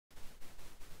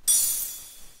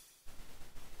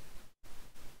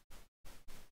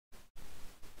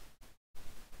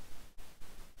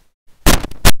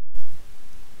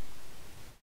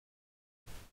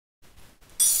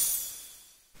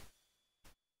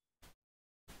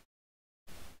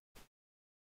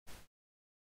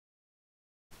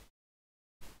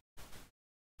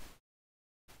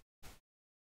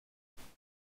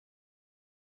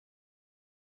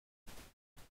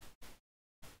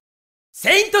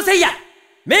セイントセイヤ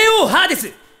冥王ハーデス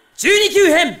12級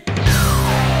編。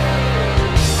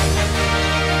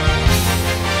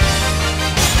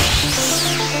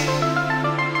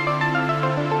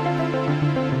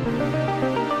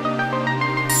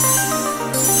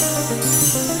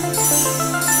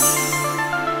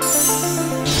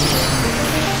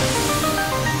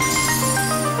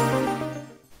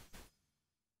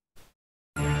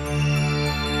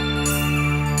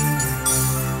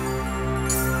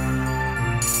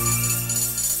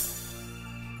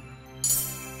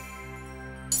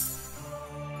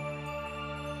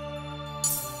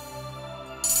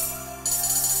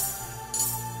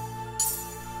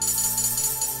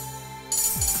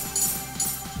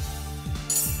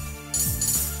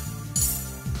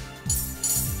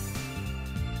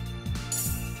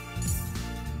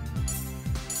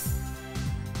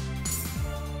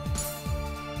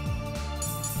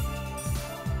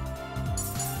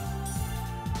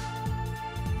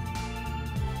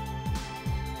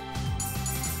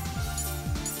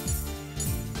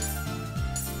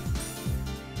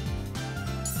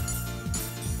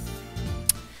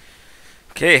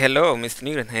Okay, hello, Mr.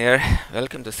 Newton here.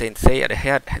 Welcome to Saint Seiya, the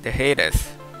Hades.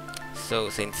 So,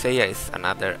 Saint Seiya is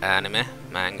another anime,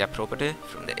 manga property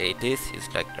from the 80s,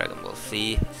 just like Dragon Ball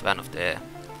Z. It's one of the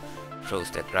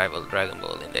shows that rivaled Dragon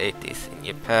Ball in the 80s in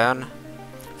Japan.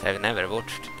 So I've never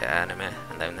watched the anime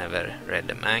and I've never read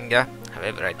the manga.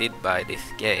 However, I did buy this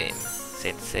game,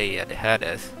 Saint Seiya, the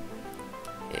Hades,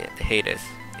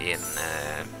 in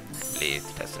I believe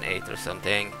 2008 or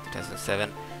something,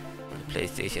 2007, on the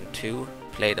PlayStation 2.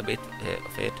 Played a bit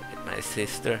of it with my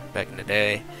sister back in the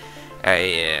day.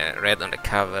 I read on the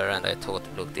cover and I thought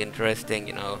it looked interesting,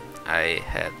 you know. I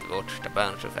had watched a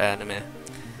bunch of anime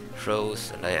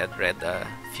shows and I had read a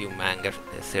few manga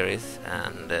series,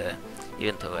 and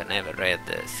even though I never read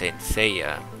Saint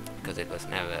Seiya because it was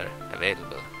never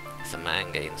available as a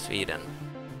manga in Sweden,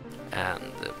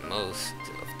 and most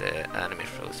of the anime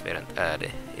shows weren't aired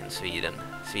in Sweden.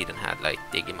 Sweden had like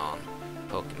Digimon,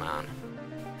 Pokemon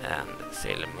and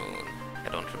Sailor Moon. I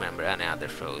don't remember any other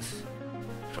shows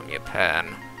from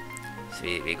Japan. So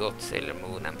we got Sailor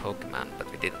Moon and Pokemon, but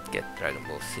we didn't get Dragon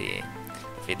Ball Z.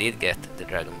 If we did get the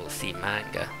Dragon Ball Z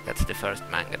manga, that's the first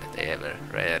manga that I ever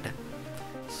read.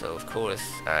 So of course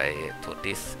I thought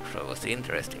this show was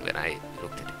interesting when I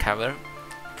looked at the cover,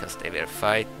 because they were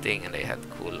fighting and they had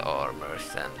cool armors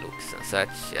and looks and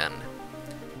such, and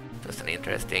it was an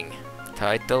interesting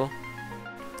title.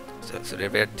 So there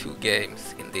were two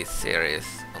games in this series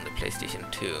on the PlayStation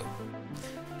 2.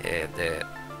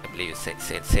 I believe Saint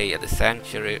Seiya the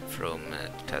Sanctuary from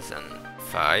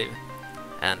 2005,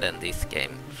 and then this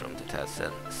game from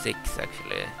 2006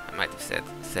 actually. I might have said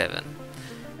 7,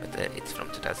 but it's from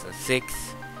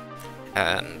 2006,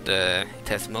 and it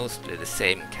has mostly the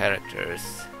same characters.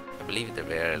 I believe there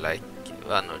were like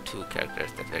 1 or 2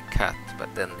 characters that were cut,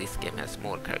 but then this game has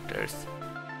more characters.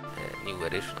 New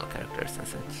additional characters and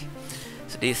such.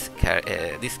 So this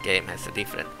game has a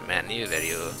different menu where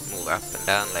you move up and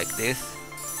down like this.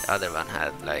 The other one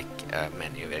had like a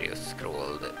menu where you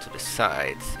scrolled to the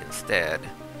sides instead.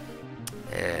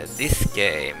 This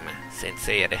game, Saint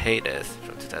Seiya the Hades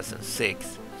from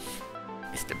 2006,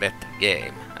 is the better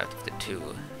game out of the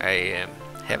two. I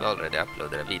have already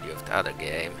uploaded a video of the other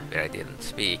game where I didn't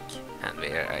speak and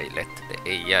where I let the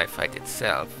AI fight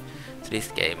itself. So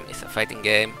this game is a fighting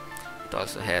game. It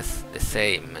also has the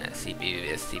same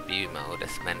CPU as CPU mode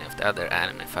as many of the other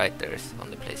anime fighters on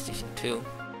the PlayStation 2.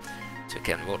 So you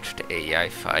can watch the AI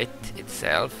fight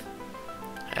itself.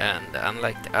 And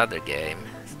unlike the other game,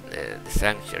 the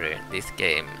Sanctuary, this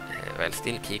game, while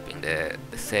still keeping the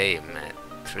same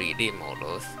 3D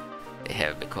models, they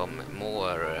have become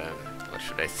more, what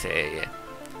should I say,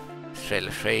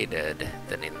 cell-shaded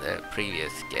than in the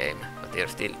previous game, but they are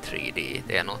still 3D.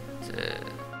 They are not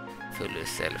fully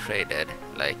cell-shaded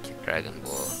like Dragon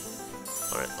Ball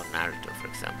or Naruto, for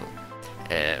example.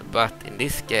 But in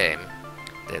this game,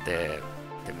 the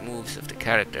moves of the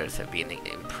characters have been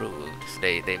improved. So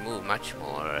they move much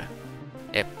more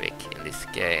epic in this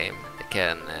game. They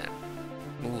can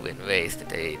move in ways that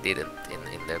they didn't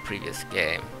in the previous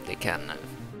game. They can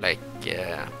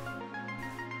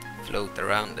float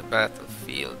around the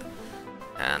battlefield,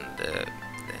 and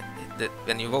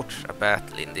when you watch a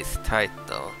battle in this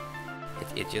title,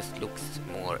 it just looks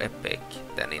more epic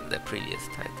than in the previous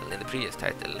title. In the previous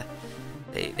title,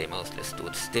 they mostly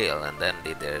stood still and then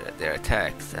did their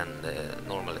attacks and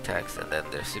normal attacks and then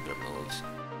their super moves.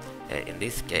 In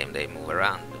this game, they move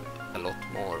around a lot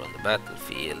more on the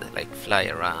battlefield, like fly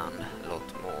around a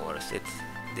lot more. So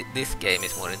this game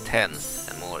is more intense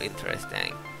and more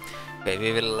interesting. Okay,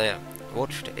 we will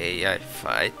watched the AI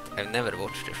fight. I've never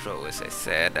watched the show, as I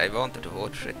said. I wanted to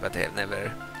watch it, but I have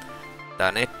never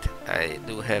done it. I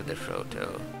do have the show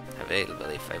available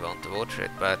if I want to watch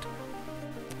it, but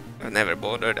I never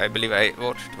bothered. I believe I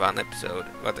watched one episode.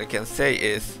 What I can say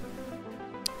is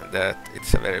that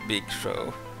it's a very big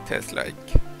show. It has like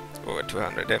over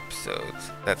 200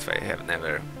 episodes. That's why I have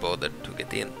never bothered to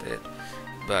get into it.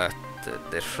 But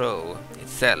the show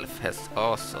itself has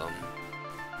awesome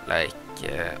like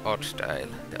art style.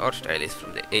 The art style is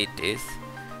from the 80s,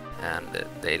 and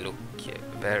they look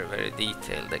very, very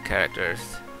detailed. The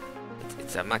characters,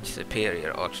 it's a much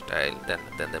superior art style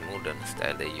than the modern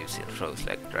style they use in shows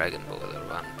like Dragon Ball or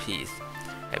One Piece.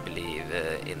 I believe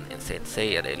in Saint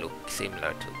Seiya they look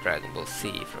similar to Dragon Ball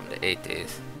Z from the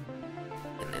 80s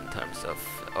in terms of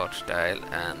art style,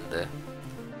 and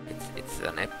it's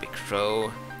an epic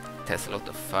show. It has a lot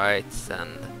of fights,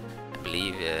 and I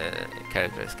believe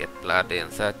characters get bloody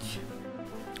and such.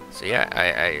 So yeah,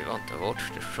 I want to watch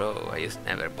the show. I just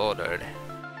never bothered.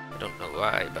 I don't know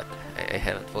why, but I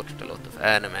haven't watched a lot of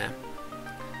anime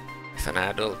as an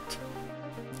adult.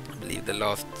 I believe the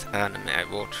last anime I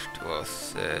watched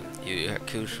was Yu Yu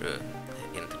Hakusho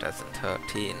in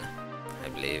 2013, I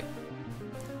believe,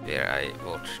 where I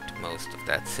watched most of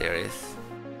that series,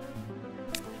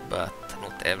 but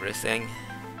not everything,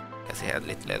 because I had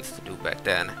little else to do back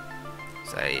then.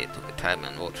 So I took the time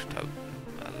and watched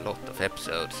a lot of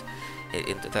episodes.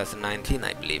 In 2019,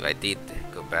 I believe I did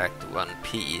go back to One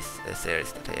Piece, a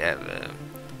series that I have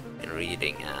been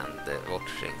reading and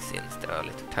watching since the early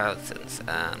 2000s,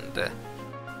 and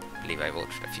I believe I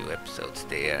watched a few episodes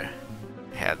there.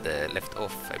 I had left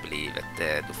off, I believe, at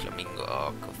the Doflamingo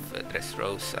arc of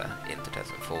Dressrosa in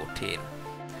 2014.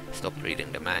 I stopped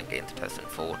reading the manga in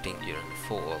 2014 during the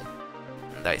fall,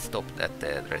 and I stopped at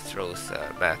the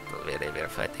Dressrosa battle where they were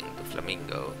fighting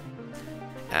Doflamingo,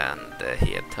 and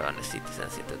he had turned the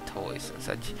citizens into toys and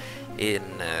such. In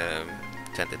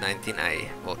 2019 I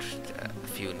watched a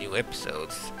few new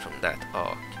episodes from that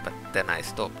arc, but then I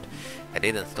stopped. I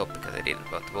didn't stop because I didn't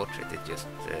want to watch it. It just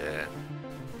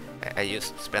I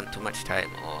just spent too much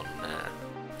time on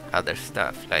other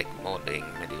stuff, like modding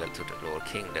Medieval Total War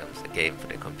Kingdoms, a game for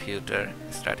the computer,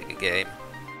 a strategy game,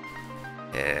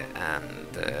 and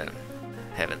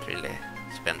haven't really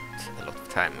spent a lot of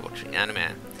time watching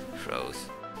anime shows.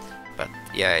 But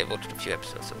yeah, I watched a few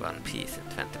episodes of One Piece in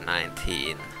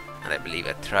 2019, and I believe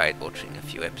I tried watching a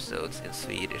few episodes in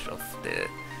Swedish of the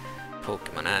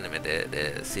Pokemon anime,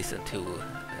 the season 2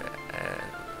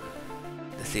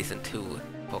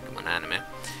 Pokemon anime,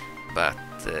 but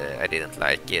I didn't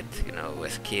like it. You know,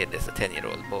 as a kid, as a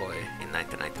 10-year-old boy in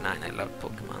 1999, I loved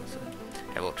Pokemon, so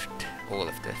I watched all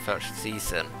of the first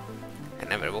season. I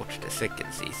never watched the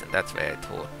second season. That's why I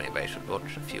thought maybe I should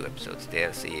watch a few episodes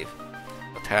there, see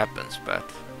what happens, but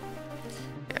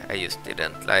yeah, I just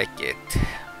didn't like it.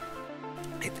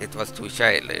 It was too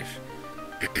childish,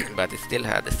 but it still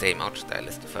had the same art style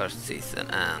as the first season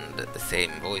and the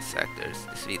same voice actors,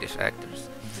 the Swedish actors.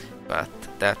 But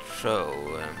that show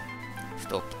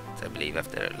stopped, I believe,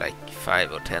 after like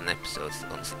 5 or 10 episodes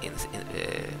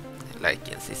like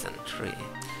in season 3.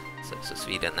 So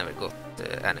Sweden never got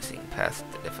anything past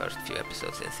the first few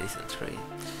episodes in season 3.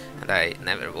 And I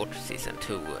never watched season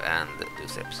 2 and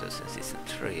those episodes in season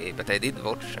 3. But I did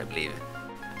watch, I believe,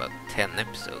 about 10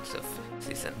 episodes of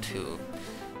season 2.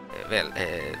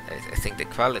 I think the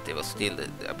quality was still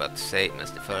about the same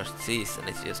as the first season.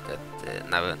 It's just that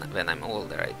now when I'm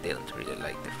older, I didn't really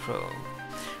like the show.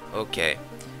 Okay,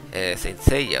 Saint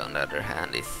Seiya, on the other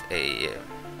hand, is a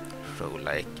show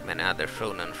like many other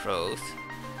shonen shows.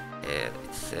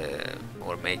 It's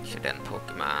more mature than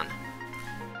Pokemon,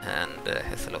 and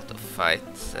has a lot of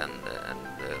fights, and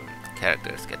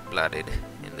characters get blooded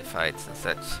in the fights and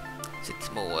such. So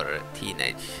it's more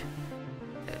teenage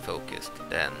focused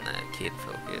than kid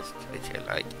focused, which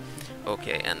I like.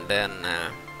 Okay, and then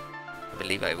I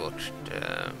believe I watched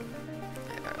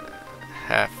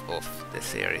half of the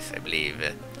series, I believe,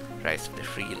 Rise of the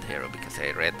Shield Hero, because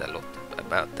I read a lot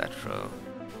about that show.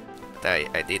 But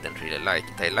I didn't really like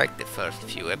it. I liked the first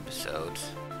few episodes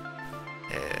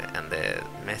and the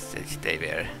message they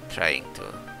were trying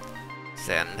to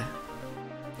send.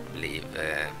 I believe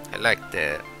I liked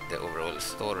the overall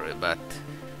story, but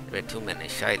there were too many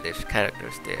childish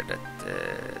characters there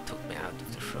that took me out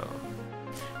of the show.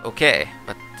 Okay,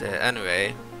 but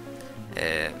anyway,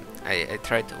 I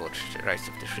tried to watch Rise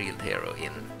of the Shield Hero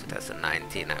in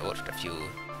 2019. I watched a few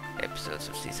episodes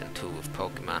of season 2 of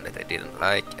Pokemon that I didn't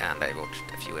like, and I watched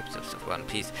a few episodes of One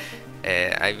Piece.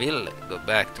 I will go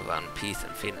back to One Piece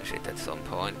and finish it at some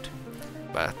point,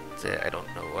 but I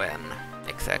don't know when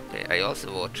exactly. I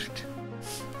also watched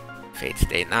Fate's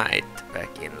Day Night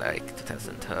back in like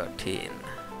 2013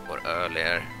 or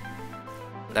earlier.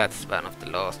 That's one of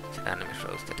the last anime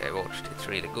shows that I watched. It's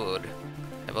really good.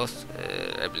 I was,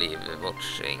 I believe,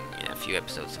 watching a few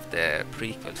episodes of the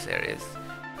prequel series.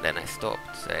 Then I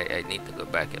stopped, so I need to go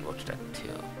back and watch that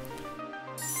too.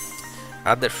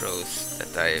 Other shows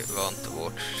that I want to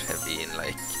watch have been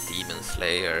like Demon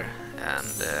Slayer and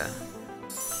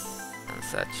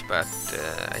such, but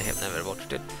I have never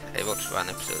watched it. I watched one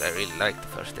episode. I really liked the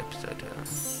first episode.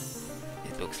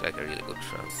 It looks like a really good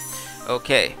show.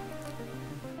 Okay.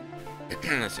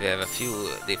 So we have a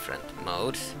few different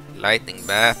modes. Lightning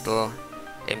Battle.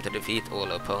 Aim to defeat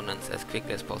all opponents as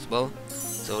quickly as possible.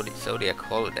 Zodiac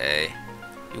Holiday.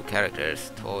 New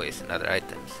characters, toys and other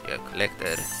items. You have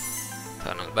collected.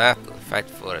 Eternal Battle. Fight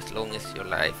for as long as your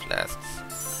life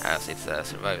lasts, as it's a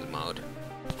survival mode.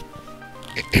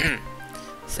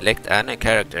 Select any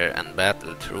character and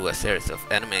battle through a series of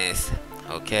enemies.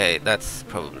 Okay, that's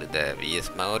probably the VS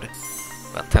mode.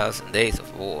 1000 Days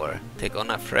of War. Take on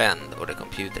a friend or the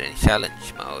computer in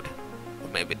challenge mode. Or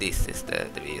maybe this is the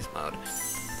VS mode.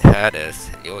 The Herders.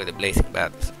 Enjoy the blazing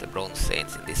battles of the Bronze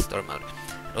Saints in this story mode.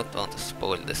 I don't want to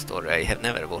spoil the story. I have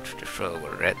never watched the show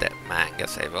or read the manga,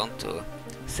 so I want to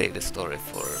save the story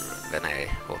for when I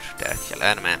watch the actual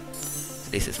anime.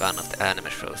 So this is one of the anime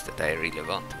shows that I really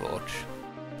want to watch.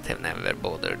 I've never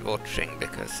bothered watching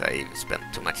because I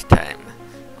spent too much time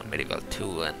on Medieval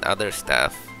 2 and other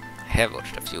stuff. I have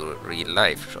watched a few real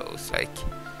life shows like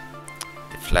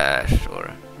The Flash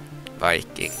or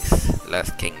Vikings, The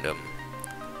Last Kingdom,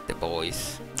 The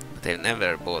Boys, but I've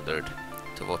never bothered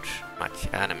to watch much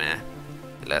anime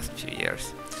the last few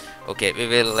years. Okay, we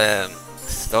will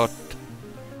start.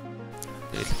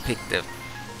 We will pick the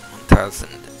 1000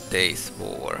 Days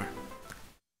War.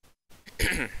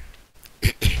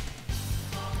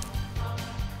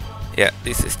 Yeah,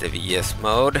 this is the VS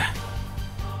mode.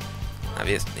 I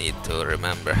just need to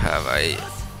remember how I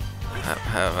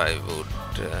would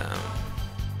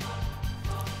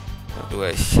how do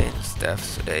I change stuff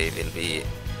so they will be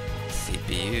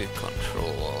CPU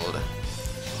controlled,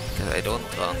 because I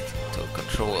don't want to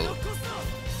control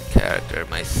the character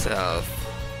myself.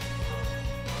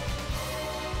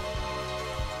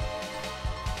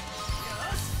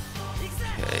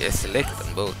 Okay, I select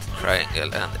on both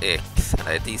triangle and X, and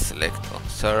I deselect on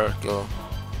circle.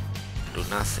 Do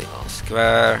nothing on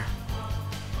square,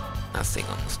 nothing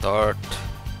on start,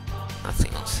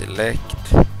 nothing on select.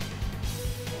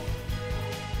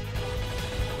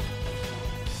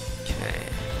 Okay.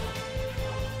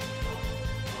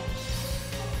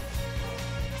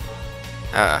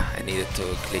 I needed to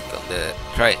click on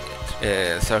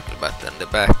the circle button, the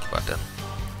back button,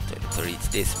 to reach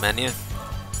this menu.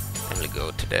 Then we'll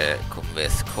go to the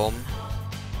ComVS.com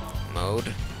mode.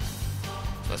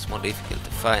 It was more difficult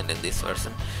to find in this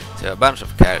version. So we have a bunch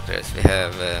of characters. We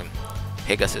have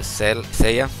Pegasus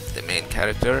Seiya, the main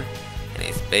character, in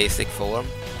his basic form.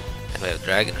 And we have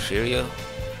Dragon Shiryu,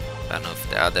 one of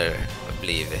the other, I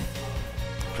believe,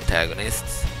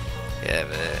 protagonists. We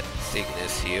have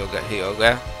Cygnus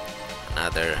Hyoga,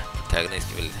 another protagonist.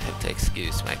 You will have to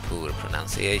excuse my poor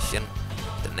pronunciation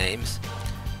of the names.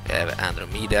 We have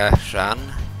Andromeda Shan,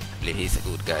 I believe he's a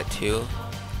good guy too.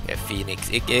 We have Phoenix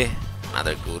Ikki,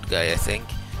 another good guy I think.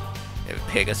 We have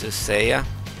Pegasus Seiya,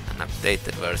 an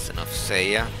updated version of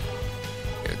Seiya.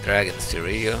 We have Dragon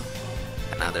Shiryu,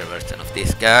 another version of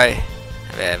this guy.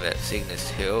 And we have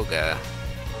Cygnus Hyoga,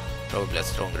 probably a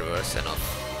stronger version of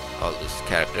all those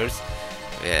characters.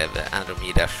 We have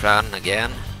Andromeda Shan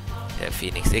again. We have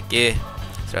Phoenix Ikki.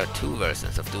 So there are two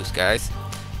versions of those guys.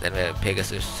 Then we have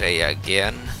Pegasus Seiya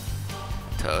again,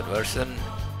 third version.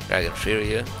 Dragon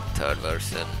Shiryu, third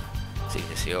version.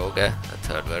 Cygnus Hyoga, a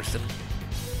third version.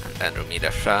 And Andromeda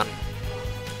Shan,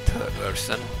 third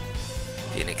version.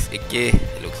 Phoenix Ikki,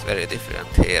 he looks very different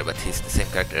here, but he's the same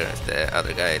character as the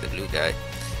other guy, the blue guy.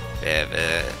 We have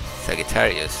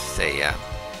Sagittarius Seiya.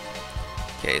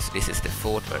 Okay, so this is the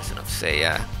fourth version of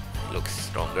Seiya. He looks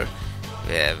stronger.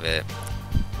 We have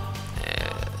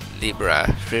Libra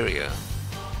Shiryu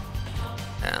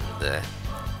and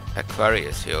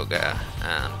Aquarius Yoga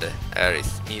and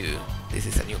Aries Mew. This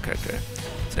is a new character.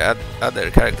 So the other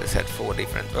characters had 4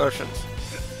 different versions.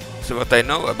 So what I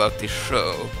know about this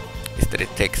show is that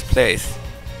it takes place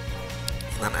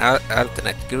in an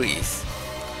alternate Greece.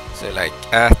 So like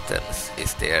Athens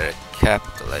is their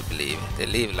capital, I believe. They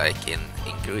live like in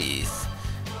Greece,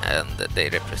 and they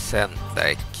represent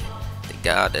like the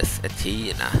goddess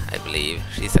Athena, I believe.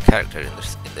 She's a character in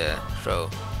the show.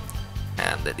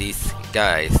 And these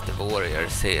guys, the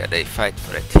warriors here, they fight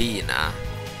for Athena.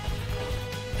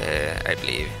 I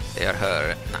believe they are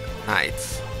her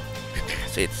knights.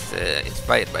 So it's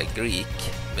inspired by Greek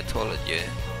mythology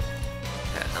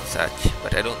and such,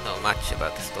 but I don't know much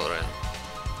about the story.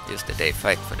 Just that they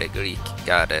fight for the Greek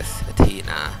goddess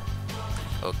Athena.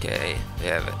 Okay, we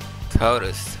have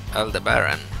Taurus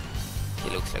Aldebaran. He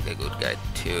looks like a good guy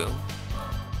too.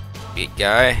 Big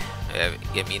guy. We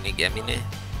have Gemini.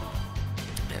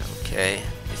 Okay,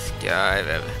 this guy. We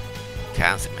have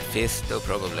Cancer Mephisto,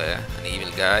 probably an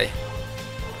evil guy.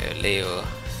 Leo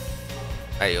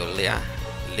Iolia.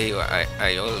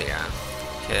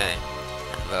 Okay.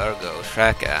 And Virgo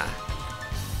Shaka.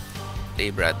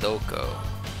 Libra Doko.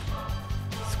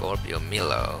 Scorpio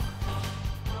Milo.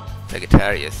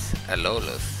 Sagittarius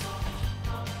Alolus.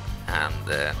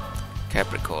 And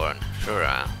Capricorn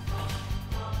Shura.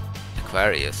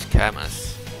 Aquarius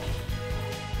Camus.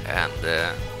 And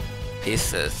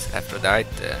Pisces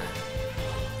Aphrodite.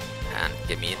 And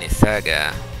Gemini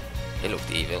Saga. He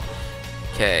looked evil.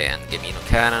 Okay, and Gemino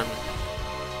Cannon.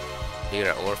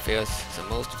 Lyra Orpheus. So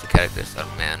most of the characters are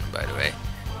men, by the way.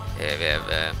 We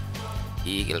have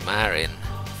Eagle Marin,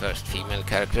 first female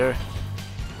character.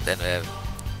 Then we have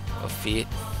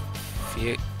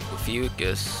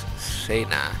Ophiuchus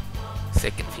Shayna,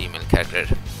 second female character.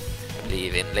 I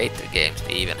believe in later games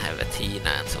they even have Athena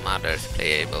and some others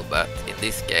playable, but in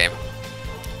this game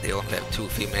they only have 2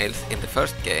 females. In the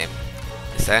first game,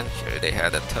 the Sanctuary, they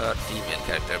had a third female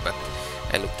character, but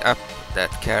I looked up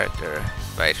that character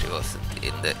why she wasn't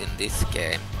in this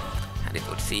game, and it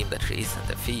would seem that she isn't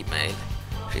a female.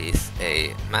 She is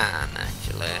a man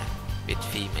actually, with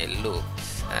female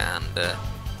looks, and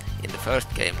in the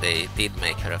first game they did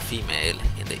make her a female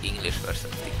in the English version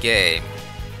of the game,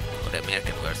 or the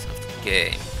American version of the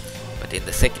game, but in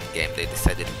the second game they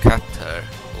decided to cut her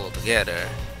altogether,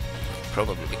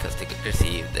 probably because they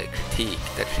received the critique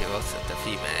that she wasn't a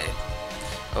female.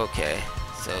 Okay,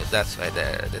 so that's why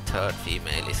the third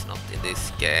female is not in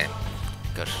this game,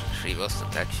 because she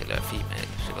wasn't actually a female,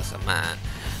 she was a man.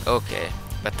 Okay,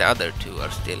 but the other 2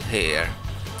 are still here.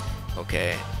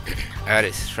 Okay,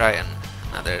 Aris Shrine,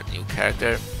 another new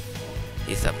character.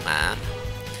 He's a man.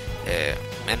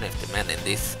 Many of the men in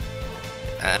this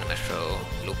anime show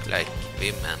look like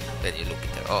women when you look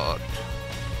at the art.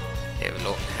 They have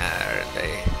long hair,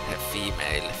 they have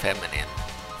female, feminine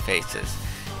faces.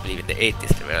 I believe in the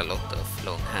 80s there were a lot of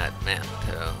long-haired men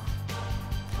too.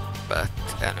 But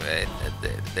anyway,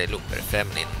 they look very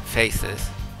feminine faces.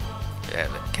 We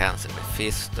have Cancer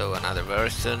Mephisto, another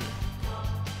version.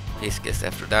 Pisces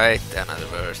Aphrodite, another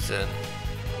version.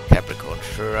 Capricorn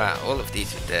Shura, all of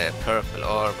these with the purple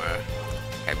armor,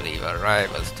 I believe are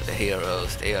rivals to the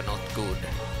heroes. They are not good,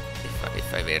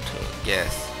 if I were to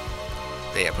guess.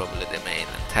 They are probably the main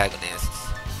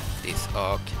antagonists of this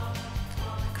arc.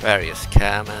 Aquarius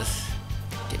Camus,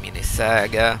 Gemini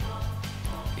Saga,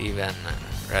 even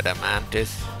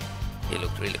Radamantis. He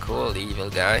looked really cool, the evil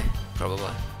guy,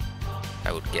 probably.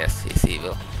 I would guess he's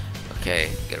evil.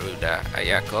 Okay, Garuda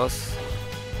Ayakos,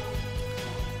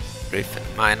 Griffin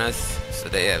Minus. So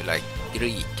they have like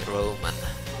Greek, Roman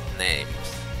names,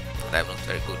 and I'm not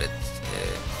very good at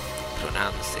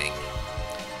pronouncing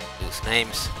those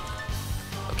names.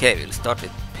 Okay, we'll start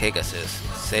with Pegasus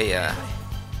Seiya,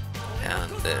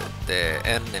 and the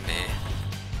enemy,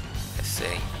 I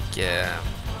think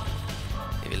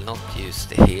we will not use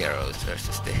the heroes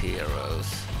versus the heroes,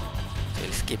 so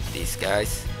we'll skip these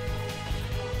guys.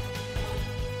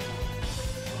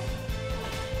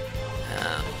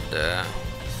 And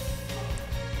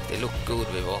they look good,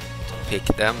 we want to pick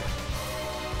them.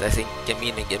 But I think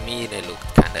Gemini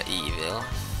looked kinda evil.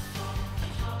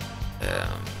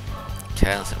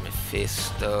 Cancer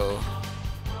Mephisto,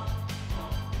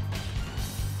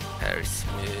 Harry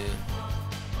Smooth.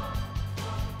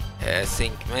 I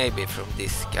think maybe from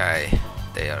this guy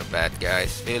they are bad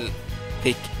guys. We'll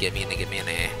pick Gemini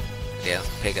against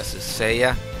Pegasus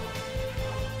Seiya.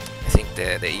 I think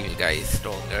the evil guy is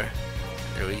stronger.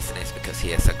 The reason is because he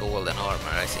has a golden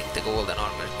armor. I think the golden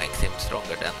armor makes him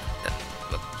stronger than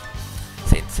what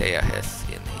Saint Seiya has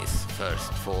in his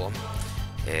first form.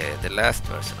 The last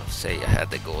version of Seiya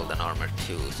had the golden armor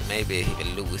too, so maybe he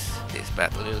will lose this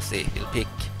battle. We'll see. We'll pick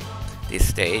this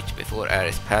stage before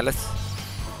Ares Palace.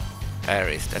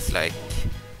 Ares, that's like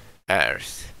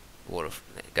Ares,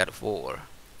 God of War.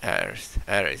 Ares.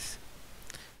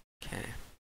 Okay.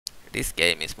 This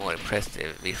game is more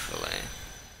impressive visually,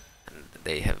 and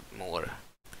they have more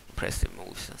impressive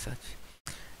moves and such.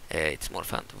 It's more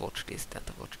fun to watch this than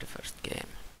to watch the first game.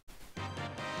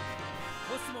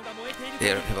 They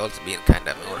have also been kind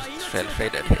of more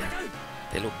cell-shaded here.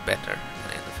 They look better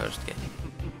than in the first game.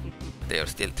 They are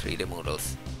still 3D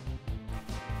models.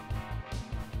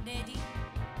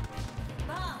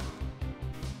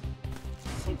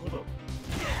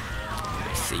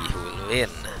 Let's see who will win.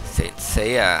 Saint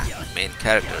Seiya, main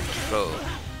character of the show,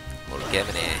 or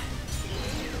Gemini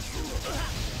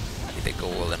with the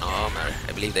golden armor.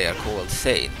 I believe they are called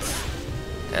Saints,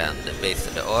 and based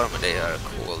on the armor they are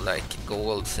called like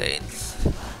gold Saints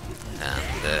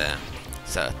and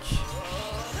such.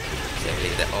 So I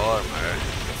believe the armor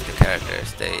of the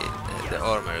characters, the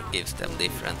armor gives them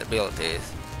different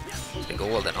abilities. The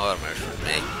golden armor should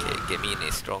make Gemini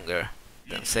stronger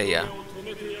than Seiya.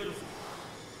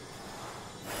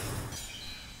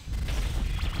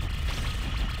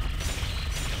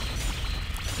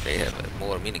 They have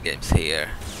more minigames here.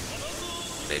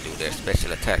 They do their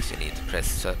special attacks, you need to press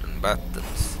certain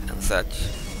buttons and such.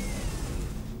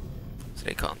 So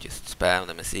they can't just spam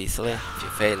them as easily. If you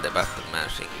fail the button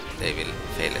mashing, they will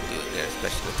fail at doing their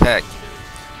special attack.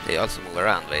 They also move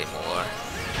around way more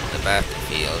on the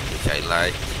battlefield, which I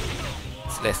like.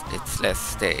 It's less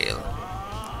stale,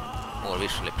 more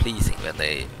visually pleasing when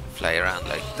they fly around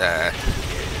like that,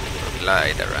 or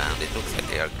glide around. It looks like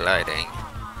they are gliding,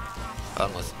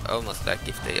 almost like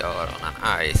if they are on an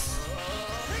ice,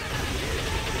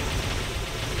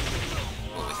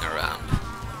 moving around.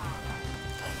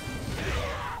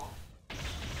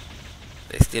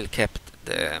 They still kept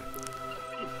the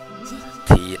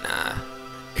Tina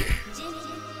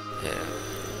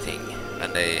thing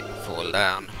when they fall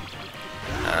down.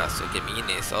 So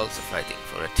Gemini is also fighting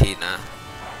for a Tina,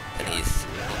 and he's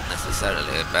not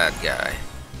necessarily a bad guy.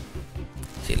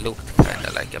 He looked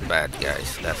kinda like a bad guy,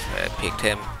 so that's why I picked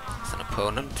him as an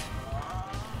opponent.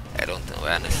 I don't know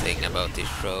anything about this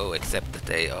show except that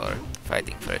they are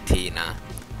fighting for a Tina,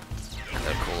 and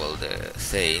they're called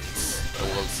Saints,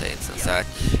 Gold Saints and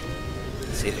such.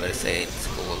 Silver Saints,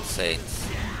 Gold Saints,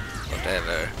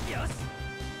 whatever.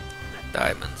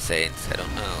 Diamond Saints, I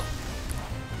don't know.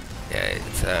 Yeah,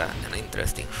 it's an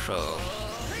interesting show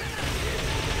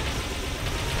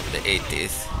from the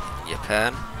 80s in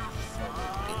Japan.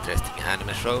 Interesting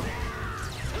anime show.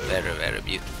 Very, very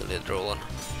beautifully drawn.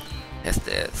 Has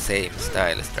the same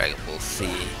style as Dragon Ball Z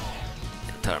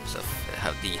in terms of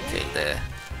how detailed the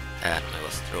anime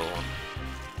was drawn.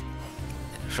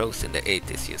 Shows in the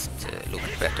 80s used to look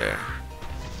better.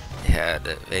 They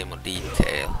had way more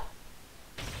detail.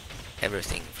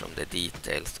 Everything from the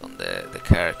details on the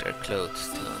character clothes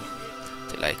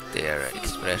to like their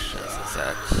expressions and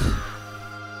such.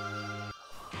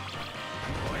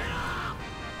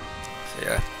 So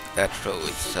yeah, that show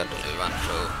is certainly one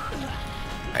show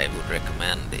I would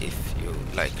recommend if you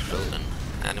like shonen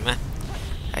anime.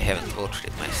 I haven't watched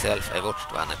it myself. I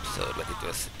watched one episode, but it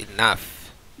was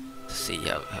enough to see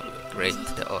how great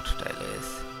the art style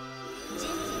is.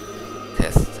 It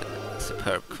has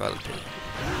superb quality.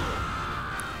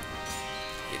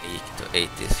 Unique to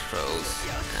 80s shows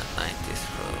and 90s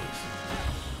shows.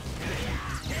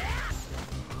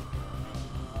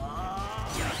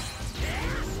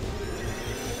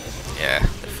 Yeah,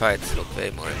 the fights look way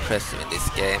more impressive in this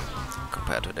game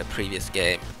compared to the previous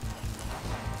game.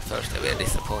 First I was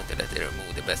disappointed that they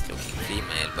removed the best looking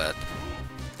female, but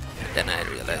then I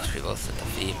realized she wasn't a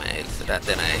female, so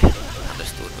then I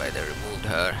understood why they removed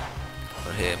her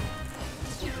for him.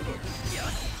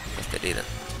 Because they didn't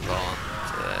want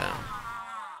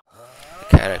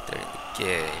the character in the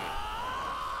game,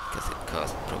 because it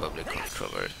caused probably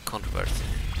controversy.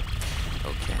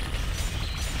 Okay.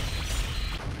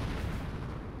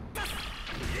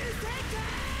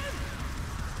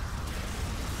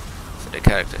 So the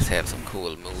characters have some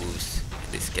cool moves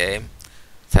in this game.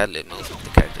 Sadly, most of the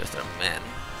characters are men.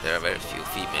 There are very few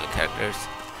female characters.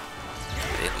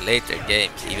 But in later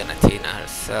games, even Athena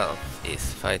herself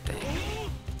is fighting.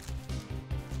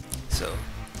 So,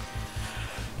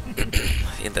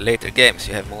 in the later games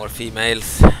you have more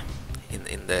females.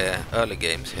 In the early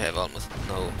games you have almost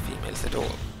no females at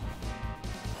all.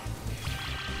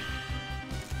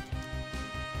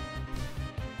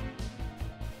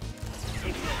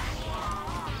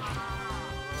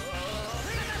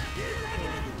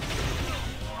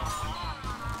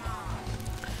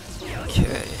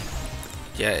 Okay,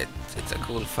 yeah, it's a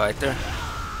cool fighter.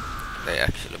 They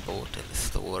actually bought in the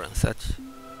store and such.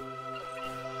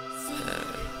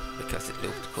 Because it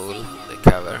looked cool, the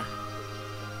cover.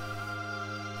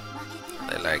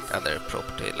 I liked other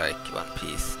property like One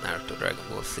Piece, Naruto, Dragon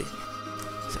Ball Z.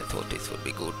 So I thought this would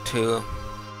be good too.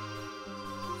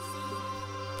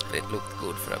 And it looked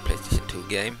good for a PlayStation 2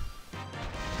 game.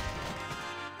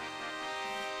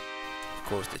 Of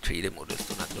course the 3D models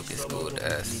do not look as good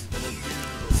as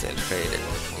cell-shaded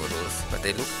models, but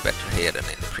they look better here than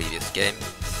in the previous game.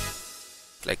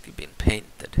 It's like they've been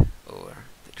painted over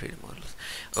the 3D models.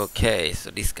 Okay, so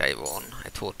this guy won. I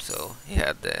thought so. He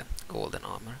had the golden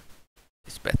armor.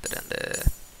 It's better than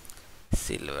the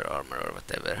silver armor or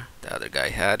whatever the other guy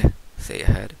had. Seiya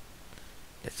had.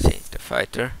 Let's change the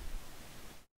fighter.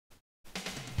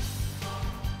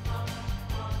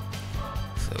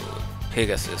 So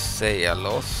Pegasus Seiya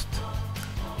lost.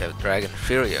 We have Dragon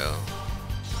Furio.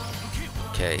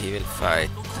 Okay, he will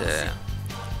fight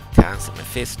Cancer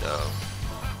Mephisto.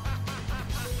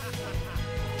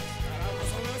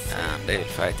 And they will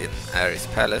fight in Ares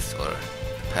Palace, or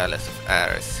the Palace of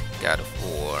Ares, God of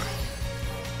War.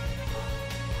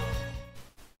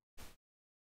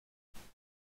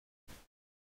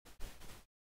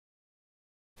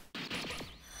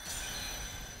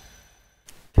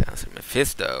 Cancer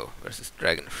Mephisto versus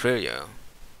Dragon Furio.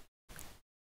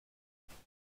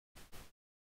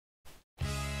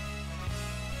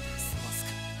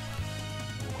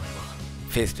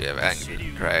 Mephisto, you have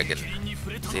Angry Dragon.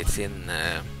 So it's in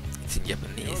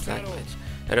Japanese language.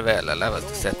 Very well, allow us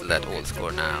to settle that old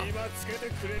score now.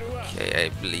 Okay, I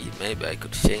believe maybe I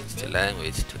could change the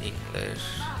language to English.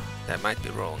 That might be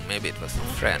wrong, maybe it was in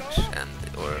French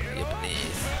or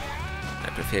Japanese.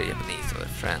 I prefer Japanese over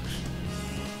French.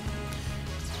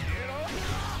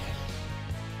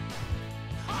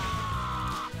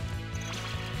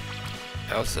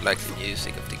 I also like the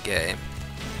music of the game.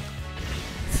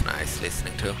 It's nice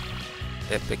listening to.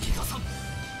 Epic.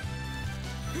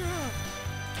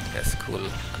 Has cool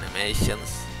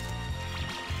animations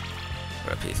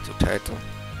for a PS2 title.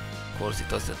 Of course, it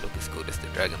doesn't look as good as the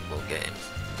Dragon Ball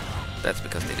games. That's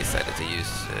because they decided to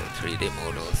use 3D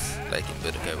models like in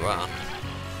Budokai 1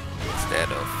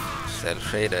 instead of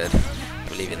cell-shaded. I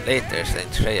believe in later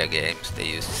Saint Seiya games they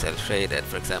use cell-shaded.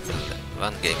 For example,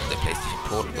 one game on the PlayStation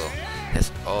Portable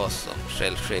has awesome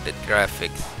cell-shaded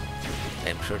graphics.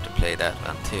 I'm sure to play that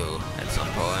one too at some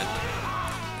point.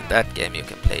 In that game you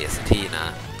can play as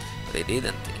Tina. They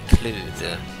didn't include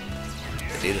the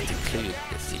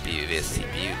CPU vs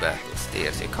CPU battles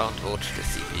there, so you can't watch the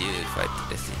CPU fight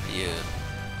the CPU.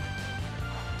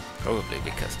 Probably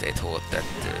because they thought that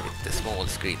with the small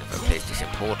screen of a PlayStation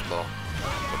Portable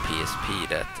or PSP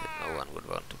that no one would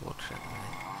want to watch anyway.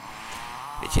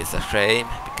 Which is a shame,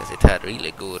 because it had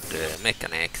really good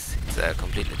mechanics. It's a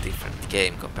completely different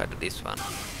game compared to this one.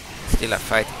 It's still a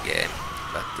fighting game,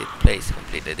 but it plays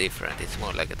completely different. It's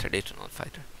more like a traditional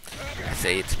fighter. I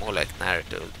say it's more like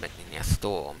Naruto Ultimate Ninja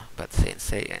Storm, but Saint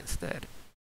Seiya instead.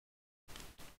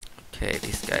 Okay,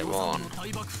 this guy won.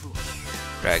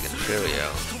 Dragon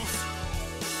Furio.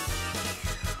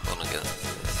 Won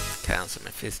against Cancer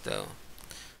Mephisto.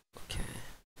 Okay.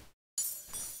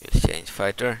 We'll change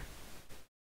fighter.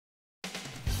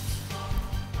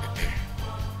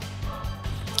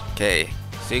 Okay,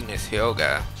 Cygnus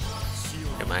Hyoga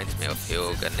reminds me of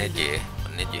Hyoga Neji, or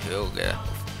Neji Hyoga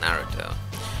of Naruto.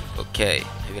 Okay,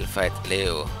 he will fight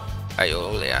Leo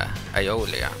Aiolia. Okay.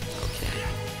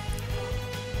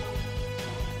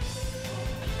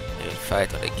 He will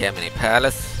fight on the Gemini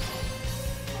Palace.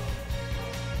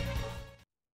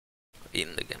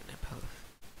 In the Gemini Palace.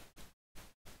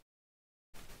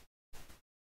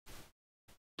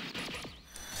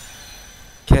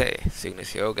 Okay,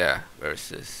 Cygnus Hyoga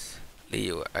versus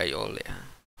Leo Aiolia.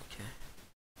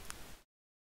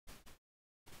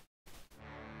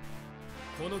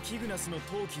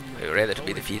 Are you ready to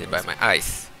be defeated by my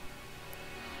ice?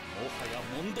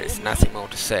 There's nothing more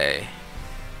to say.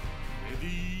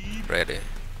 Ready.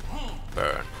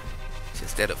 Burn. So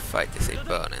instead of fight, they say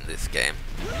burn in this game.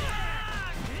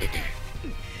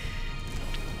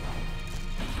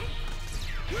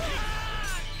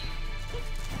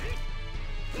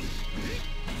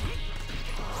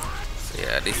 So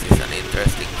yeah, this is an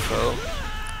interesting show.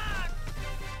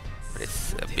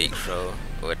 It's a big show,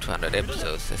 over 200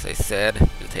 episodes, as I said. It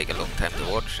will take a long time to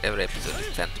watch. Every episode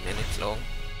is 20 minutes long.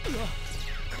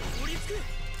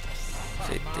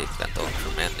 So it went on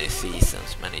for many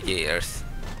seasons, many years.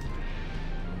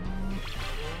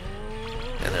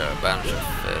 And there are a bunch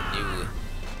of new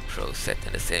shows set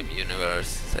in the same universe.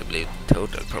 So I believe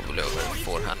total probably over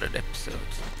 400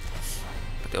 episodes.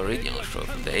 But the original show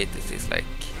from the 80s is like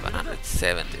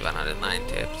 170,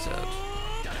 190 episodes.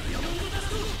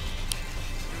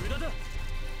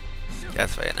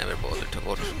 That's why I never bothered to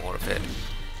watch more of it,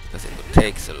 because it would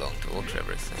take so long to watch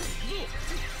everything.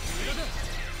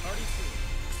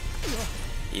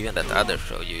 Even that other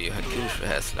show, Yu Yu Hakusho,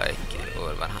 has like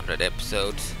over 100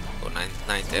 episodes, or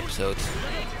 90 episodes.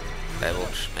 I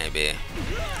watched maybe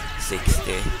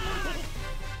 60.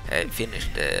 I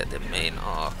finished the main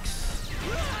arcs,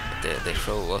 but the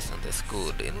show wasn't as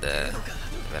good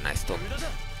when I stopped.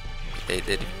 They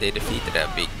defeated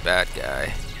a big bad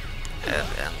guy.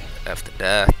 and after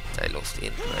that I lost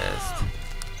interest.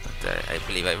 But I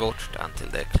believe I watched until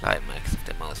the climax of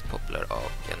the most popular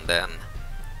arc, and then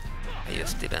I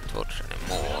just didn't watch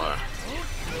anymore.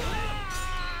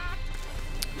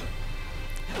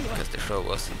 Because the show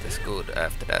wasn't as good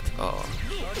after that arc.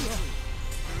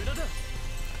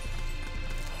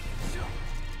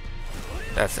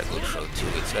 That's a good show too.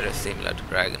 It's very similar to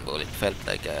Dragon Ball. It felt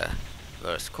like a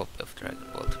worse copy of Dragon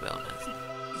Ball, to be honest.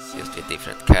 Just with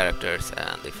different characters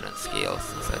and different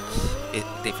skills and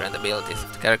such, different abilities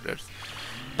of the characters.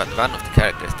 But one of the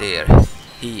characters there,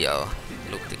 Hio,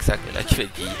 looked exactly like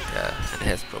Vegeta and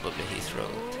has probably his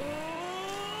role too.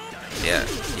 Yeah,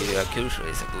 Yu Yu Hakusho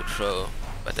is a good show,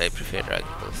 but I prefer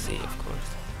Dragon Ball Z, of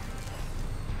course.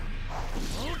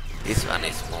 This one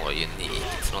is more unique,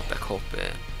 it's not a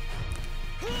copy.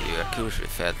 Yu Yu Hakusho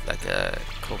felt like a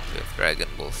copy of Dragon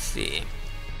Ball Z.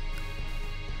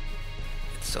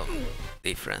 With some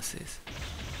differences.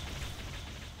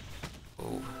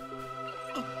 Oh.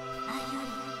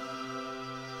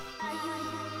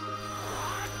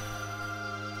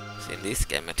 So in this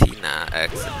game, Athena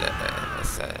acts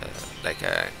as like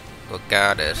a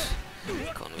goddess,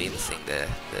 convincing the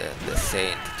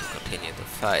saint to continue to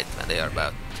fight when they are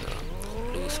about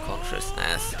to lose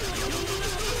consciousness.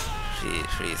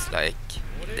 She's like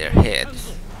in their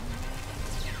heads,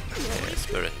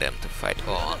 spurring them to fight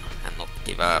on and not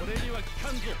give up.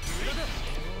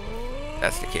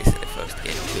 That's the case in the first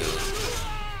game too.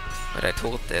 But I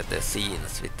thought that the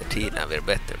scenes with Athena were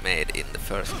better made in the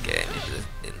first game,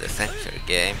 in the Sanctuary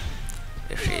game,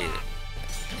 where she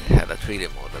had a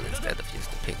 3D model instead of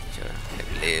just a picture, I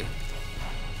believe.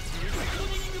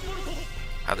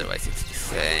 Otherwise it's the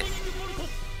same.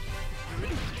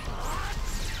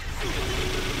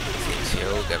 Since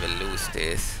Yoga will lose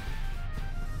this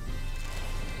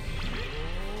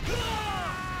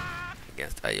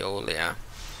against Aeolia.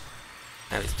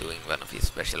 Now he's doing one of his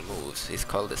special moves. He's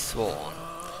called the Swan.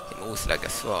 He moves like a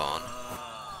swan.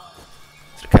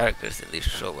 So the characters in this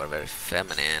show are very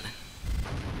feminine.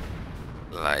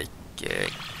 Like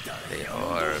they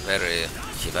are very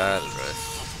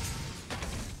chivalrous.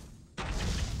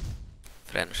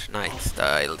 French knight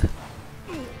styled.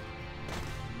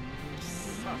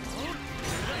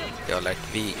 They are like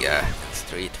Vega in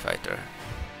Street Fighter.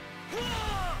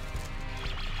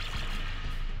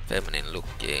 Feminine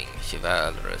looking,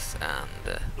 chivalrous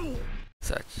and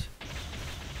such.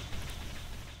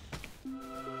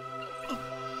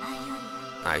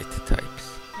 Knight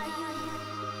types.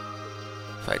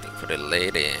 Fighting for the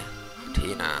lady,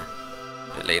 Athena,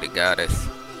 the lady goddess.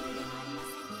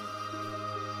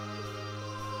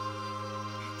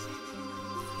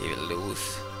 He will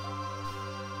lose.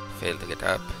 Fail to get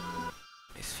up.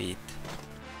 His feet.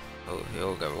 Oh,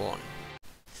 Yoga won.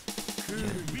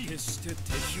 Okay.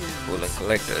 Full and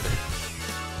collected.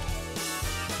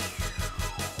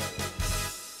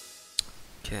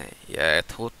 Okay, yeah, I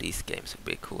thought these games would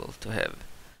be cool to have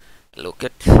a look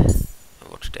at and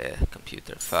watch the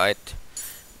computer fight,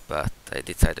 but I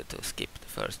decided to skip the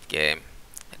first game.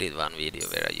 I did one video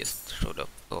where I just showed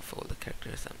off all the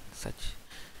characters and such.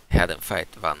 I had them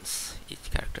fight once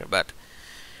each character, but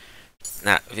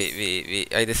nah,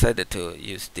 I decided to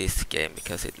use this game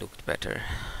because it looked better.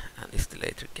 And it's the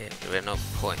later game. There were no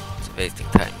point wasting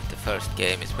time with the first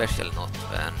game, especially not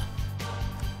when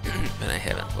I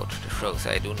haven't watched the show,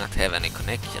 so I do not have any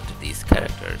connection to these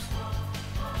characters.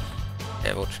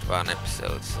 I watched one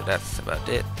episode, so that's about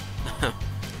it.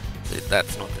 So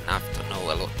that's not enough to know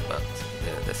a lot about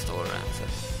the story and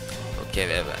such. Okay,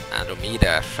 we have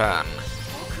Andromeda Shan.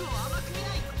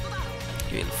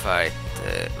 He will fight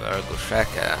Virgo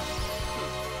Shaka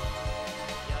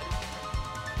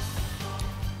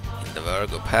in the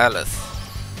Virgo Palace.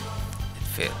 It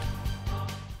fit.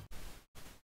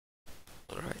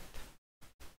 Alright.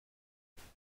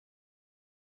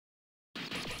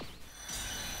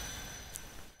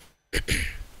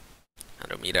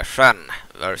 Andromeda Shan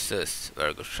versus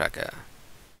Virgo Shaka.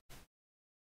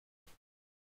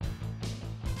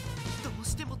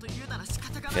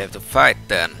 If I have to fight,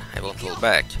 then I won't hold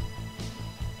back.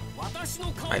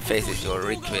 My face is your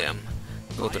requiem.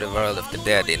 Go to the world of the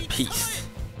dead in peace.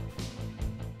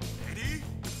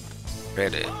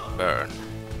 Ready, burn.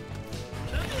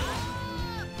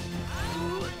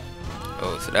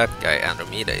 Oh, so that guy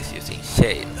Andromeda is using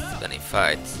shades when he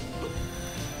fights.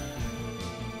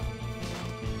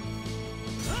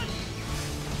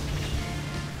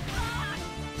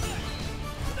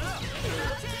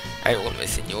 I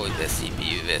always enjoyed the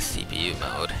CPU vs CPU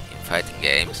mode in fighting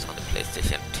games on the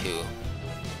PlayStation 2.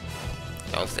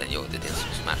 I also enjoyed it in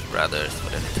Super Smash Brothers for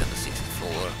the Nintendo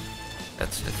 64.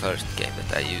 That's the first game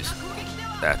that I used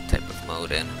that type of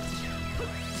mode in.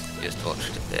 Just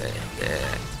watched the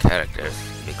characters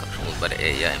be controlled by the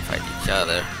AI and fight each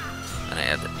other, and I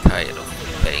had tired of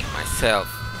playing myself,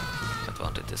 but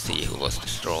wanted to see who was the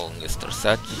strongest or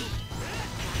such.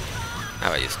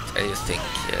 Now I just think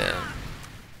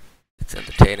it's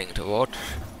entertaining to watch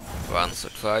once or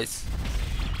twice,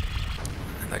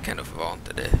 and I kind of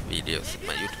wanted the videos on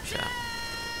my YouTube channel.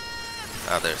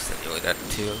 Others enjoy that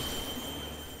too.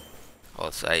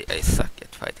 Also, I suck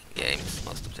at fighting games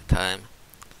most of the time,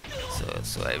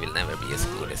 so I will never be as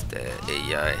good as the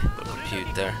AI or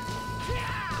computer.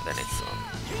 And then it's on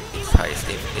its highest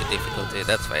difficulty.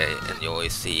 That's why I enjoy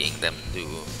seeing them do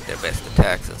their best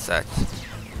attacks and such.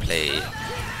 Play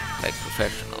like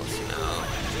professionals, you know.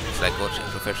 It's like watching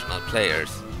professional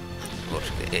players,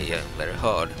 watching the AI very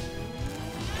hard.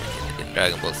 In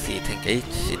Dragon Ball Z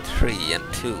Tenkaichi 3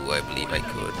 and 2, I believe I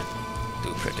could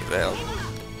do pretty well,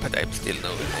 but I'm still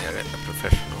nowhere near a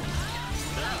professional.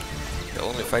 The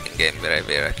only fighting game where I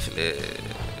were actually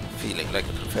feeling like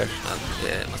a professional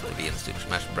must have been Super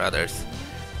Smash Brothers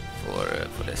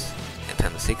for this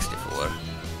Nintendo 64,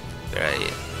 where I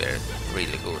were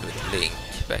really good with Link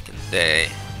back in the day.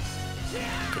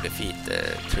 Could defeat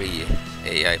 3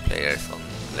 AI players on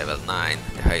level 9,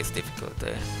 the highest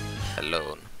difficulty,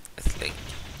 alone as Link.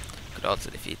 Could also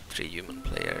defeat 3 human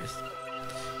players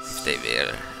if they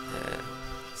were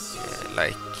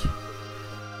like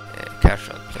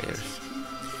casual players.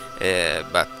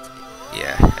 But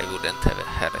yeah, I wouldn't have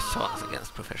had a chance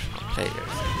against professional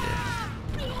players.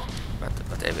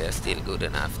 But they were still good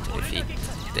enough to defeat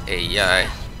the AI on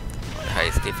the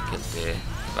highest difficulty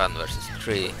 1 versus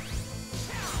 3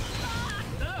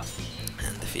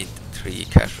 and defeat 3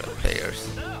 casual players.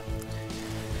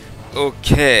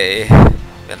 Okay,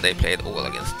 when they played all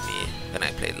against me, then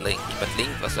I played Link, but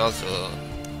Link was also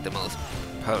the most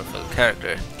powerful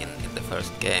character in the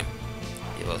first game.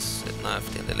 He was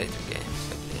nerfed in the later games,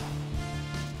 I believe.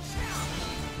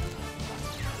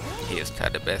 He just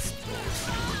had the best moves.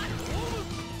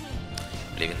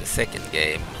 I believe in the second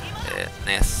game,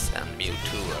 Ness and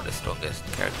Mewtwo are the strongest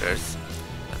characters,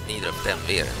 but neither of them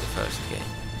were in the first game.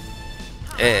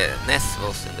 Ness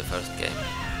was in the first game.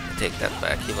 I take that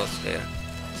back, he was there.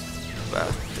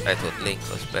 But I thought Link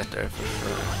was better for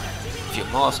sure. If you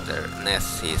master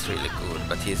Ness, he is really good,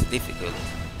 but he's difficult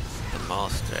to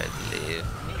master, I believe.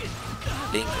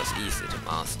 Link was easy to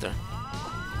master.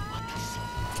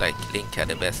 It's like Link had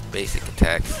the best basic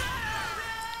attacks,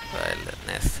 while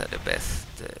Ness had the best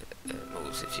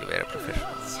moves if you were a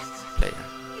professional player.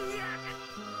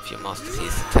 If you mastered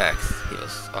his attacks, he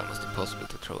was almost impossible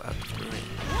to throw out of the ring.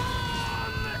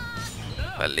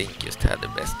 While Link just had the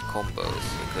best combos,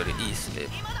 he could easily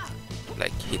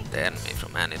like hit the enemy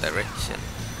from any direction.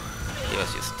 He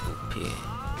was just OP.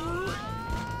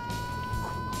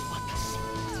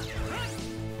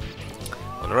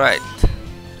 Alright,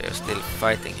 they're still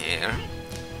fighting here.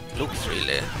 Looks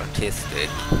really artistic,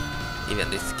 even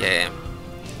this game.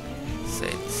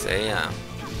 Saint Seiya.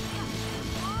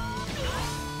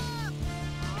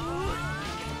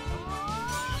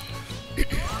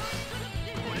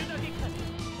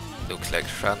 Looks like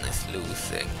Shan is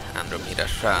losing. Andromeda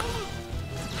Shan.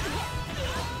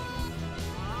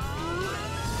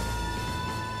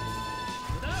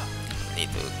 Need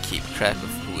to keep track of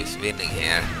who is winning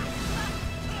here.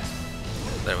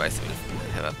 Otherwise we'll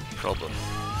have a problem.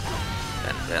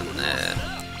 And then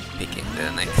picking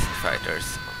the next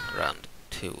fighters on round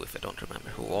 2 if I don't remember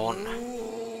who won.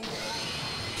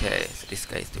 Okay, so this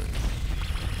guy is doing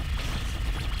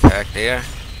attack there.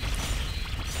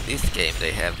 This game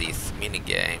they have these mini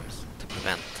games to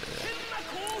prevent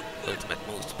ultimate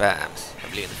move spams. I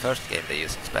believe in the first game they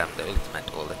used to spam the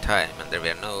ultimate all the time and there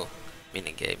were no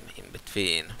mini game in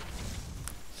between.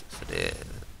 So the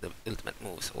ultimate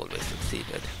moves always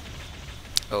succeeded.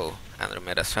 Oh,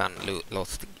 Andromeda Sun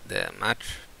lost the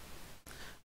match.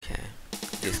 Okay,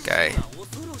 this guy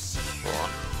won.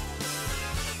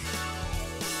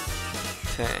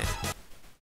 Okay,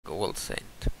 Gold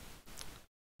Saint.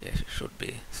 Yeah, she should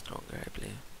be stronger, I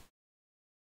believe.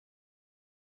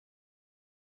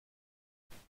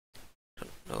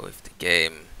 Don't know if the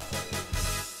game...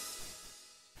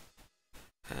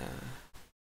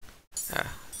 I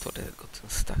thought it had gotten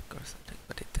stuck or something,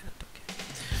 but it didn't, okay.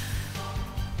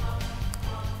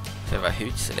 So we have a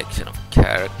huge selection of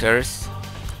characters,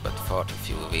 but far too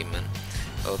few women.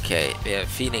 Okay, we have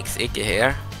Phoenix Ikki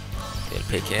here. We'll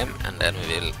pick him, and then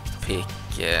we will pick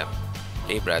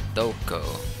Libra Doko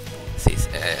as his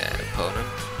opponent.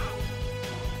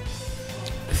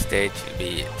 The stage will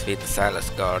be Twin Silas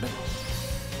Garden.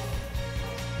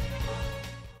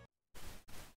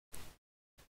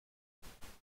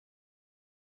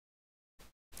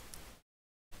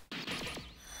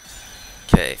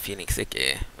 Okay, Phoenix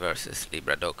Iki versus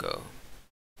Libra Doko.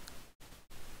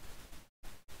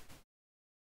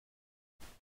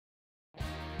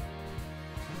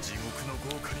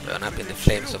 Burn up in the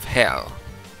flames of hell.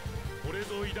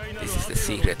 This is the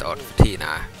secret art for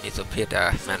Tina,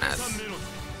 Isopita Manas.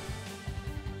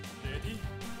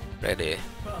 Ready,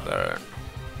 burn.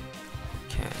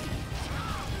 Okay.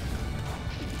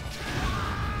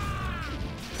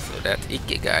 So that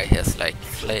Iki guy has like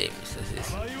flames as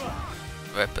his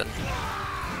weapon.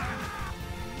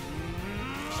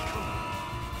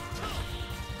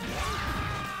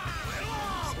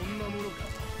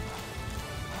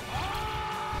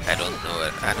 I don't know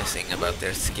anything about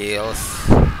their skills.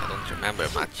 I don't remember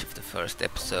much of the first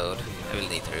episode. I will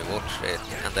need to rewatch it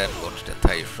and then watch the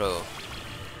entire show.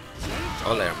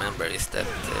 All I remember is that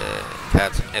it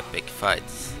had some epic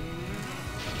fights,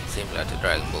 similar to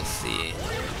Dragon Ball Z,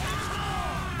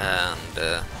 and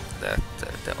that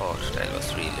the art style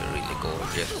was really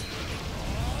gorgeous.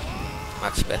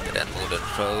 Much better than modern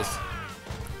shows,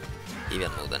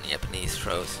 even more than Japanese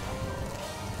shows.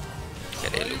 Okay,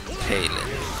 they look pale in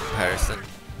comparison.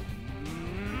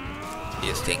 I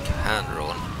just think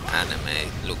hand-drawn anime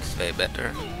looks way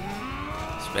better,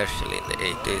 especially in the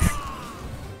 80s.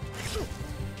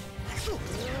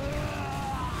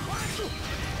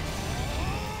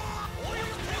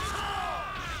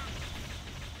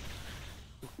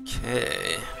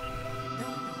 Okay.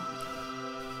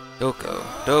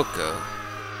 Doko.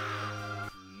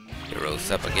 He rose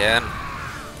up again.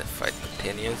 The fight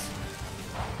continues.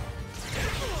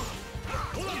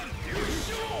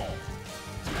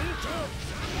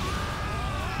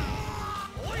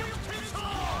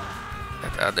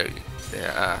 That other,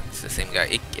 it's the same guy,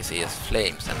 Iki, so he has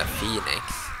flames and a phoenix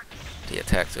he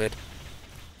attacks with.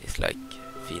 He's like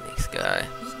phoenix guy.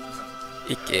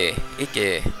 Iki.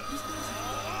 Okay.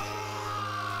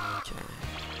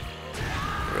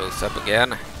 Rose up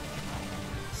again.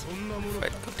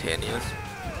 Fight continues.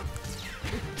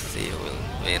 Let's see who will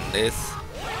win this.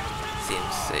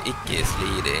 Seems Iki is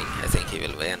leading. I think he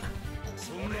will win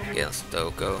against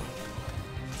Doko.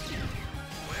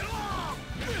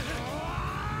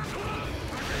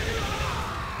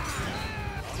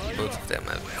 Both of them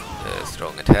have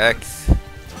strong attacks.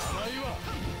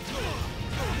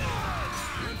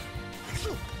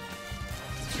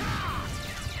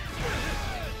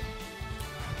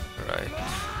 Right.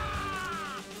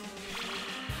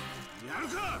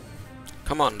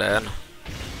 Come on then.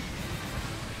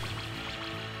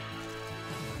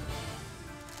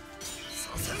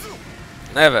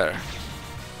 Never.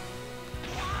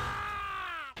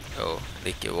 Oh,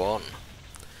 Iki won.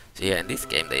 So yeah, in this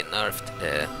game they nerfed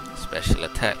special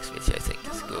attacks, which I think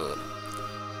is good.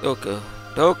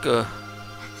 Doko,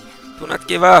 do not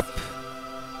give up.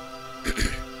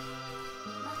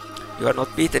 You are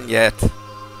not beaten yet.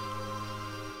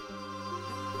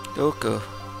 Doko.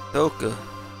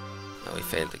 Now he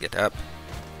failed to get up.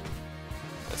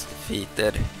 Was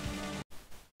defeated.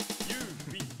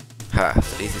 Ha,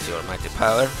 so this is your mighty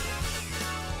power.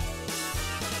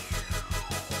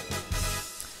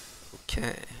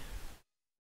 Okay.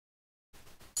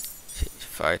 Change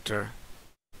fighter.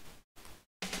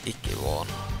 Iki won.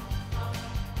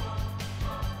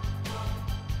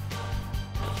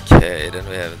 Okay, then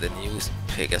we have the new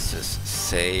Pegasus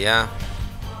Seiya.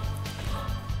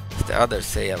 If the other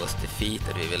Seiya was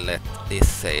defeated, we will let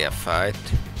this Seiya fight.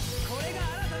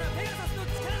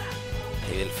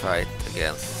 He will fight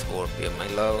against Scorpio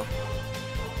Milo.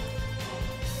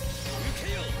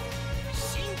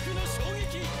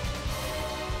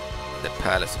 The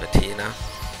Palace of Athena.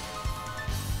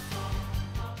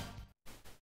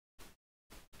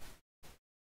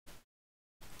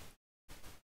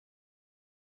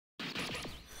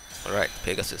 Alright,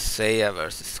 Pegasus Seiya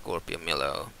versus Scorpio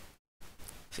Milo.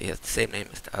 So he has the same name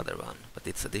as the other one, but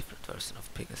it's a different version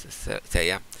of Pegasus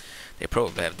Seiya. They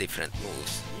probably have different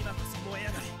moves.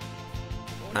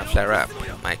 Now flare up,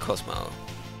 my Cosmo.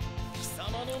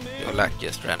 Your luck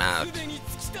just ran out.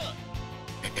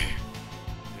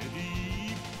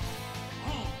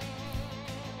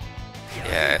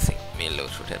 Yeah, I think Milo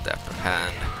should have the upper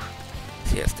hand.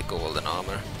 He has the golden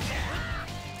armor.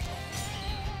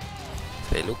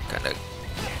 So they look kinda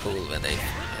cool when they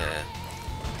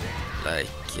they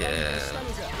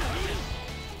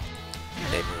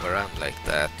move around like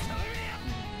that.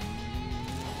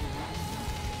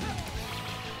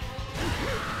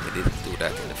 They didn't do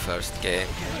that in the first game.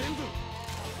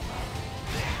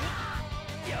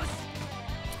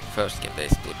 First game they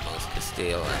stood mostly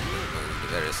still and moved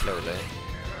very slowly.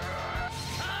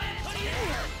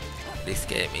 This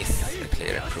game is a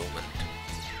clear improvement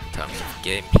in terms of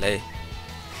gameplay.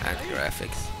 and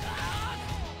graphics.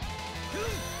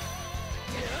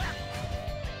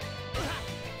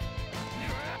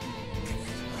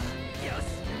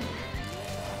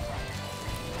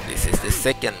 This is the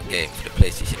second game for the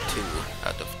PlayStation 2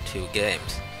 out of 2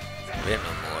 games. We're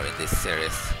no more in this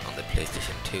series on the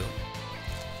PlayStation 2.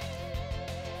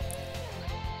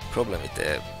 Problem with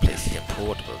the PlayStation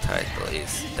Portable title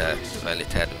is that while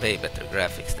it had way better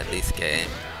graphics than this game,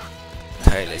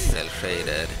 entirely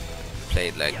cell-shaded,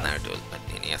 played like Naruto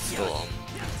Ninja Storm,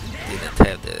 didn't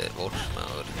have the watch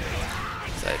mode,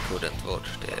 so I couldn't watch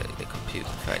the computer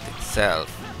fight itself,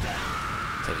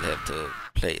 so I will have to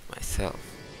play it myself.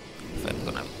 If I'm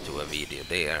gonna do a video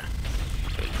there,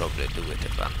 I will probably do it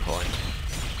at one point,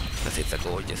 because it's a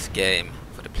gorgeous game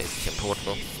for the PlayStation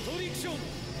Portable,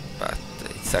 but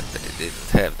it sucked that it didn't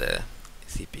have the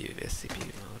CPU vs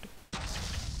CPU mode.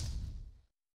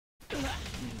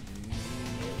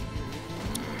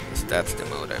 Because that's the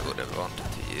mode I would have wanted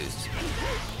to use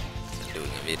when doing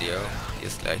a video,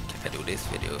 just like I do this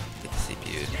video with the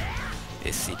CPU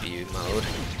vs CPU mode.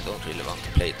 I don't really want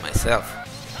to play it myself.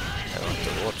 I want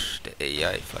to watch the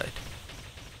AI fight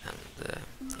and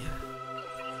yeah,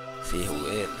 see who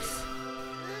wins,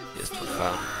 just for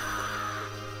fun,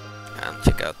 and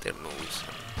check out their moves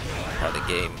and how the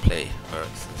gameplay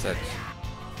works and such.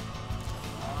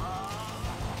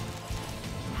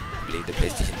 I believe the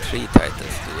PlayStation 3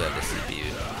 titles do have the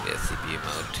CPU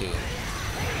mode too,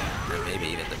 and maybe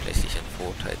even the PlayStation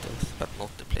 4 titles, but not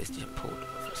the PlayStation Portable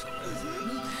for some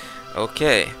reason.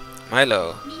 Okay,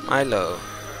 Milo.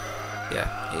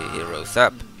 Yeah, he rose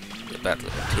up. The battle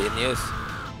continues.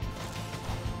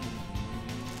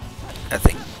 I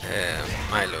think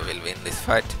Milo will win this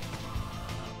fight.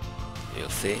 You'll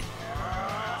see.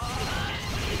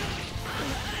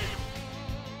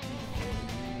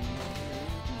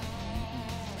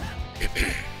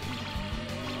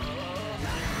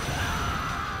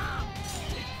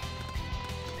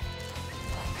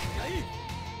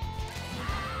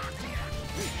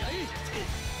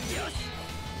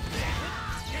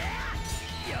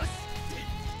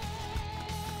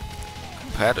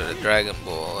 Compared to the Dragon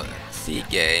Ball Z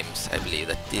games, I believe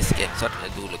that this game certainly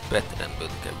do look better than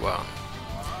Budokai 1.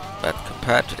 But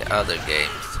compared to the other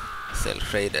games,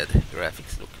 cell-shaded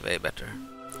graphics look way better.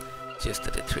 Just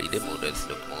that the 3D models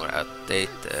look more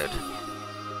outdated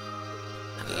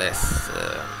and less,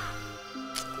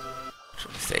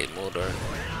 should we say, modern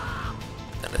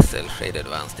than the cell-shaded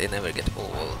ones. They never get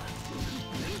old.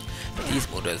 But these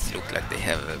models look like they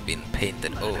have been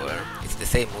painted over. It's the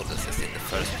same models as in the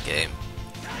first game,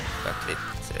 but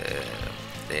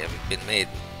they have been made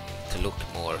to look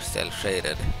more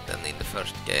cell-shaded than in the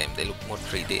first game. They look more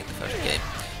 3D in the first game,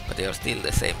 but they are still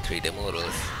the same 3D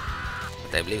models.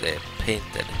 But I believe they have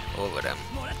painted over them,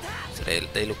 so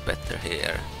they look better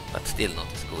here, but still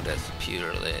not as good as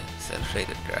purely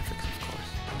cell-shaded graphics, of course.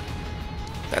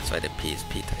 That's why the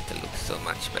PSP title looks so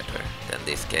much better than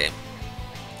this game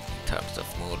in terms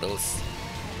of models.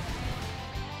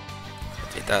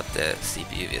 But without the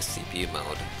CPU vs CPU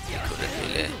mode, you couldn't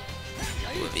really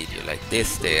do a video like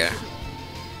this there.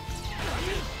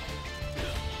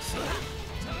 So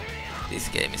this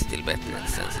game is still better in the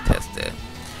sense it has the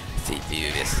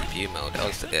CPU vs CPU mode.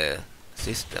 Also the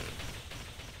system,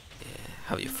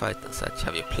 how you fight and such,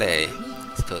 how you play,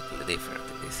 is totally different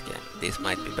in this game. This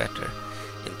might be better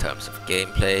in terms of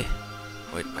gameplay,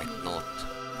 or it might not,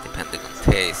 depending on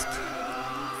taste.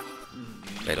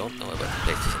 I don't know about the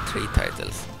PlayStation 3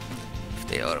 titles, if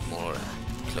they are more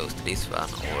close to this one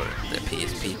or the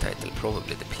PSP title.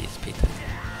 Probably the PSP title.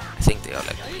 I think they are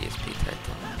like the PSP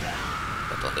title.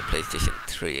 But on the PlayStation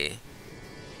 3,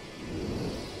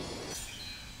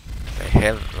 I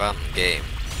have one game.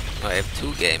 No, I have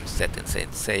 2 games set in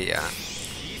Saint Seiya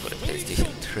for the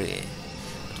PlayStation 3.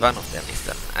 But one of them is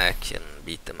an action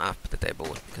beat 'em up that I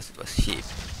bought because it was cheap.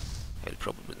 I will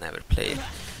probably never play it.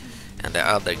 And the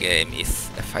other game is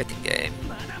a fighting game,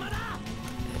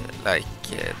 like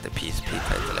the PSP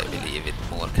title, I believe,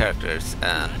 with more characters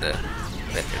and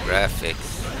better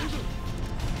graphics,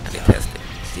 and it has the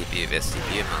CPU vs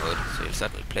CPU mode, so you'll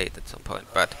certainly play it at some point.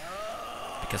 But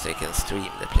because I can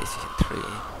stream the PlayStation 3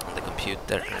 on the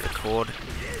computer and record,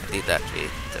 I did that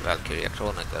with the Valkyria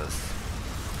Chronicles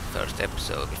first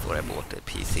episode before I bought the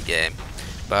PC game.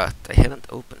 But I haven't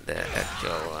opened the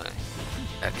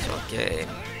actual game,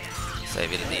 so I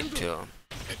will need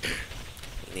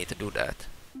to do that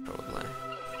probably,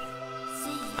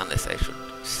 unless I should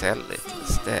sell it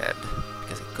instead,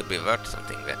 because it could be worth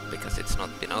something because it's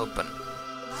not been open.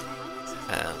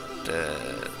 And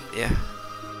yeah,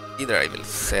 either I will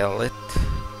sell it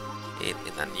in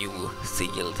a new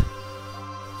sealed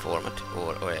format,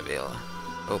 or I will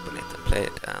open it and play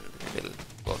it, and we will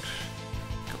watch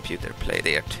computer play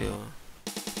there too.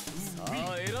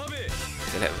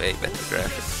 We'll have way better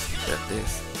graphics than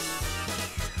this.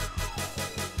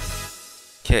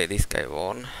 Okay, this guy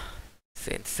won.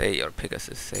 Saint Seiya or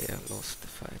Pegasus Seiya lost the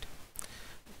fight.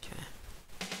 Okay.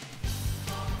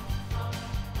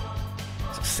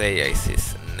 So Seiya is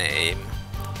his name,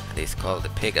 and he's called the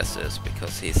Pegasus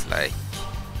because he's like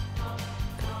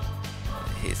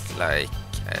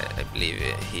I believe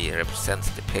he represents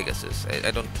the Pegasus.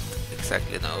 I don't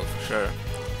exactly know for sure,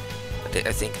 but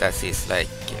I think that's his like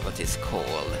what is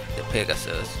called the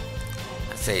Pegasus,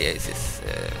 and Seiya is his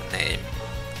name,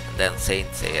 and then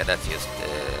Saint Seiya, that's just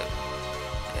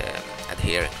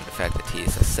adhering to the fact that he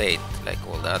is a saint like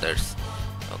all the others.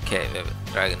 Okay, we have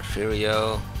Dragon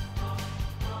Shiryu.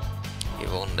 He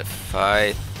won the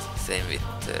fight. Same with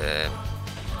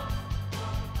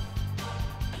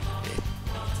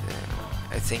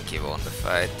I think he won the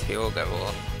fight. Hyoga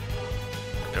won.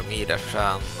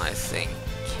 Andromeda-chan, I think,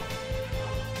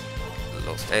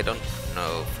 lost. I don't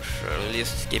know for sure. We'll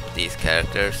just skip these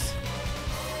characters.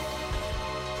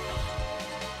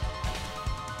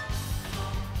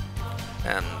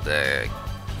 And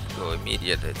go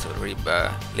immediately to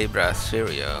Libra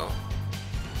Shiryu.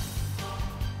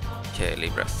 Okay,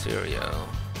 Libra Shiryu.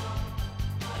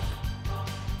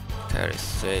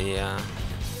 Seiya.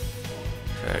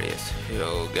 Various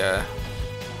Hyoga.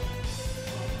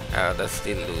 That's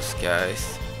still loose,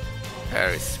 guys.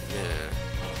 Aris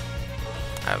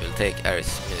Mu. I will take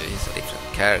Aris Mu, he's a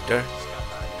different character.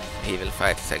 He will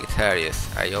fight Sagittarius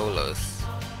Aiolos.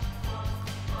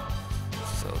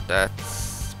 So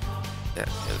that's... yeah,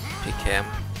 we'll pick him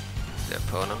as the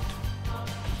opponent.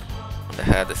 On the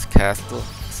Hades Castle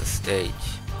is a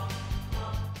stage.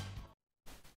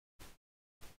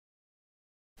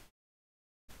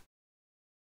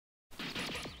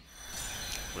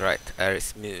 Right,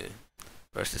 Aris Mu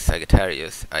versus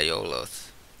Sagittarius Aiolos.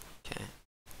 Okay.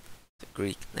 The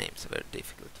Greek names are very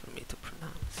difficult for me to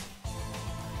pronounce.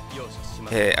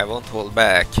 Hey, I won't hold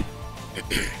back.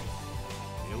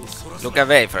 Look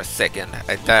away for a second,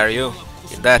 I dare you.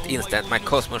 In that instant, my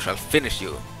cosmos shall finish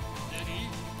you.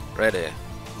 Ready.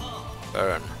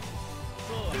 Burn.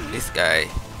 This guy,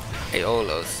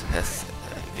 Aiolos, has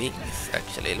wings,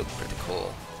 actually, look pretty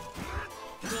cool.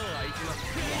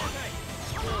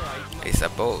 He's a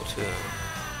bow too.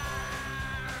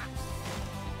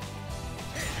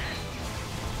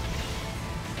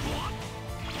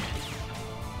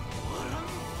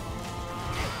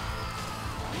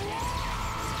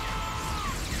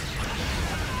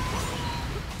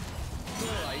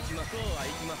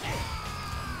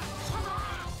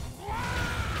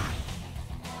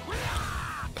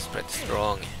 That's pretty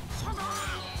strong.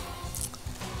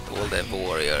 All the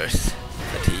warriors,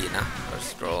 Latina, are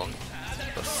strong.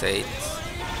 Or saints,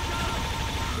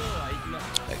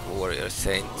 like warrior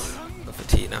saints of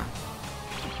Athena.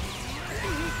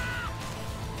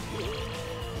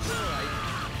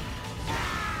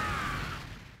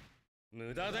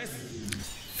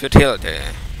 Futility.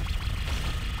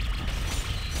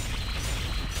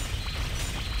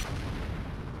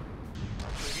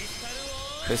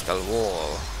 Crystal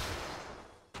wall.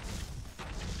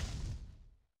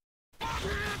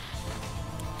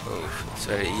 Oh, it's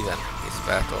very even, this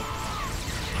battle,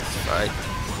 this fight.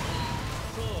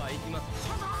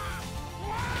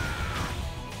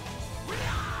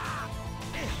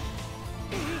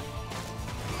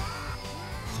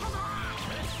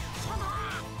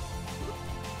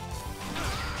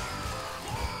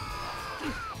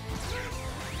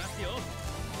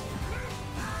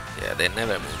 Yeah, they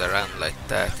never moved around like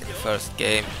that in the first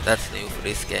game. That's new for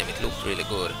this game, it looked really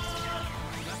good.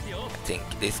 I think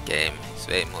this game is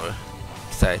way more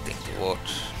exciting to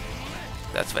watch.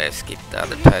 That's why I skipped the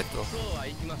other title.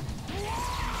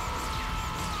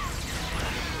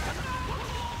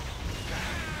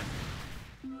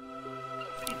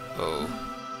 Oh,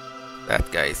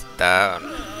 that guy is down.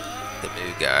 The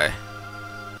new guy.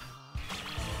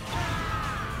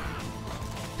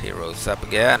 He rose up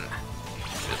again.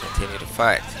 Will continue to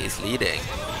fight. He's leading.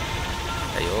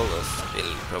 Aiolos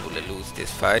will probably lose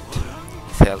this fight.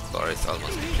 His health bar is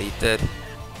almost depleted.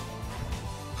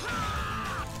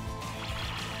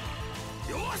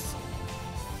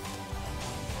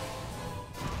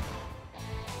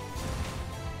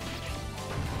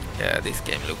 Yeah, this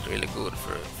game looked really good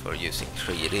for using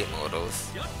 3D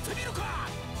models.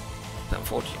 But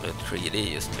unfortunately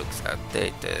 3D just looks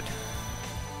outdated.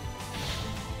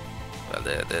 Well,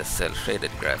 the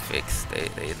cell-shaded graphics,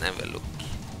 they never look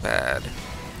bad.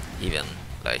 Even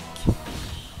like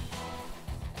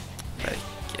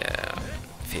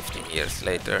 15 years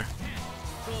later.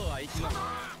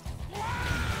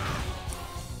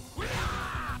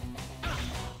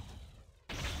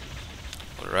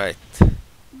 Alright.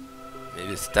 Move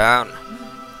this down.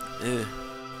 Move.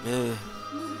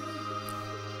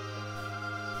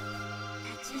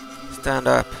 Stand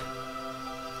up.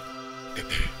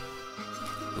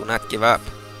 Do not give up.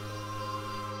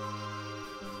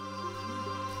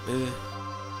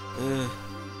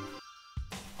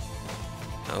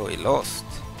 Oh, he lost.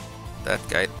 That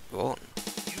guy won.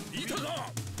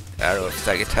 The arrow of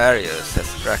Sagittarius has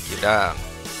struck you down.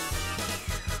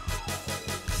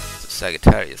 So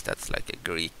Sagittarius, that's like a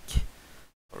Greek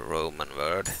or Roman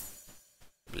word.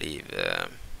 I believe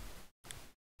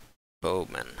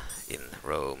bowman in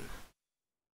Rome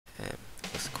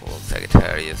was called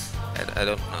Sagittarius. I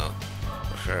don't know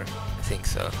for sure. I think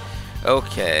so.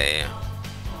 Okay.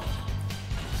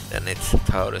 Then it's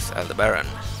Taurus Aldebaran.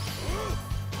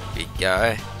 Big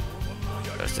guy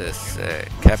versus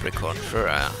Capricorn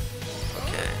Shura.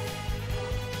 Okay.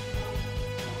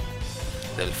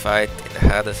 They'll fight in the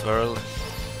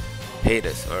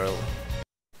Hades world.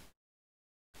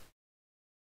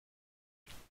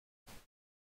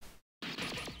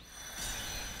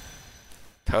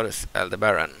 Taurus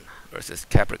Aldebaran versus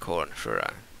Capricorn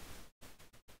Shura.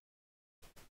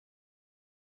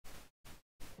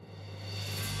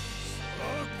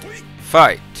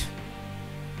 Fight!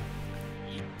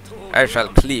 I shall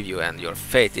cleave you and your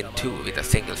fate in two with a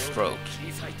single stroke.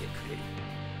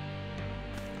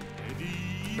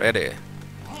 Ready?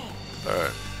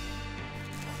 Burn.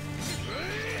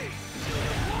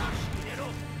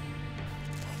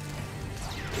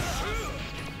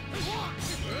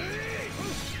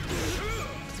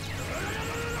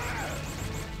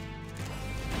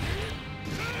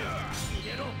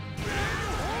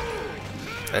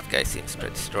 That guy seems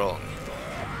pretty strong.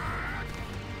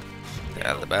 The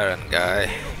Aldebaran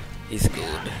guy, he's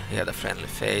good. He had a friendly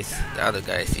face. The other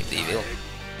guy seemed evil.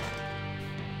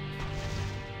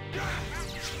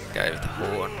 Guy with the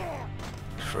horn.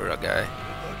 Shura guy.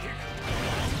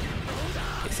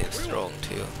 He seems strong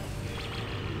too.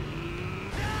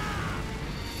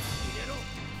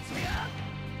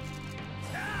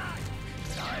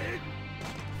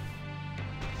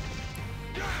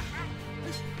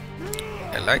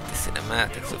 I like the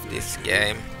cinematics of this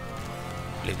game.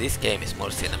 I believe this game is more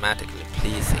cinematically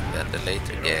pleasing than the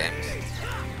later games.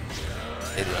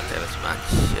 They don't have as much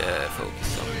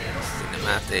focus on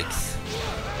cinematics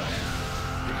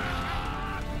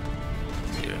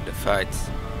during the fights.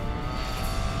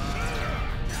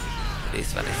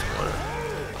 This one is more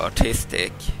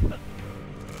artistic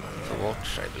to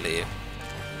watch, I believe,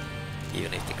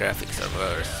 even if the graphics are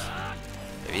worse.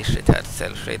 I wish it had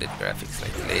cell-shaded graphics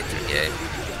like the later game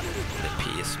on the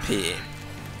PSP.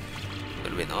 It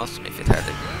would have been awesome if it had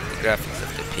the graphics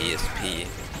of the PSP,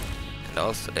 and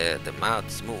also the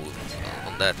mouths move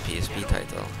on that PSP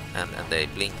title, and they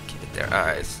blink with their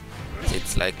eyes.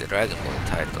 It's like the Dragon Ball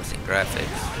titles in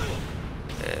graphics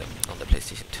on the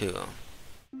PlayStation 2.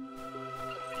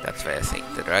 That's why I think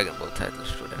the Dragon Ball titles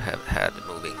should have had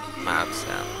moving mouths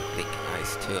and blinking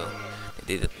eyes too.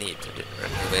 They didn't need to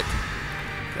remove it,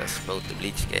 because both the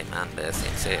Bleach game and the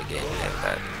Saint Seiya game have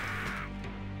that.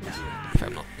 If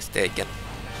I'm not mistaken,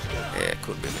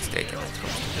 could be mistaken when it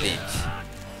comes to Bleach.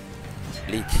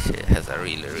 Bleach has a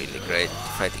really great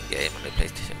fighting game on the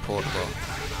PlayStation Portable.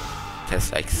 It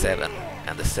has like 7,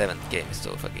 and the 7th game is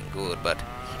so fucking good, but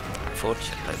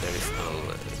unfortunately there is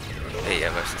no AI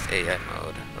versus AI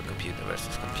mode or computer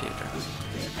versus computer.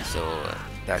 So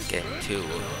that game too,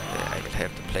 I will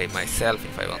have to play myself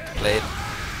if I want to play it.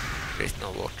 There is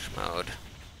no watch mode,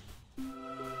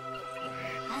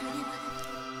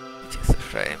 which is a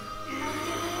shame,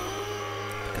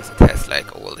 because it has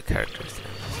like all the characters in it.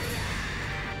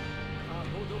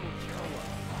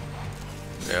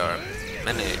 There are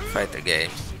many fighting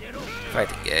games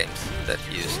that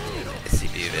use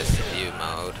CPU vs CPU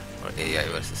mode or AI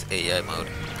versus AI mode,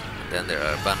 and then there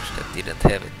are a bunch that didn't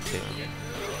have it too.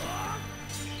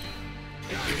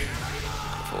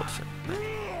 Unfortunately.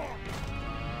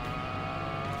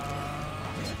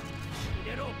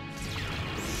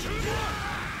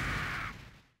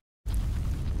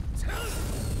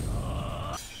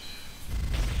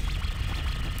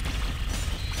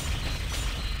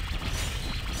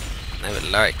 Never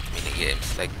liked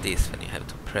minigames like this when you have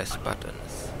to press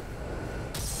buttons.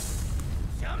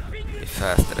 Be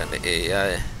faster than the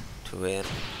AI to win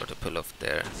or to pull off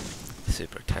their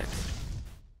super attacks.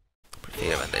 I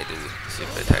prefer when they do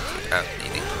super attacks without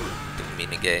needing to do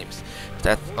minigames.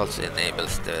 That also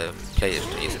enables the players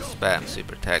to use spam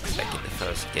super attacks like in the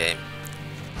first game.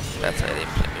 That's why they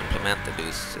implemented implemented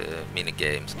those mini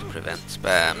games to prevent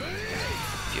spam.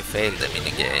 If you fail the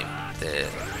mini game, the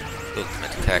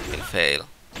ultimate attack will fail,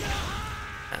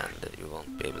 and you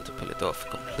won't be able to pull it off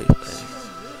completely.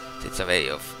 So it's a way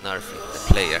of nerfing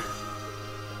the player.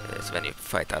 So when you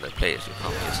fight other players, you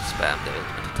can't just spam the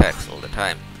ultimate attacks all the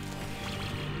time,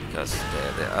 because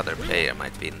the other player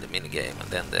might win the minigame and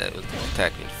then the ultimate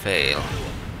attack will fail.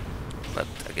 But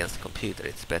against the computer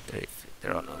it's better if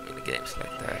there are no minigames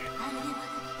like that.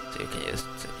 So you can just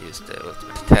use the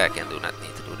ultimate attack and do not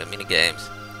need to do the minigames.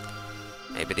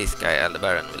 Maybe this guy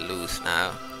Aldebaran will lose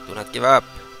now. Do not give up!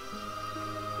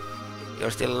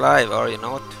 You're still alive, are you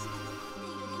not?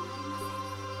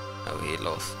 Oh, he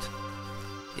lost.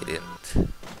 He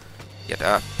didn't get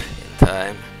up in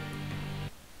time.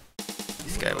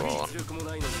 This guy won.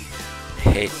 I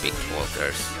hate big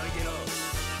walkers.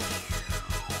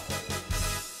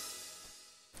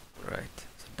 Right,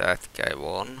 so that guy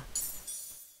won.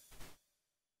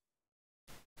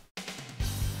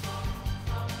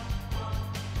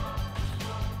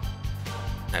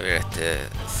 Now we're at the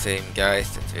same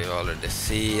guys that we've already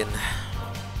seen.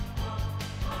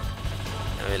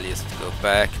 I will just go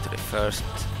back to the first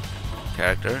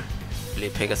character. I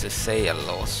believe Saint Seiya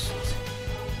lost.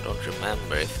 I don't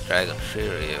remember if Dragon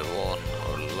Shiryu won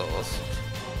or lost.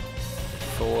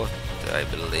 Fought, I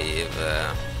believe,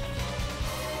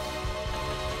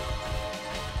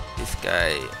 this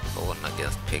guy won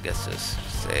against Pegasus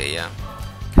Seiya.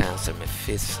 Cancer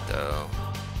Mephisto.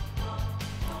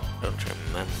 Don't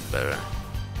remember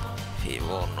if he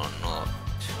won or not.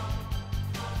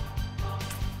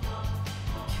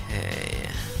 Okay.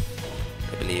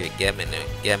 I believe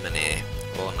Gemini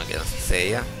won against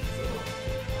Seiya.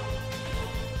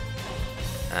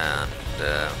 And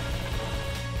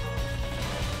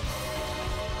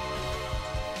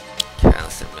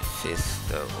Cancer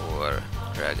Mephisto or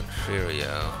Dragon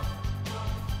Shiryu.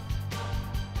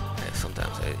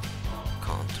 Sometimes I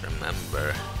can't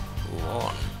remember who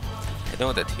won. I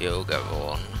know that Yoga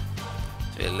won,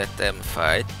 so we'll let them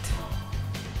fight,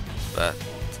 but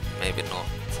maybe not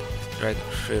Dragon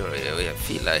Shiryu. I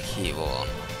feel like he won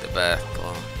the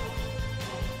battle.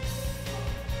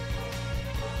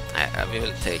 I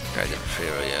will take Dragon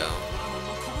Shiryu.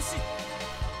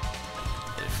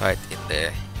 We'll fight in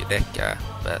the Yudeka,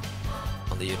 but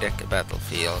on the Yudeka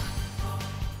battlefield.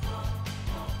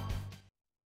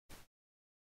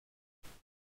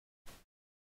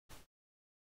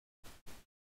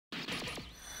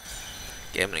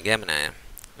 Gemini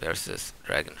versus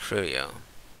Dragon Shiryu.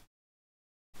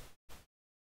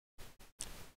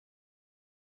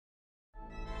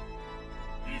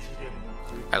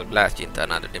 I'll blast you into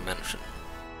another dimension.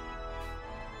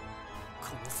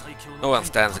 No one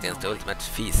stands against the ultimate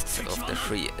feasts of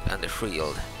the and the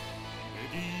shield.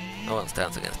 No one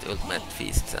stands against the ultimate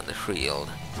feasts and the shield.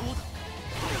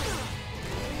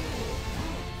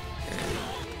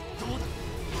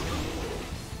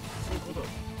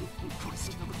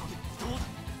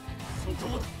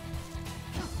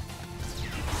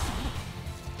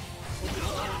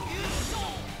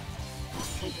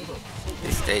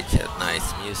 This stage had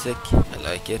nice music, I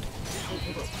like it.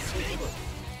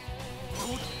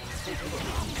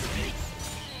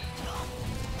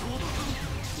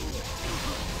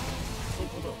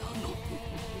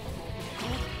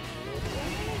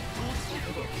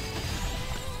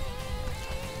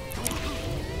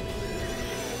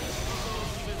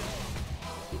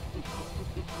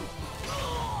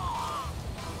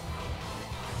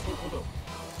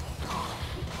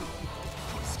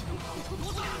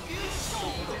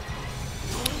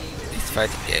 This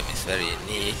fighting game is very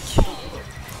unique.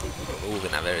 Move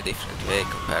in a very different way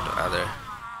compared to other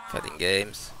fighting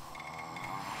games.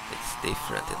 It's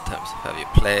different in terms of how you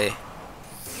play.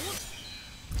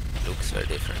 It looks very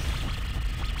different.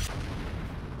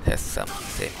 It has some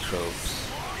same tropes.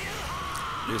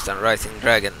 Blue Sun Rising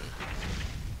Dragon.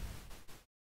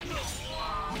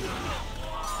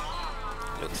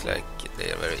 Looks like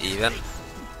they are very even.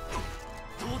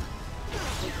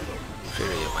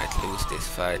 Shiryu might lose this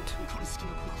fight.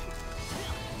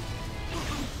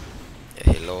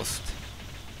 Yeah, he lost.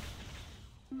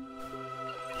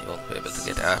 He won't be able to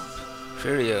get up.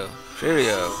 Shiryu!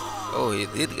 Oh, he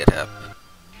did get up.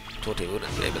 Thought he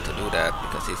wouldn't be able to do that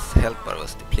because his health bar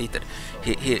was depleted.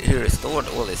 He restored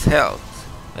all his health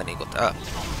when he got up.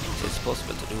 So it's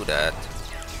possible to do that.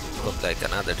 He got like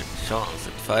another chance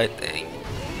at fighting.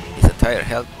 His entire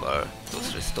health bar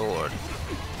was restored.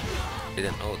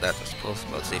 Didn't know that was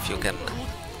possible. So if you can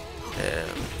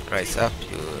rise up,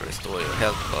 you restore your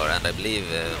health bar, and I believe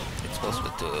it's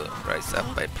possible to rise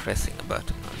up by pressing a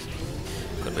button.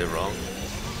 Could be wrong.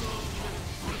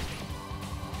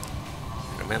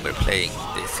 remember playing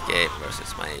this game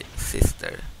versus my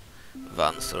sister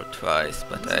once or twice,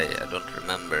 but I don't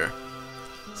remember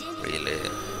really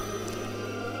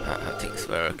how things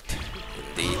worked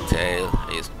in detail.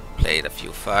 I just played a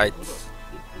few fights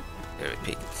where we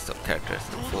picked some characters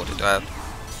and fought it out,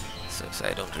 so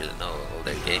I don't really know all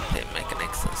their gameplay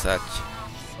mechanics and such.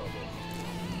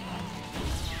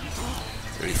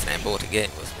 The reason I bought the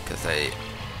game was because I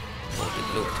thought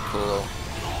it looked cool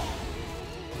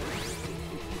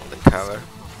on the cover.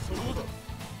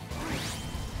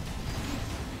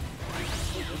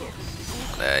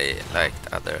 And I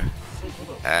liked other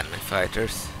anime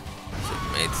fighters, so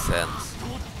it made sense.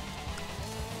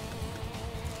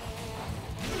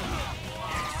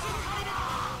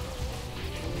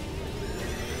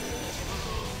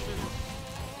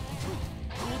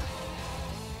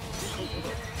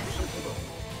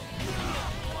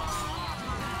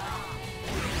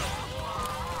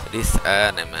 This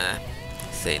anime,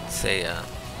 Saint Seiya,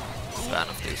 is one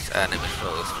of these anime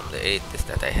shows from the 80s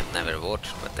that I have never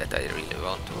watched, but that I really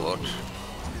want to watch.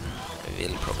 I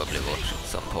will probably watch at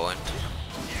some point.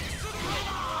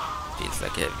 Feels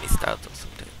like I have missed out on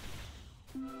something.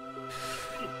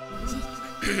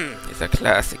 It's a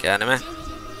classic anime.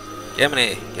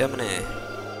 Gemini!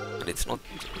 But it's not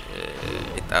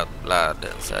without blood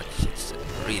and such. It's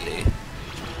really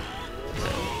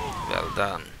well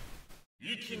done.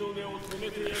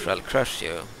 I shall crush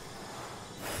you.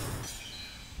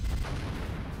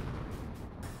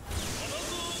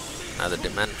 Another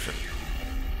dimension.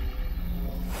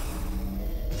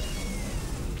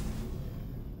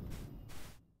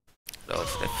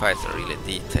 Those the fights are really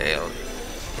detailed.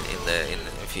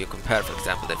 If you compare, for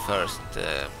example, the first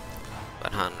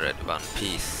 100 One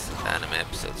Piece anime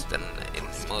episodes, then in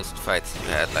most fights you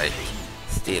had like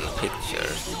still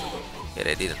pictures where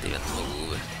they didn't even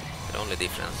move. The only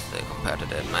difference compared to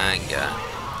the manga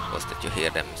was that you hear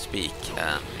them speak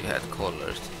and you had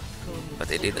colors, but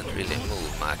they didn't really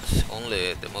move much.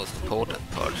 Only the most important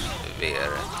parts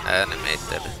were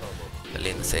animated. Well,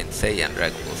 in Saint Seiya and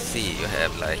Dragon Ball Z you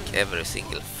have like every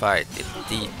single fight in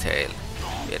detail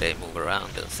where they move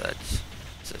around and such.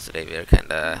 So they were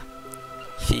kinda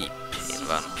cheap in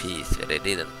One Piece, where they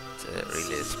didn't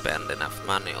really spend enough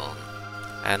money on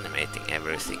animating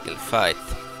every single fight.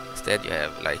 Instead you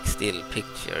have like still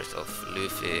pictures of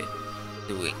Luffy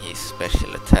doing his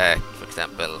special attack. For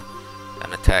example,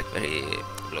 an attack where he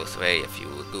blows away a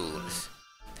few goons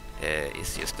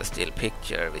is just a still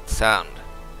picture with sound.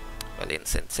 While in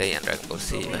Saint Seiya and Dragon Ball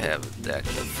Z you have the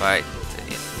actual fight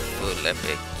in full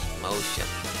epic motion.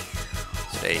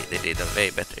 So they did a way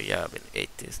better job in the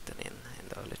 80s than in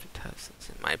the early 2000s,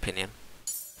 in my opinion.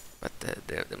 But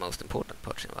the most important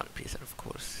parts in One Piece are of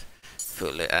course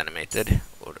fully animated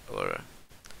or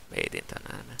made into an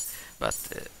anime, but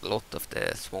a lot of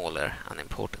the smaller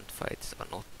unimportant fights are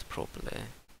not properly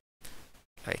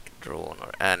like drawn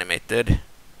or animated.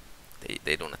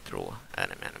 They do not draw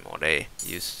anime anymore, they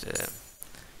use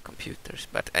computers.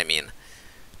 But I mean,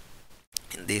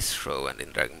 in this show and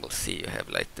in Dragon Ball Z you have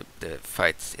like the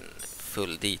fights in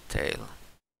full detail,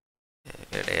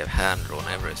 where they have hand drawn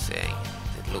everything.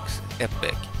 It looks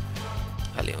epic.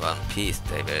 While in One Piece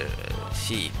they were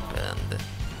cheap and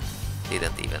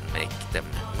didn't even make them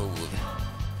move,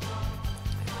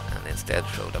 and instead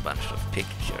showed a bunch of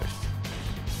pictures.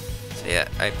 So yeah,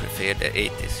 I prefer the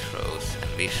 80s shows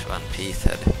and wish One Piece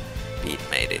had been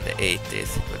made in the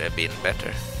 80s, it would have been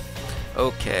better.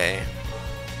 Okay,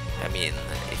 I mean,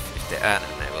 if the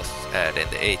anime was aired in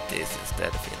the 80s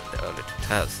instead of in the early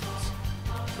 2000s,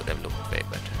 it would have looked way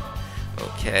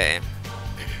better. Okay.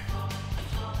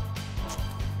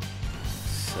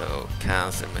 So,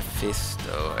 Cancer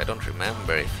Mephisto, I don't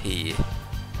remember if he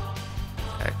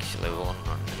actually won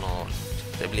or not.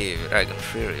 I believe Dragon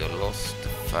Shiryu lost the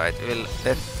fight. We'll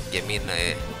let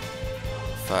Gemini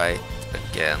fight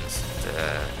against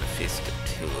Mephisto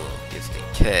 2, just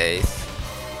in case.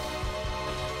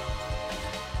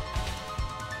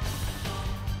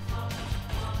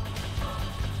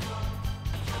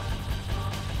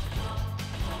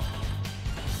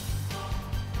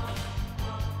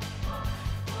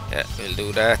 Yeah, we'll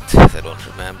do that. I don't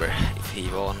remember if he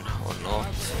won or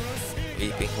not.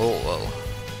 Weeping Hall will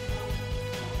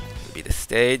be the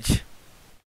stage.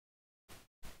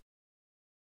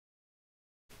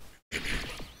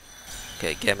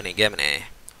 Okay, Gemini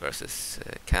versus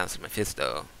Cancer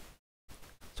Mephisto.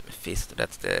 So Mephisto,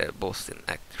 that's the boss in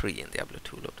Act 3 in Diablo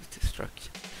 2 Lord of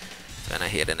Destruction. So when I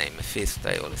hear the name Mephisto,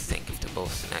 I always think of the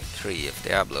boss in Act 3 of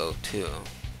Diablo 2.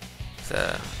 It's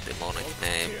a demonic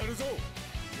name.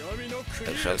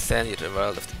 I shall send you to the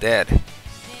world of the dead.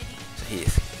 So he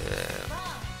is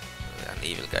an an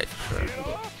evil guy for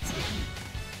sure.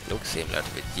 Looks similar to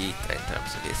Vegeta in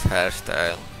terms of his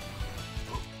hairstyle.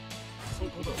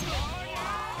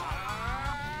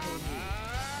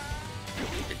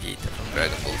 Vegeta from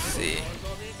Dragon Ball Z.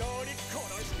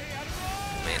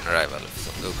 Main rival of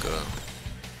Son Goku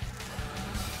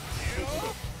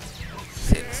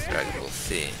since Dragon Ball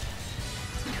Z.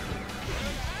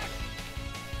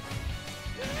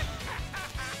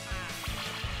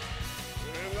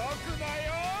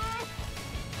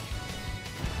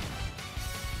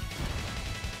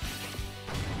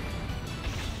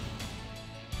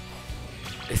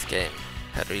 This game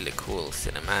had really cool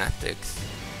cinematics.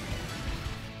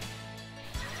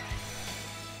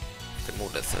 If the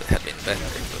models had been better,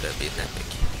 it would have been epic.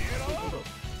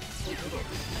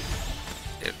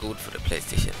 They're good for the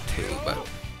PlayStation 2, but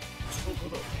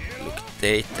look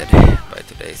dated by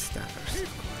today's standards, of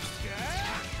course.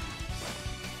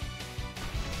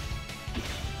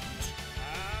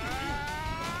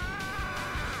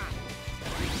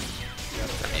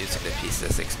 I'm using the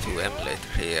PCSX2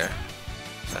 emulator here.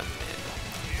 So I'm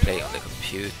playing on the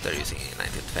computer using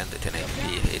 1920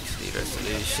 1080p HD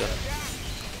resolution,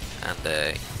 and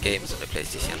the games on the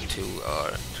PlayStation 2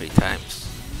 are 3 times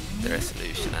the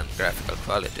resolution and graphical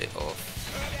quality of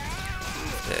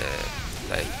the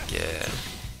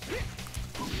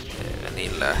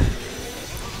vanilla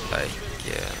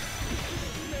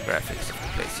graphics of the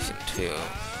PlayStation 2.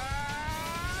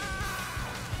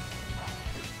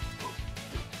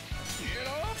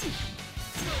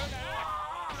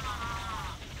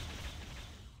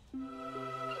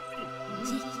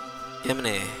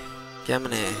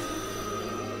 Gemini.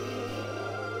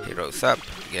 He rose up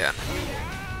again.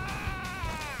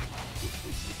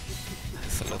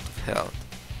 That's a lot of health.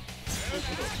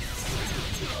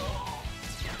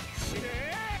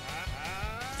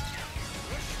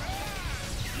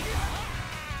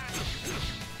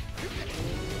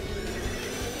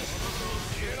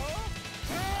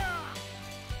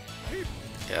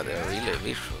 Yeah, they're really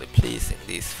visually pleasing,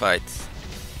 these fights.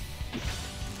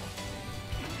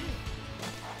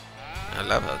 I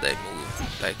love how they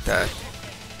move like that.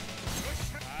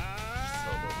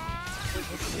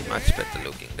 Much better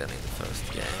looking than in the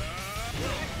first game.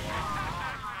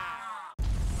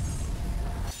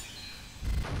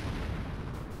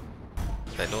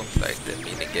 I don't like the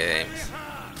mini games.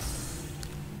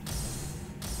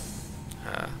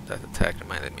 That attack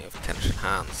reminded me of Tenshin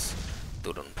Han's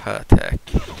Budokai attack,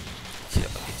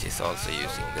 which is also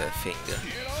using the finger.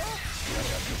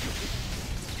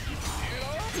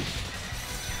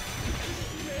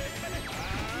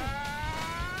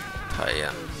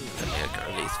 Tie-in, the American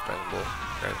release Dragon Ball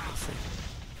Z.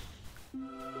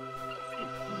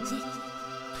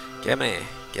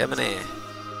 Gemini.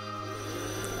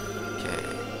 Okay,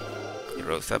 he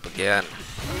rose up again,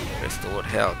 restored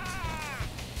health.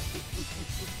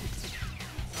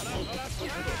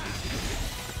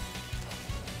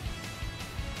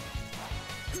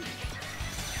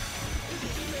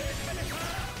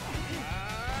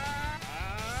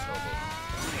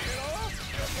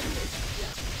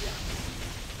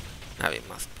 Now we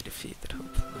must be defeated,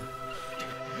 hopefully.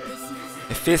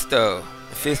 Mephisto,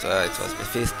 it was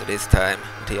Mephisto this time,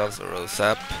 but he also rose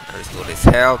up and restored his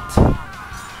health.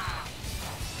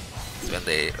 So when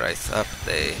they rise up,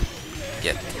 they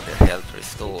get their health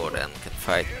restored and can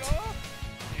fight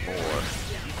more.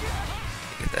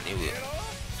 They get a new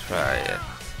try at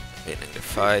winning the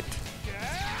fight.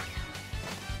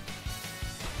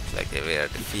 It's like they were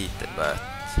defeated, but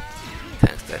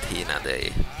thanks to Athena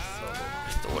they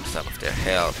restored some of their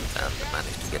health and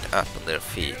managed to get up on their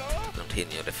feet to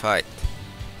continue the fight.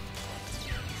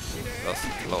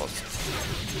 Lost.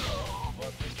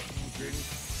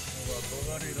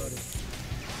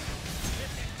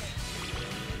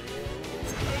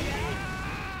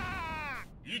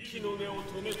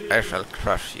 I shall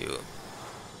crush you.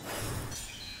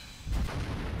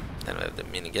 Then we have the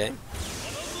minigame.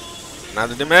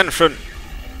 Another dimension!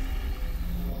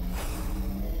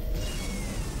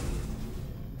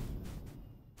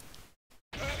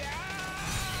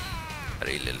 I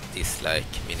really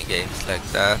dislike minigames like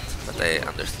that, but I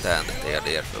understand that they are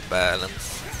there for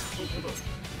balance.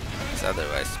 Because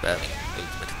otherwise spamming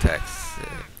ultimate attacks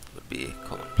would be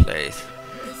commonplace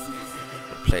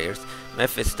for players.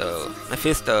 Mephisto!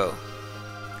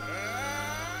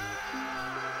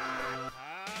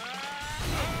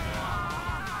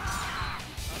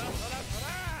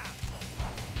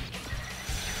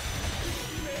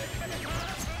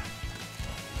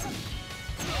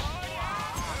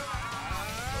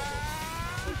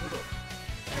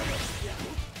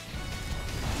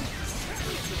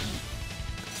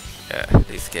 Yeah,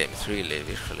 this game is really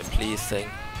visually pleasing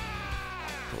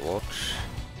to watch.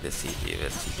 The CPU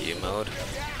and CPU mode,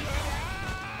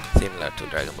 similar to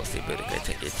Dragon Ball Z Budokai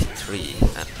Tenkaichi 3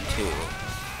 and 2,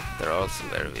 they're also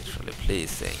very visually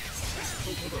pleasing.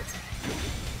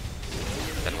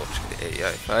 Then watching the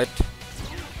AI fight.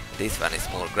 This one is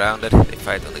more grounded, they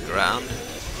fight on the ground,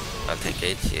 while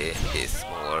Tenkaichi is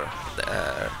more in the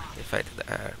air, they fight in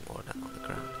the air more than on the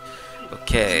ground.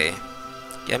 Okay,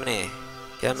 Gemini,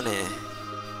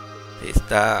 he's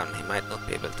down, he might not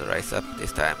be able to rise up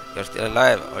this time. You're still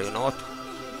alive, are you not?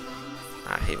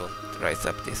 Nah, he won't rise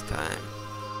up this time.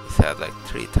 He's had like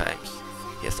 3 times.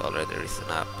 He has already risen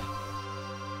up.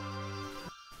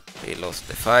 He lost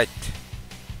the fight.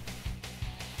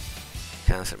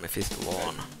 Cancer Mephisto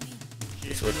won.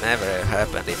 This would never have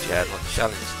happened if you had not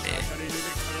challenged me.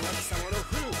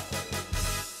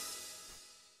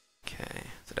 Okay,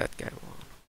 so that guy won.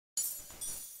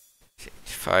 Change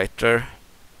fighter.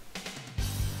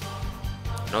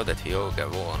 Know that Hyoga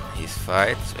won his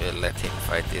fight, so we'll let him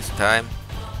fight this time.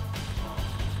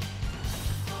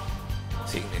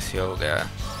 Cygnus Hyoga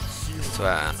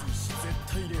Swan.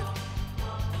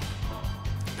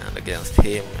 And against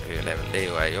him we will have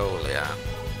Leo Aeolia.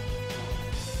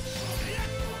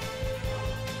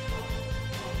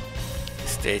 The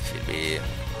stage will be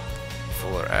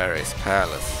before Ares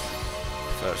Palace.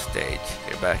 First stage,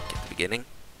 we're back at the beginning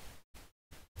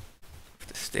of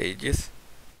the stages.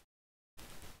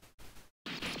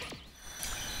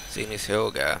 Cygnus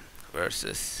Hyoga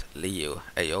versus Leo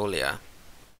Aeolia.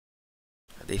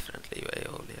 A different Leo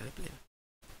Aeolia, I believe.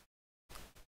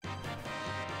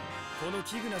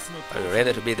 Are you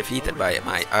ready to be defeated by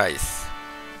my eyes?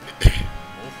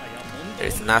 There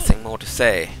is nothing more to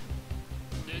say.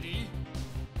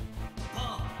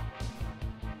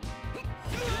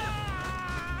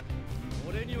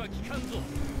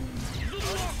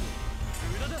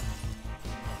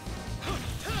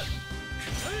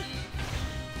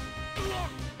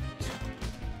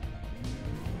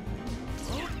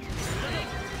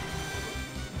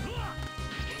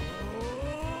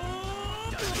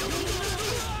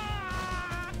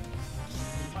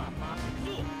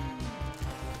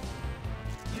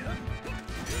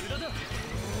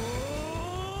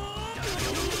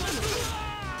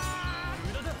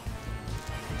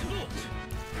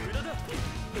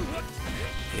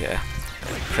 Yeah,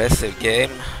 an impressive game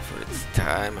for its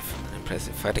time, an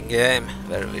impressive fighting game,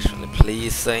 very visually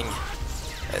pleasing,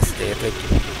 aesthetic,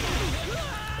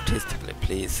 artistically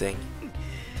pleasing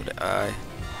to the eye.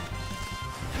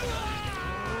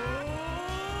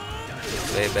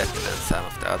 It's way better than some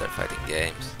of the other fighting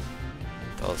games.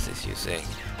 It also is using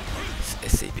a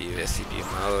CPU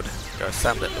mode. There are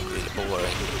some that look really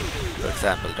boring. For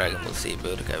example, Dragon Ball Z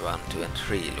Budokai 1, 2 and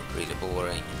 3 look really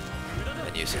boring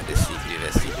when using the CPU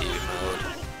mode.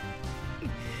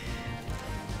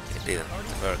 It didn't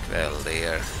work well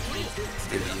there.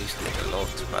 Still used it a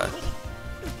lot, but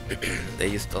they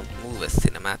just don't move as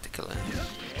cinematically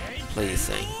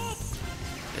pleasing.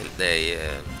 They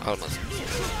almost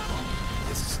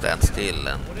just stand still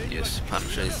and use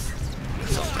punches.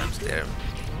 Sometimes their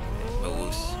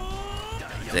moves,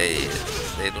 they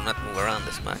do not move around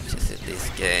as much as in this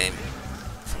game.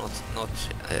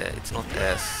 It's not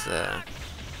as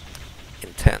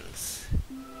intense.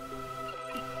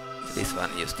 This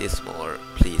one is more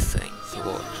pleasing to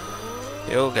watch.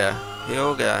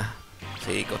 Hyoga,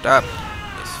 so he got up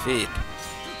his feet.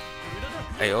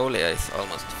 Aeolia is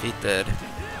almost defeated.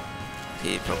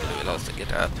 He probably will also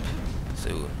get up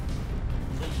soon.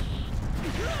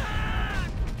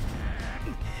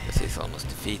 Because he's almost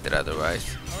defeated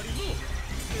otherwise.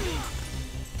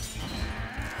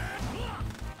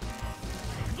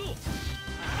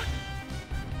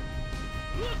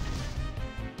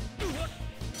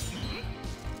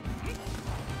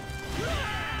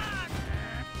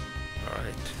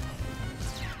 Alright.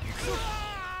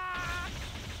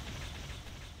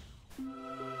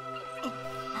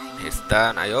 He's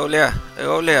done. Aeolia!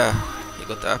 He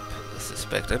got up as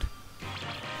suspected.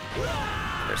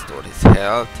 Restored his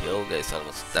health. Hyoga is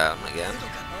almost down again.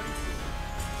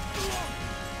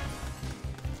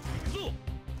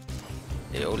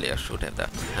 Aeolia should have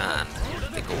that in hand.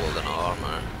 The golden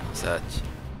armor and such.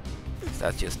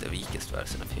 That's just the weakest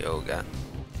version of Hyoga.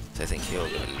 So I think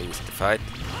Hyoga will lose the fight.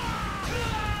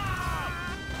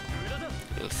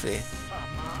 We'll see.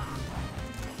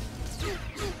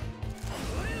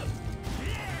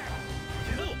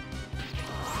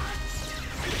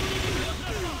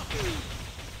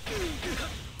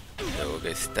 Hyoga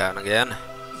is down again.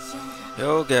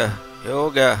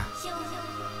 Hyoga!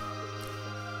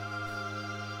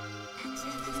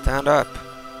 Stand up!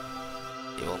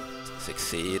 He won't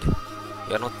succeed.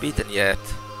 You are not beaten yet.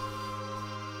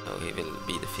 No, he will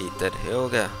be defeated.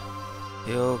 Hyoga!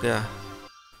 Hyoga!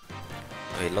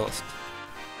 Oh, he lost.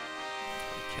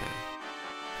 Okay.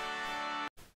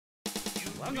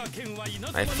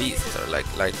 My feasts are like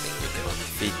lightning, you cannot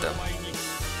defeat them.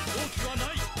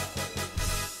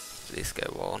 So this guy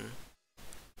won.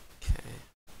 Okay.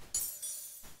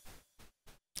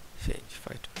 Change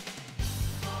fighter.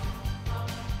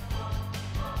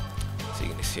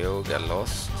 Cygnus Yoga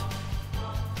lost.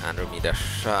 Andromeda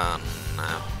Shan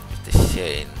with the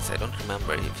chains. I don't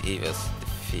remember if he was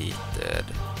defeated.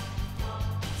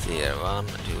 See here, 1,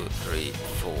 2, 3,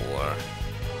 4.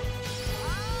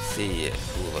 See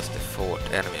who was the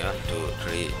fourth enemy. 1, 2,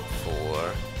 3,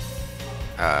 4.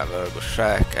 Virgo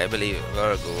Shack. I believe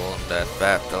Virgo won that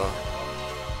battle.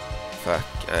 Fuck,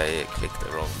 I clicked the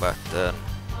wrong button.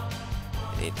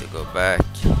 I need to go back.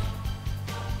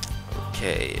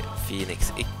 Okay,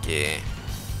 Phoenix Icky.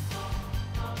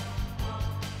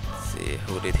 Let's see,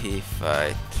 who did he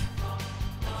fight?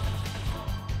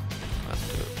 1,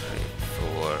 2, 3,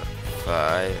 4,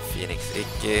 5. Phoenix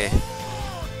Icky.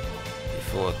 He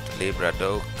fought Libra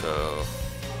Doko.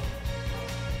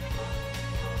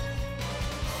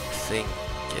 I think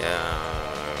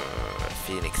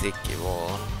Phoenix Icky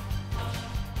won.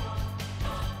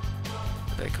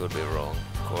 But I could be wrong,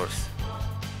 of course.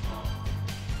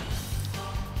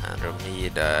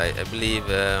 Andromeda, I believe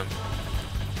the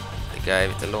guy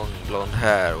with the long blonde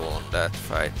hair won that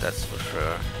fight, that's for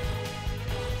sure.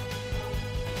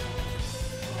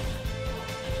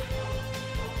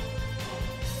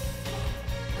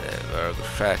 The Virgo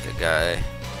Tracker guy.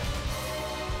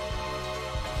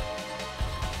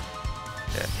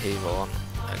 Yeah, he won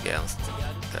against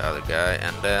the other guy,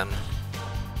 and then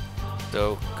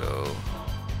Doko.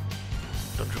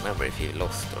 Don't remember if he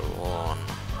lost or won.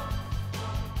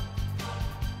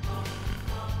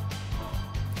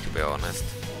 To be honest.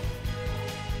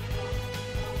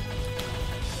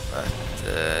 But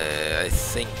I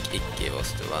think Icky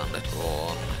was the one that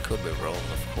won. Could be wrong,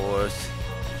 of course.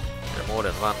 There are more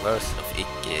than one version of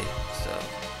Icky, so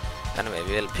anyway,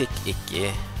 we'll pick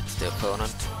Icky as the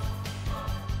opponent.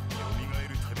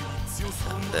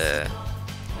 And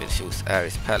we'll choose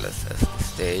Ares Palace as the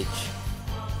stage.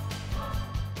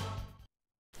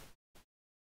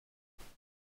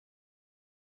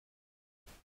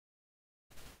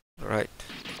 Right.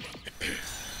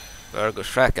 Virgo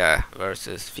Shraka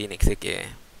versus Phoenix Icky.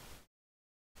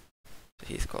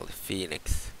 He's called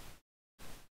Phoenix.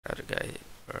 Other guy,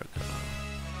 Virgo.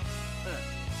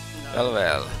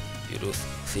 Well, you do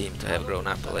seem to have grown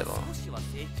up a little.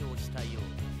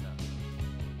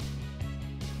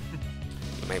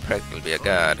 You may practically be a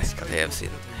god, but I have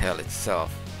seen hell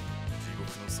itself.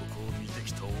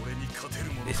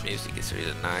 This music is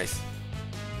really nice.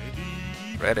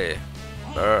 Ready?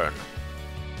 Burn!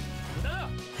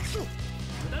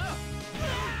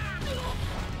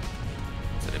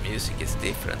 So the music is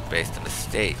different based on the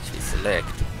stage we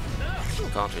select. You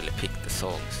can't really pick the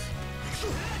songs.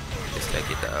 Just like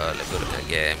in the early Budokai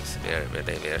games where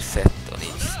they were set on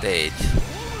each stage.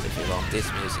 So if you want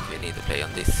this music, we need to play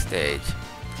on this stage.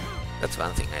 That's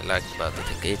one thing I liked about it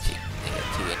engaging in the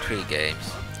 2 and 3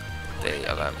 games. They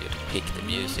allowed you to pick the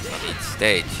music on each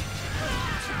stage.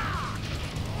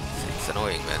 So it's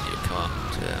annoying when you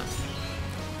can't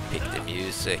pick the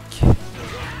music.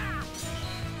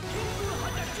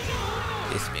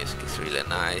 This music is really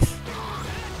nice.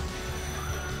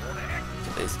 To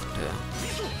listen to.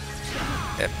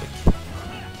 Epic.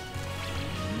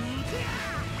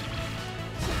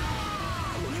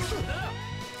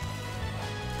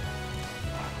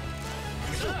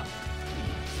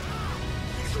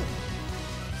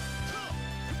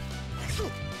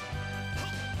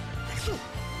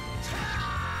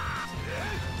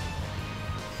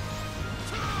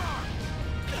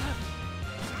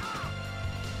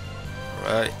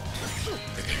 Right.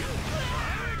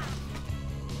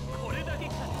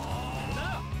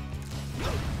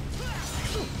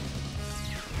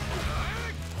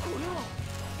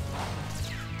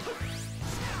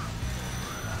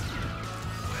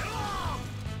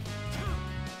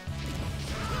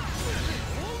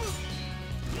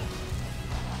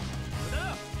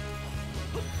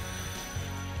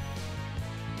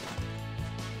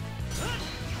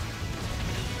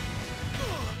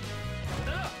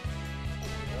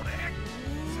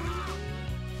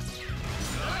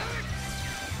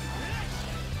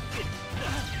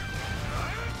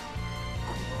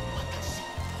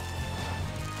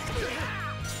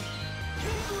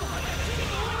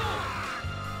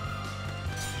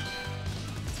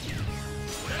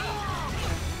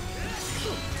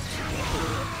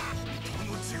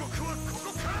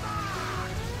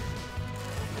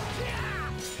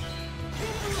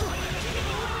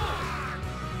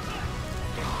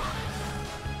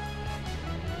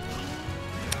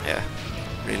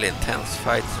 really intense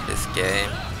fights in this game.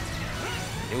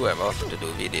 I knew I wanted to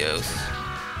do videos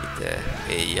with the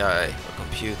AI or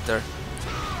computer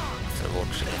after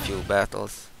watching a few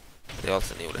battles. I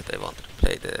also knew that I wanted to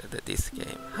play this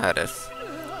game, Hades,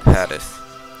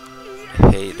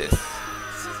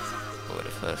 over the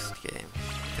first game,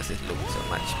 because it looked so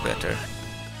much better.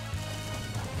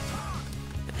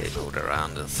 And they moved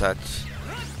around and such.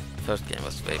 The first game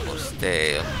was way more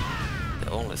stale. The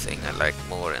only thing I liked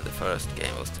more in the first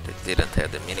game was that it didn't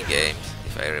have the minigames,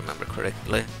 if I remember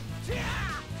correctly.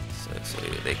 So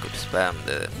they could spam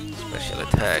the special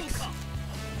attacks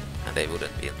and they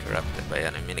wouldn't be interrupted by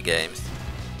any minigames.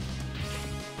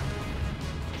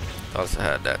 It also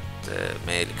had that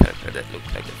male character that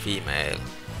looked like a female,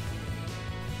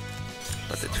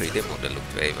 but the 3D model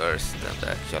looked way worse than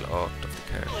the actual art of the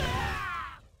character.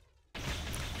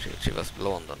 She was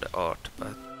blonde on the art,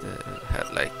 but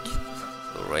had like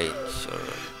orange or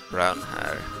brown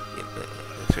hair in the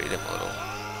 3D model.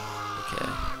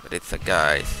 Okay, but it's a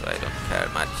guy, so I don't care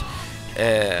much.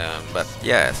 But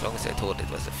yeah, as long as I thought it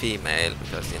was a female,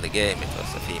 because in the game it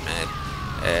was a female,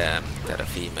 it had a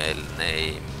female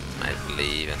name, I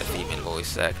believe, and a female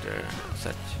voice actor and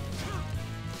such.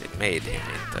 It made him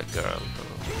into a girl.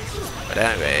 But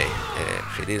anyway,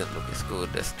 she didn't look as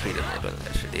good as 3D model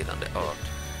as she did on the art.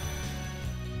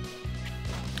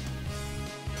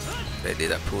 They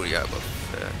did a poor job of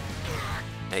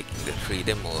making the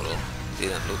 3D model.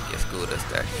 Didn't look as good as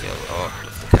the actual art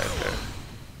of the character.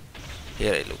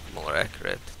 Here it looked more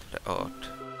accurate to the art,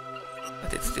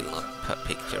 but it's still not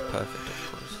picture perfect, of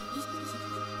course.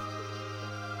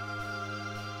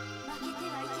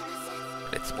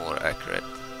 But it's more accurate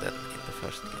than in the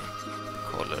first game, the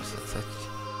colors and such.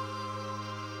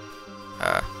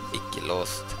 Ikki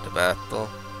lost the battle.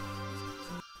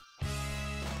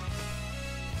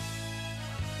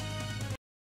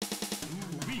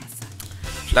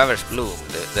 Flowers bloom,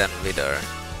 then wither,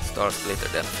 stars glitter,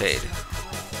 then fade.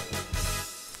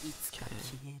 Okay.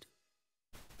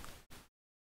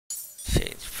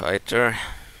 Change fighter.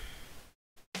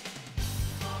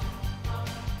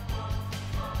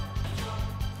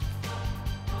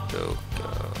 Go.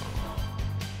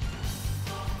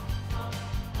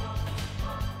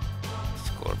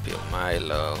 Scorpio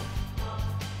Milo.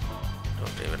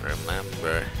 Don't even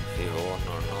remember if he won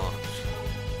or not.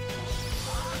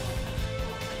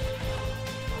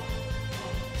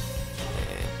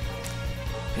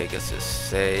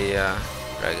 Pegasus Seiya,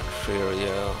 Dragon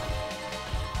Furio.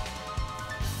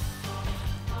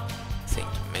 I think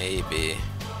maybe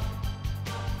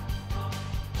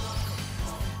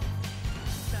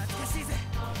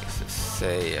Pegasus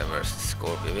Seiya versus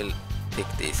Scorpio. We'll pick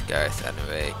these guys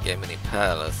anyway. Gemini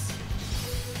Palace.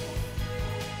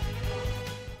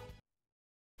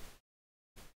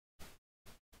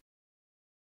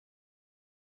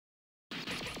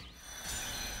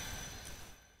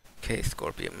 Okay,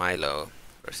 Scorpio Milo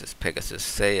versus Pegasus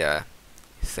Seiya,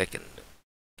 second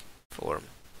form.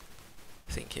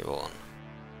 I think he won.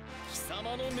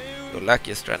 Your luck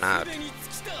just ran out.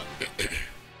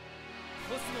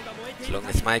 As long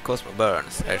as my Cosmo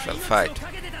burns, I shall fight.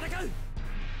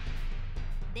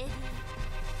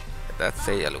 That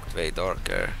Seiya looked way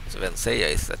darker, so when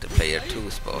Seiya is at the player 2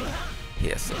 spot, he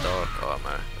has a dark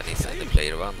armor. When he's in the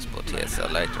player 1 spot, he has a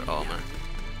lighter armor.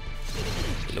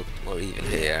 He looked more evil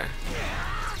here.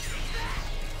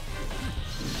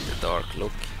 The dark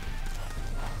look.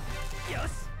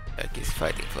 Like he's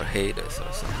fighting for Hades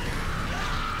or something.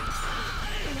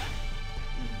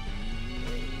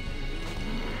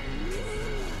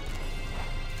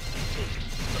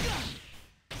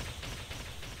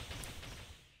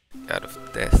 God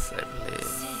of Death, I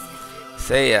believe.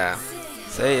 Seiya.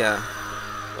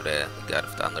 Or the God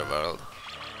of the Underworld.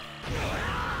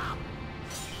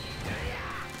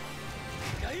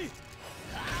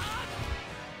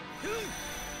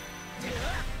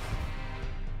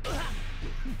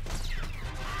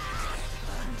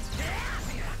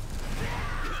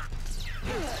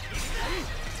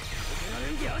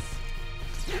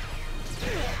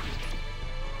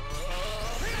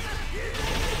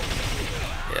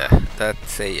 Yeah, that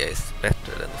Seiya is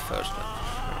better than the first one.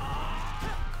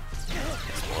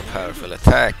 It's more powerful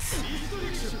attacks.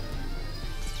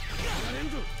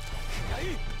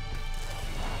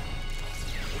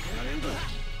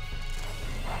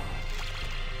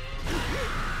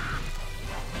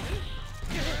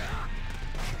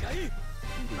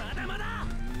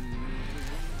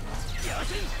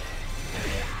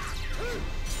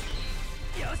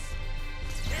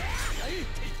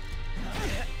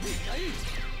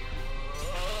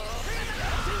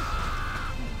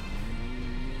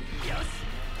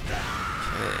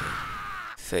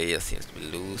 Seiya seems to be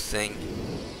losing.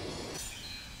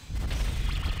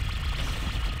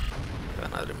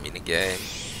 Another mini game.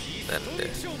 Then the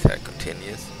attack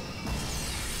continues.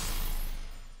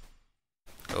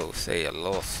 Oh, Seiya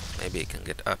lost. Maybe he can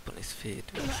get up on his feet.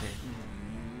 We'll see.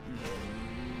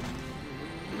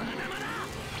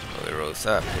 Oh, he rose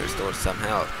up. He restored some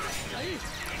health.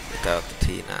 Without the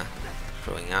Tina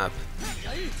showing up.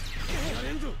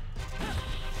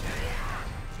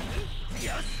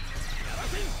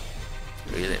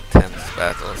 Really intense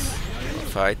battles or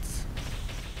fights.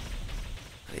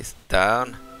 He's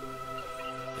down.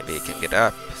 Maybe he can get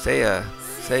up. Seiya.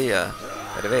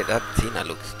 By the way, that Tina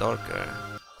looks darker.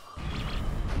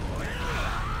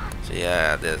 So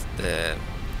yeah, the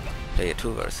Player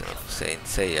 2 version of Saint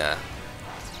Seiya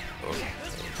or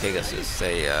Pegasus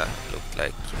Seiya looked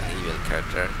like an evil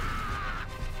character.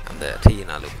 And the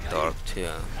Tina looked dark too.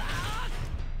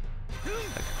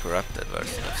 Like a corrupted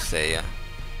version of Seiya.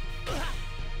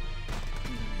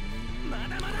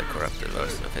 The corrupted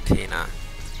version of Athena.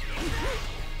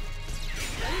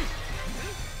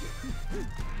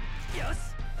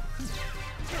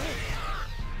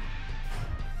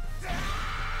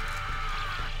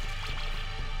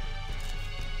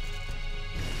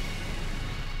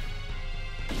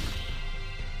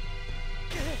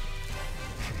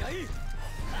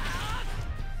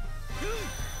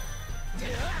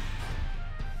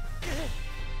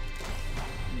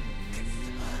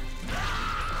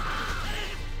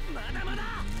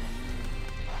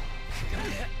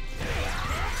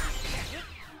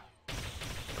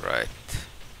 Right.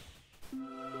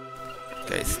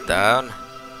 Okay, it's down.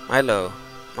 Milo.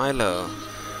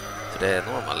 So the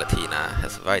normal Latina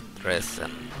has white dress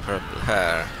and purple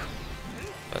hair.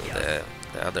 Well,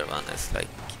 the other one is like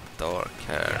dark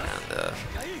hair and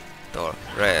dark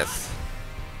dress.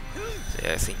 So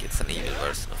yeah, I think it's an evil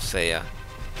version of Seiya.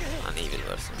 An evil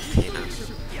version of Tina.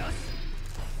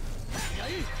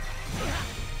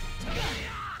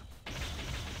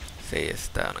 Seiya is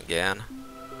down again.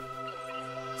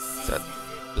 That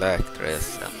black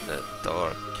dress and the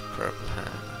dark purple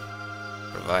hair.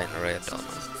 Or wine red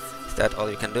almost. Is that all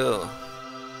you can do?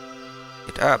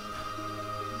 Get up.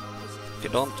 If you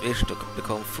don't wish to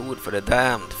become food for the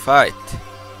damned, fight.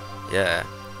 Yeah.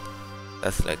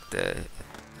 That's like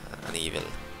an evil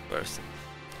person.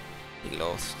 He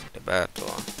lost the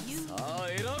battle.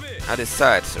 Now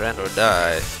decide, surrender or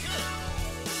die.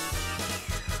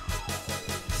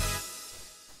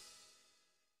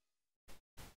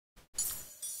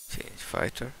 Change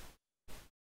fighter.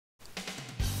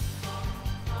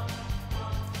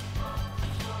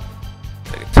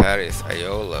 Sagittarius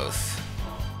Aiolos.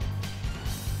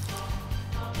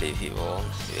 Believe he won.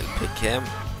 We'll pick him.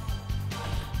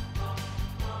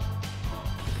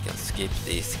 We can skip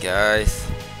these guys.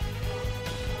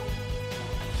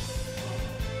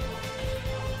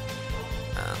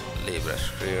 And Libra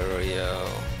Shririo.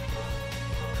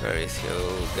 Paris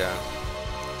Yoga.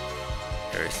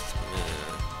 Paris Moon.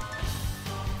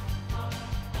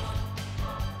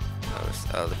 Paris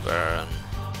Aldebaran.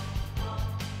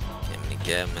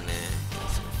 Gemini.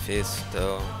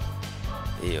 Fisto.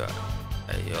 Eva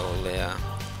Aiolia.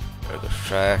 Virgo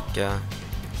Shaka.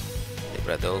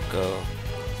 Libra Doko.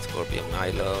 Scorpio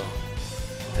Milo.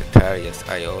 Sagittarius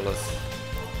Aiolos.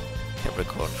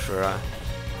 Capricorn Shura.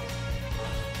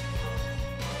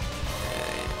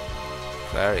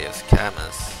 Aquarius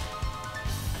Camus.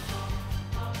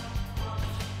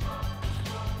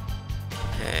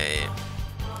 Okay.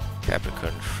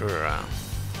 Capricorn Shura.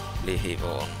 Believe he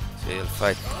won. So we'll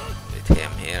fight with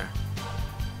him here.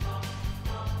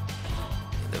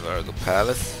 In the Virgo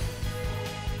Palace.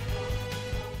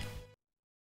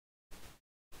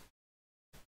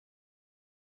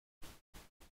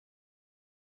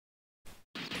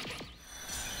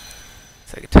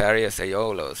 Sagittarius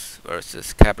Aiolos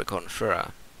versus Capricorn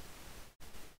Shura.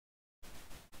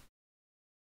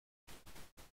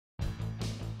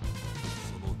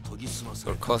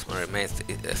 Your Cosmo remains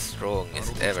as strong as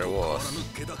it ever was.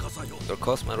 Your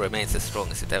Cosmo remains as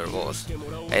strong as it ever was.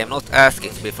 I am not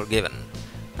asking to be forgiven.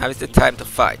 Now is the time to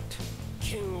fight.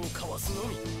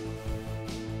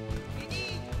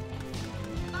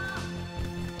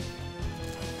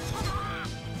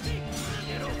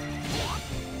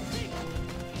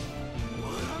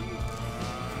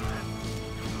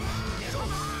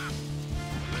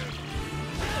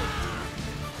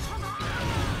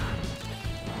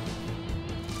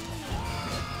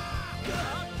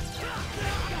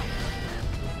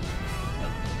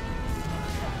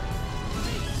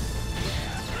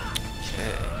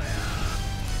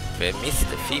 I missed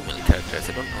the female characters,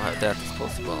 I don't know how that is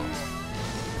possible.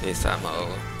 This ammo.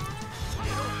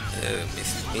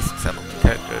 missed some of the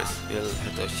characters. We'll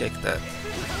have to check that.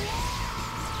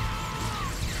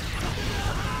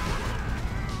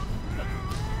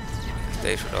 Because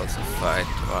they should also fight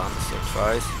once or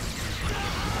twice.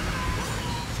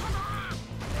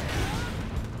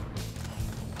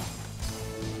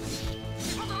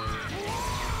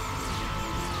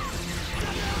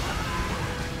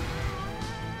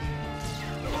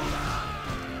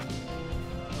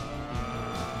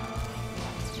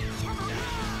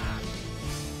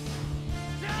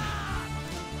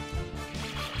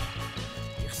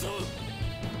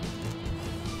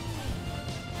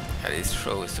 This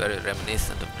show is very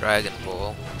reminiscent of Dragon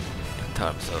Ball in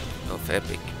terms of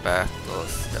epic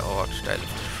battles, the art style of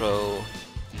the show,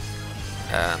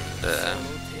 and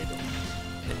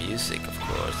the music, of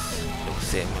course, looks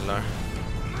similar.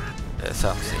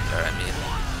 Sounds similar, I mean,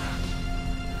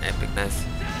 epicness.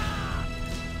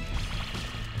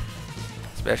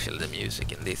 Especially the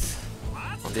music in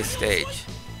on this stage.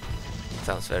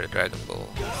 Sounds very Dragon Ball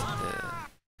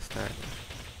style.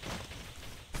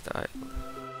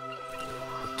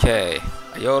 Okay,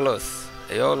 Ayolos.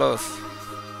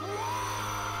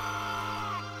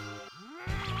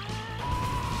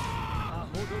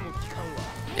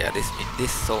 Yeah,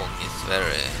 this song is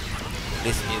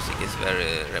this music is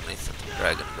very reminiscent of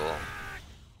Dragon Ball.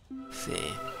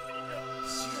 See,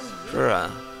 Shura.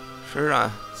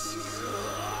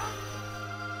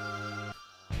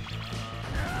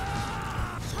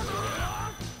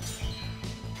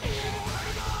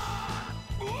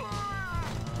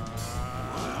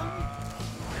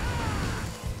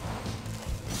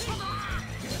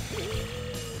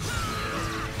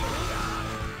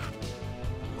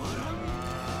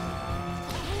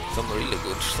 Some really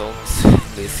good songs in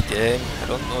this game. I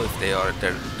don't know if they are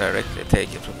directly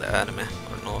taken from the anime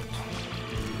or not.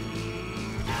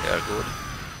 They are good.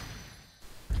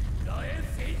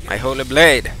 My Holy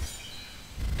Blade!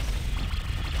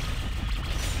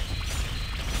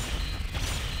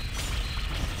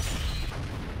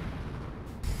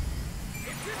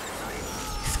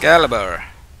 Excalibur!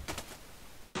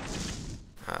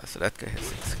 So that guy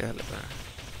has Excalibur.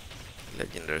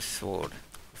 Legendary sword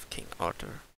of King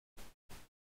Arthur.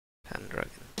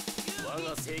 Pendragon.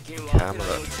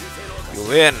 Camelot. You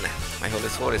win! My holy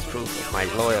sword is proof of my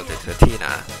loyalty to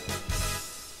Athena.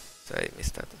 So I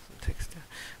missed that some text there.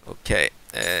 Okay,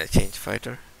 change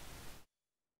fighter.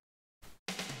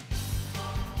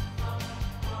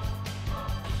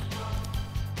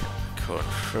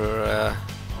 Cornshura.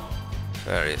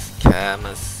 Various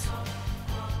Camus.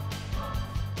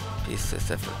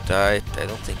 PCSX2. I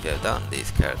don't think we have done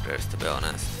these characters, to be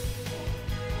honest.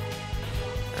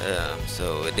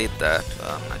 So we did that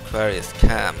on Aquarius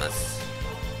Camus.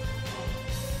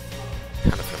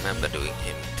 Kind of remember doing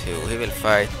him too. He will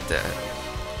fight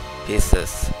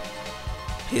Pisces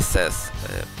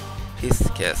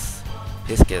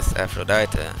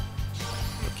Aphrodite.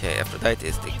 Okay, Aphrodite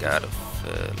is the god of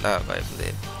love, I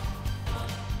believe.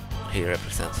 He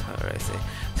represents her, I see.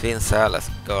 Twin Salas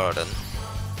Garden.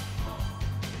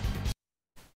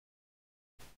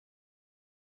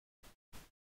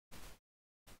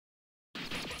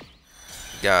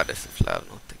 Goddess of love,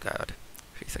 not the god.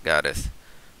 She's a goddess.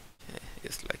 Okay,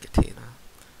 just like Athena.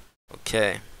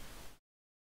 Okay.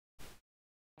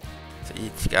 So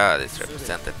each god is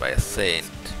represented by a saint,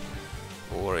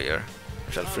 warrior.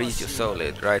 I shall freeze you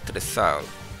solely right to the soul.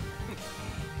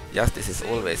 Justice is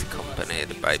always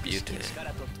accompanied by beauty.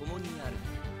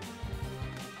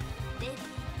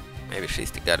 Maybe she's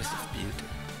the goddess of beauty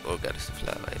or goddess of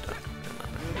love, I don't remember.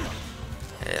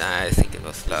 I think it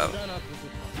was love.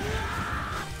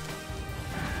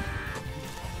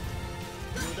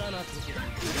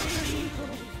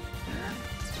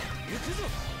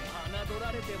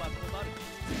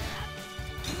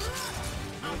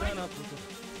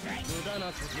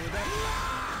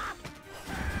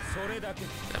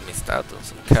 I missed out on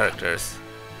some characters.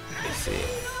 You see,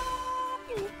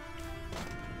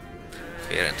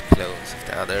 apparent clones of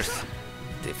the others,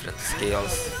 different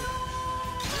skills.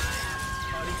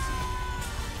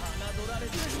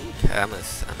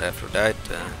 Camus and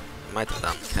Aphrodite. I might have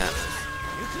done Camus.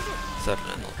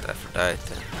 Certainly not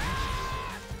Aphrodite.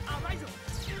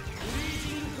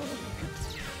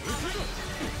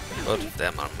 Both of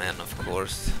them are men, of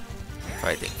course,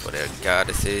 fighting for their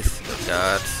goddesses, their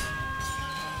gods.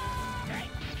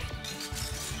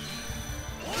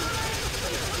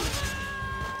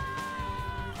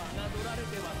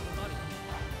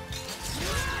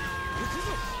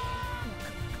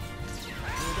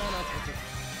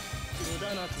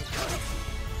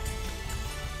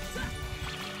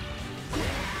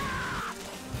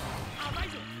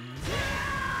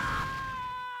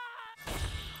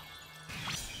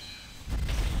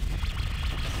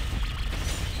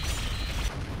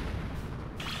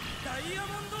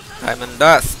 Diamond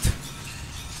Dust.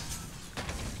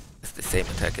 It's the same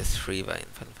attack as Shriva in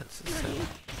Final Fantasy VII.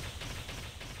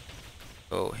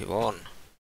 Oh, he won.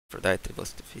 Aphrodite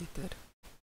was defeated.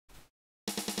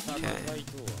 Okay.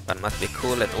 One must be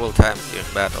cool at all times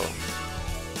during battle.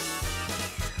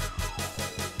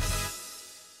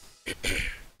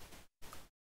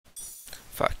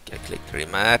 Fuck, I clicked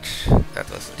rematch. That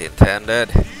wasn't intended.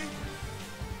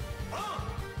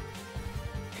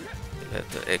 You have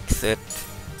to exit.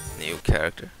 New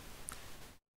character.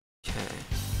 Okay.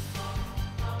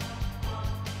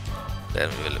 Then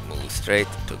we will move straight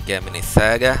to Gemini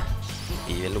Saga.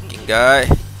 Evil looking guy.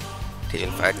 He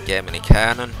will fight Gemini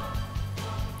Cannon.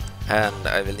 And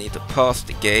I will need to pause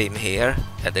the game here,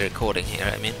 the recording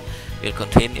here I mean. We'll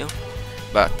continue,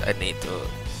 but I need to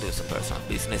do some personal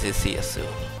business. See you soon.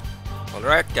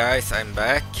 Alright guys, I'm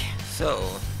back.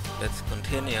 So, let's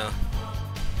continue.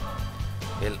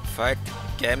 We'll fight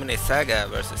Gemini Saga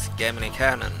versus Gemini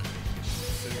Cannon.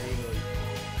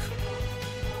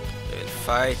 We will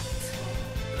fight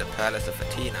in the Palace of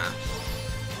Athena.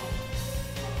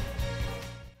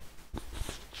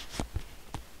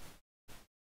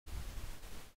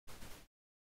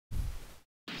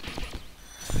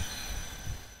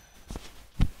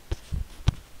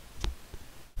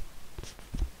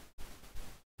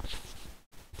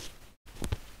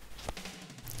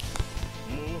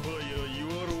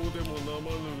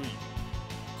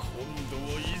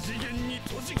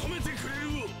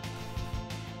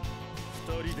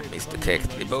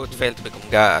 Misdetect. We both failed to become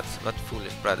gods. What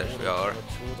foolish brothers we are.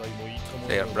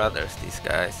 They are brothers, these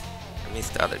guys. I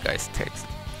missed the other guy's text.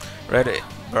 Ready,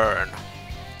 burn.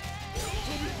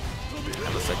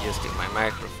 I was adjusting my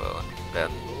microphone,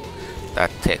 then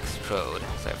that text showed,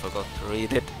 so I forgot to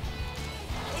read it.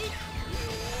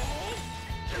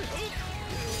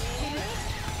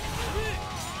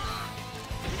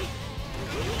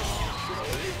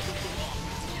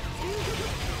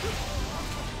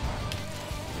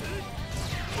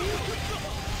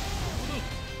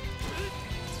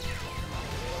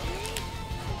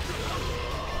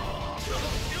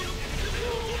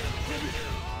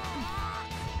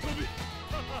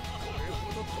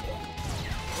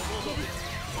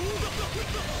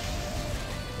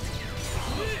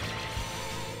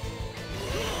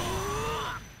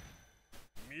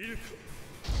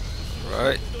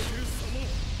 Right.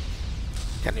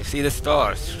 Can you see the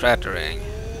stars shattering?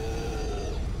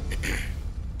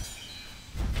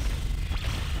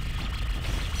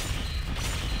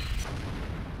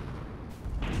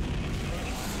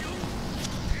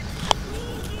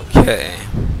 Okay.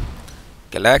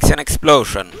 Galaxian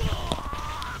explosion.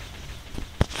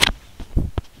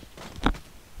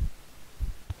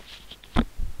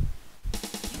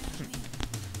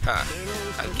 Ha,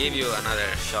 I'll give you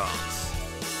another chance.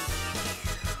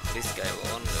 This guy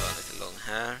won, the one with the long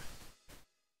hair.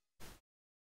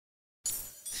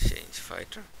 Change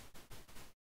fighter.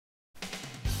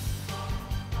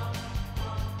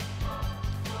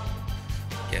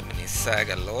 Gemini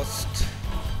Saga lost.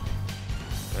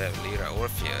 We have Lyra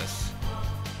Orpheus.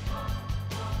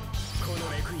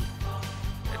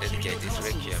 I dedicate this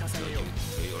requiem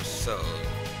to your soul.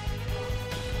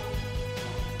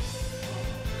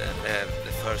 Then we have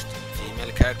the first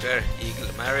female character,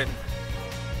 Eagle Marin.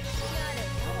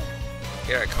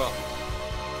 Here I come.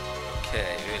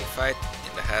 Okay, we will fight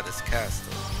in the Hades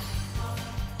Castle.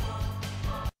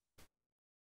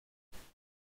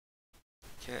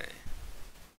 Okay.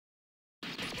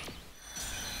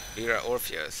 Lyra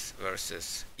Orpheus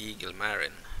versus Eagle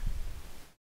Marin.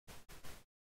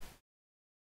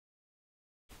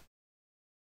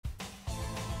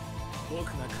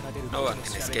 No one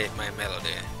can escape my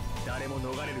melody.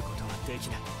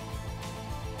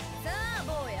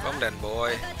 Come then,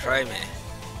 boy, try me.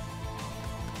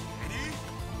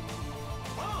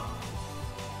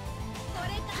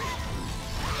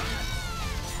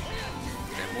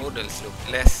 The models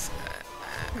look less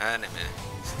anime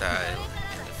style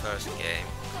in the first game.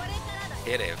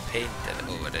 Here they have painted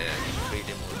over the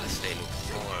 3D models, they look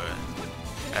more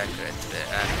accurate to the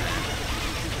anime.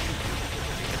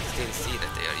 You can still see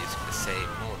that they are using the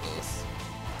same models,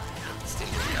 but still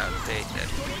look outdated.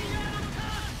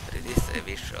 But it is a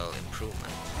visual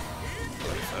improvement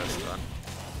for the first one.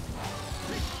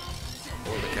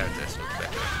 All the characters look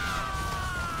better.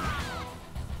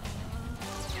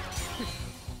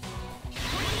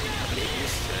 I believe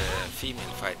these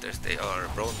female fighters, they are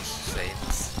bronze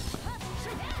saints.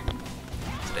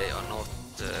 They are not...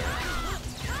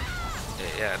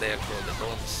 yeah, they are called the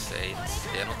bronze saints.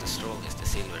 They are not as strong as the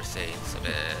silver saints or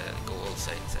the gold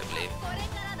saints, I believe.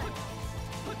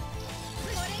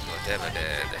 Whatever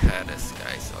the Hades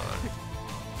guys are.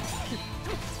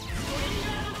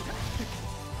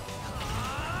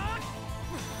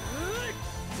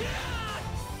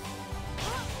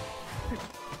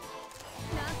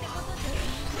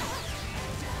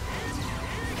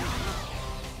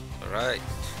 Alright.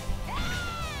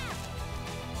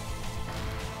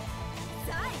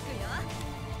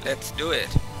 Let's do it.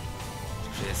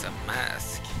 She's a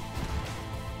mask.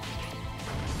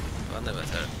 I wonder what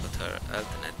her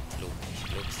alternate look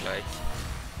looks like.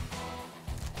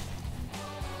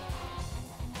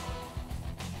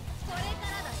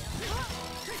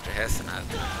 She has an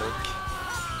alternate look.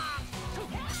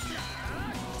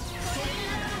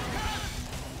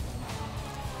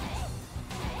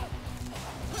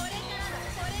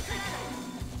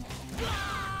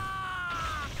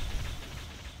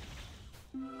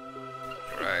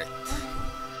 Right.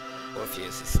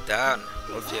 Orpheus is down.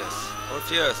 Orpheus.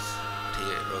 He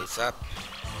rose up.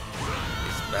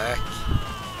 He's back.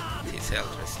 His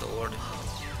health restored.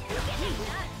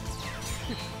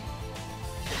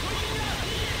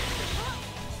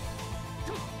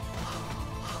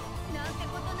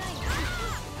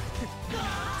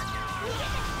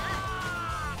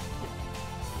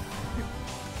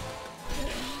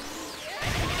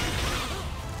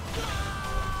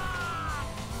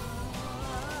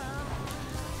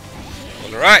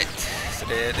 Alright, so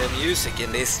the music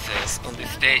in this on this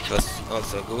stage was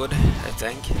also good, I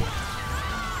think.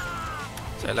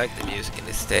 So I like the music in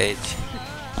this stage.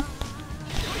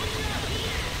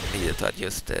 Needed to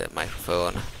adjust the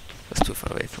microphone, it was too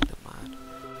far away from the mic.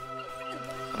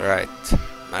 Alright,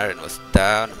 Marin was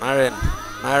down. Marin!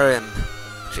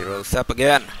 She rose up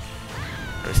again.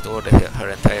 Restored her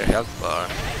entire health bar.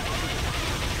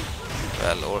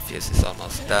 Well, Orpheus is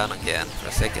almost down again for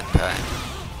a second time.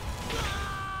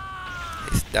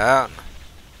 He's down.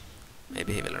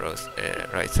 Maybe he will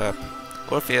rise up.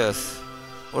 Orpheus!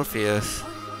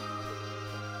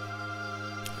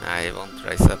 Nah, he won't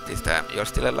rise up this time. You're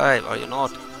still alive, are you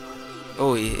not?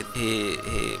 Oh, he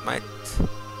might.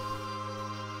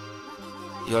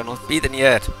 You are not beaten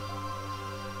yet.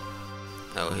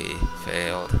 No, he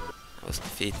failed. I was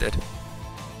defeated.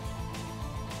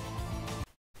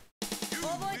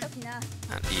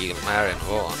 And Eagle Marin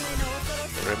won.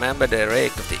 Remember the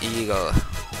rake of the eagle.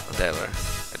 Whatever.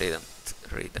 I didn't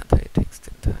read the entire text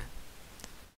in time.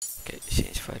 Okay,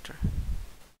 change fighter.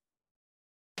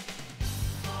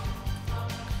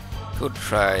 Could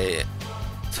try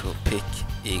to pick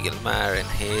Eagle Marin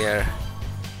here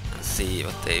and see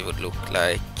what they would look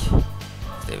like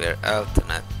if they were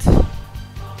alternate.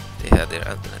 They had their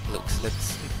alternate looks.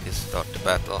 Let's just start the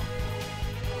battle.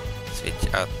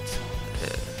 Switch out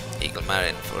Eagle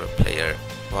Marin for player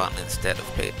 1 instead of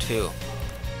player 2.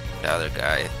 The other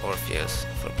guy, Orpheus,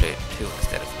 for player 2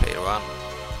 instead of player 1.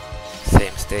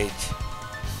 Same stage.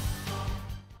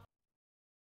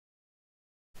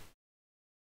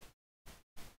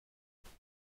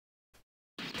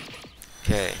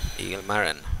 Okay, Eagle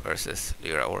Marin versus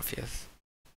Lyra Orpheus.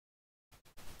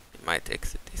 We might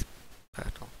exit this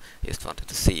battle. Just wanted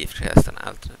to see if she has an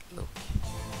alternate look.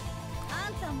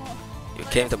 You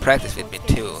came to practice with me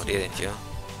too, didn't you?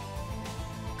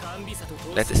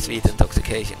 Let the sweet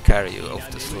intoxication carry you off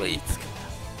to sleep.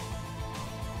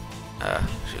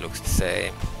 She looks the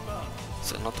same.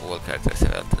 So not all characters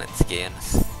have alternate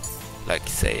skins, like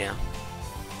Seiya.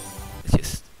 Let's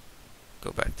just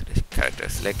go back to the character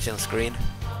selection screen.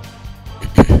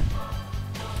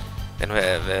 Then we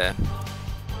have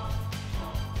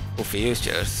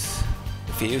Ophiuchus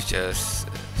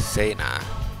Seiya.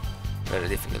 Very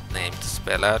difficult name to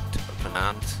spell out or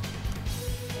pronounce.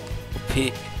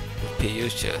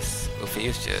 Ophiuchus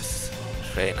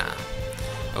Seiya.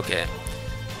 Okay.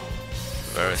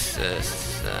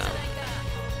 Versus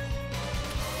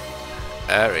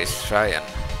Ares Ryan.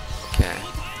 Okay.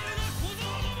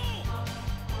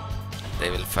 They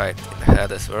will fight in the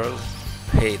Hades world.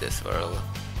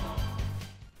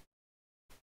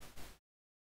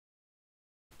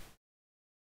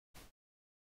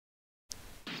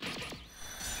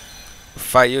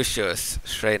 Ophiuchus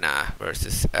Seiya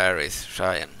versus Ares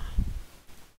Ryan.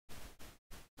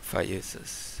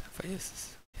 Ophiuchus.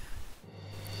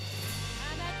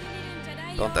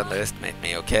 Don't underestimate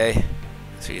me, okay?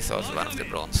 She is also one of the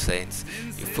Bronze Saints.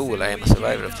 You fool, I am a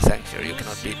survivor of the Sanctuary, you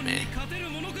cannot beat me.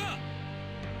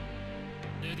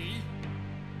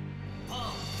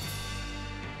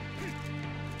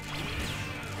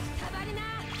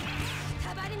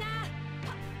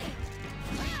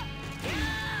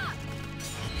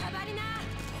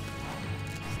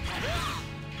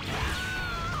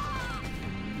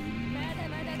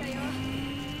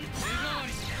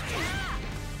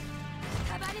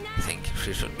 I think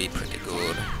she should be pretty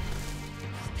good.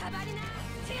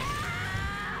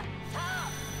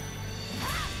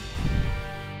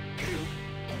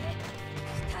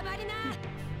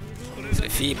 So the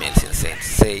females in Saint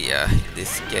Seiya in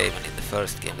this game and in the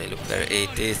first game, they look very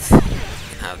 80s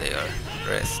in how they are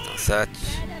dressed and such.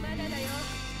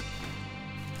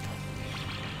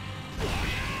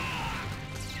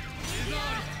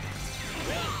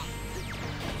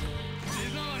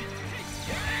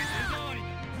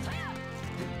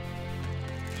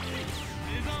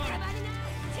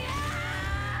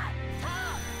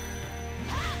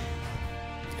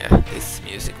 Yeah, this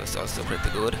music was also pretty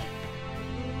good.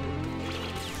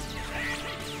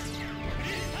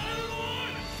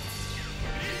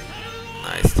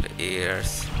 Nice to the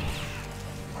ears.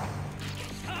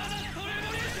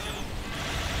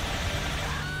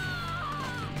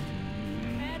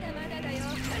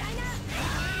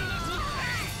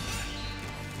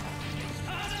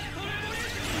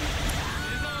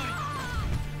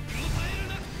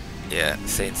 Yeah,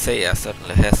 Saint Seiya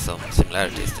certainly has some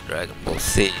similarities to Dragon Ball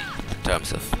Z in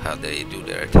terms of how they do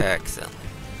their attacks and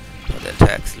how the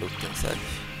attacks look and such.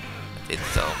 With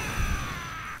some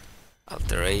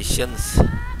alterations.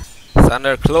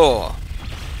 Thunder Claw.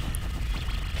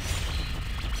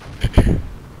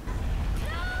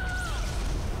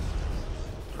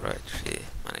 Right, she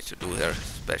managed to do her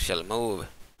special move.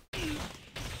 And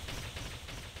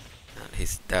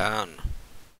he's down.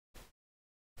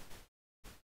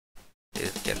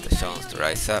 Didn't get the chance to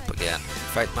rise up again.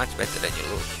 Fight much better than you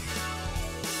look.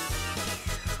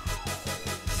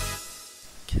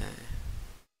 Okay.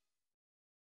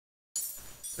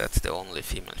 That's the only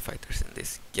female fighters in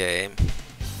this game.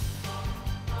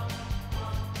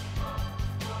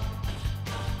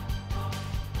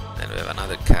 Then we have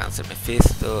another Cancer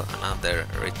Mephisto, another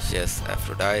Riches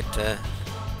Aphrodite,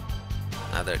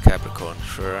 another Capricorn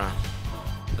Shura,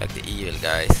 like the evil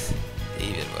guys, the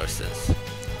evil versions.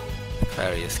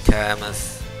 Aquarius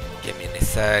Camus, Gemini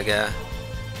Saga,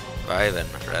 Wyvern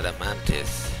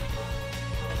Radamantis.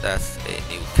 That's a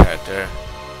new character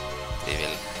we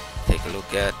will take a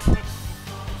look at.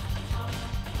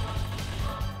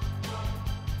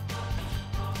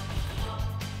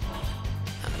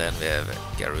 And then we have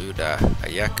Garuda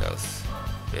Ayakos.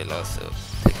 We'll also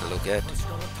take a look at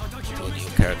 2 new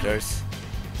characters.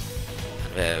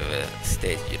 And we have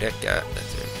Stage Yudeka that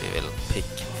we will pick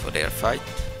for their fight.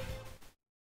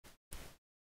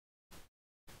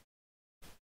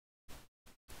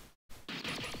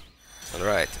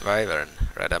 Alright, Wyvern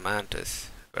Radamantis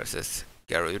versus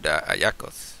Garuda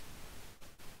Ayakos.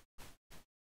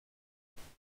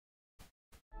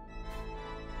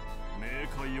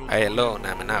 I alone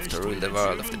am enough to rule the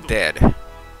world of the dead.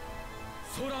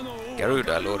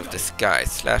 Garuda, Lord of the Sky,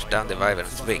 slash down the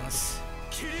Wyvern's wings.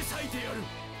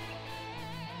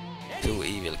 2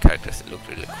 evil characters that look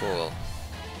really cool.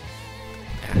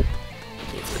 Yeah,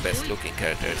 2 of the best looking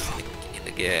characters in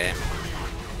the game.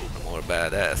 More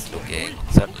badass looking,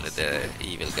 certainly the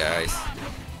evil guys.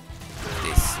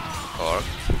 This arc,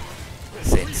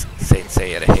 Saint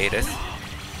Seiya the Hades.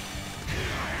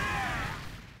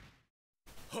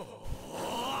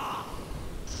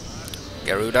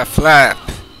 Garuda Flap.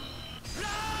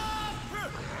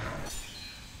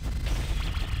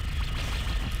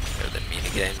 Here's the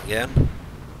minigame again,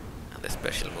 and the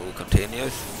special move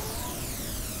continues.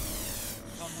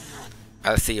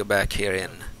 I'll see you back here in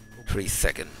 3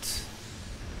 seconds.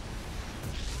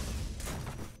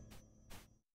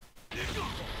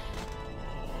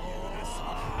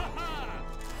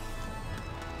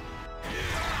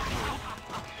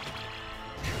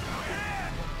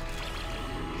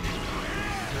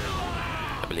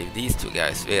 I believe these 2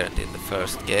 guys weren't in the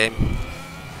first game.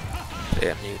 They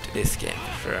are new to this game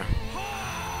for sure.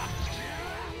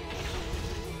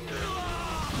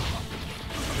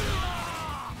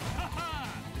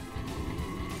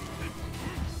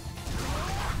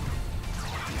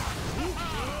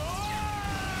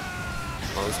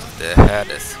 Most of the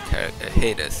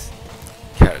Hades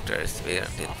characters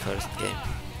weren't in the first game.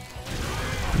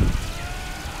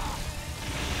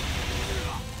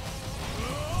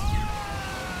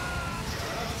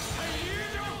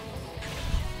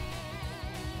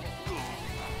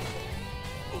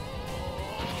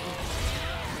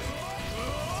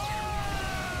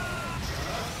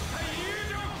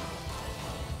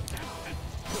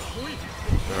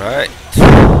 Right,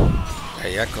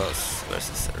 Ayakos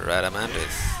versus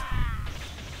Radamantis.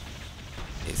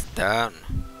 He's down.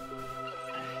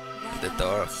 The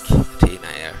dark Athena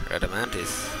here.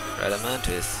 Radamantis.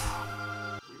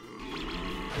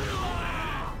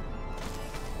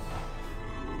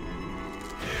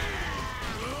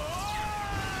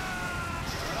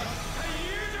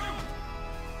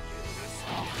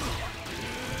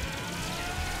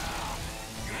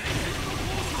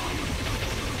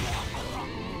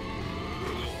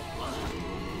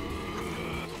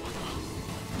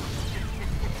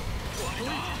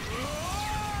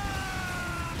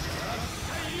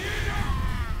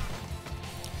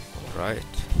 Right.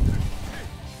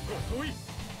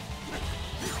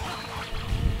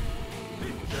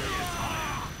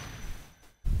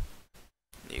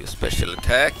 New special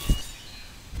attack.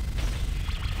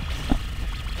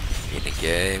 Mini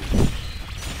game.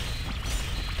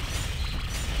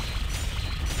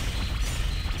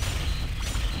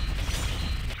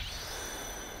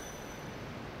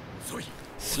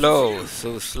 Slow,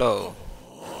 so slow.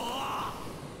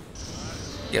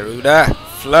 Garuda,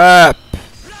 flap!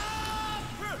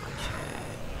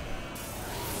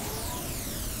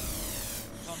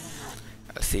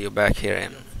 I'll see you back here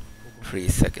in 3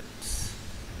 seconds.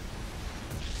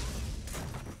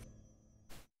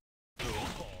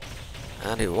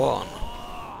 And he won,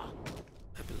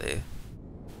 I believe.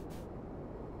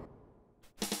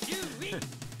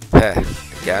 Heh,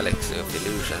 the galaxy of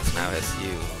illusions now has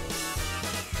you.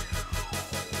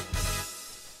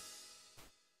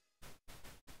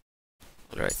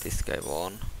 Alright, this guy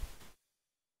won.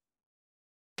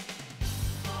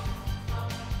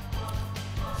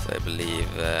 So I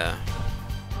believe that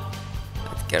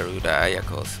Garuda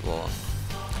Ayakos won.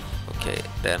 Okay,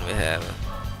 then we have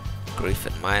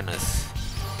Griffin minus.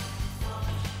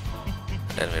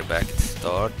 And then we're back at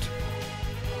start.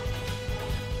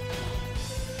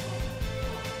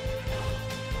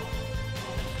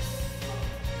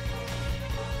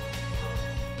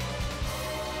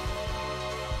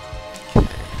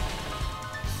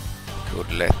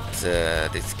 Could let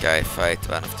this guy fight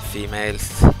one of the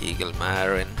females, Eagle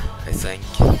Marin, I think.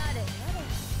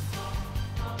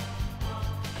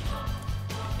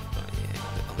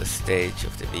 On the stage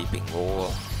of the Weeping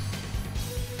Wall.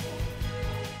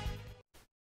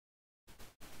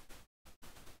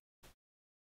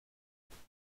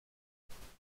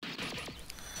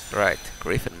 Right,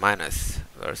 Griffin Minus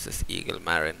versus Eagle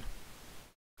Marin.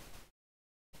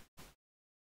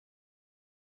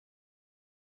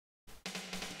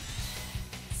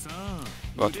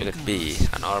 What will it be?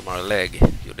 An arm or a leg?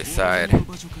 You decide.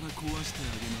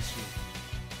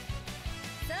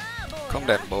 Come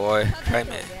then, boy. Try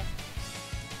me.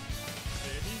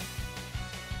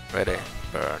 Ready?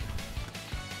 Burn.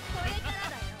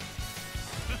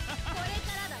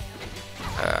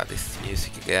 This is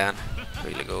music again.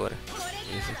 Really good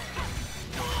music.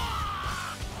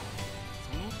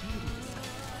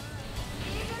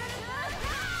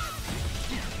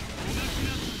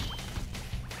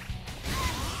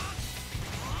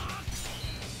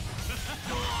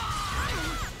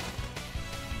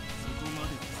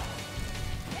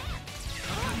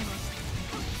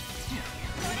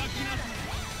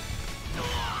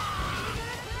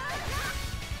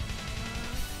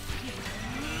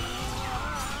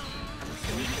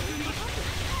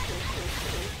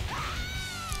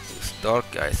 Dark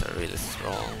guys are really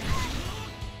strong.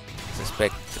 I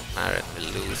suspect Marin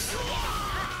will lose.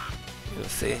 We'll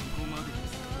see.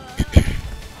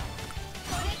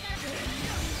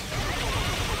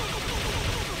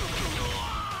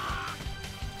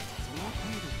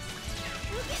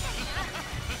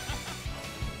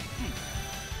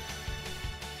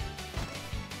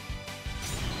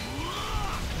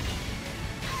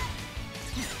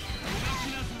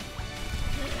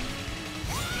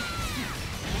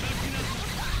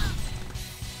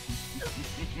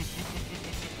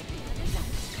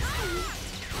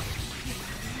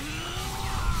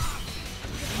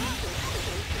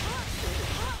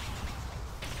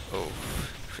 Oh,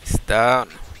 she's down.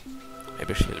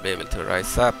 Maybe she'll be able to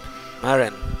rise up.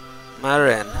 Marin!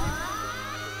 Marin!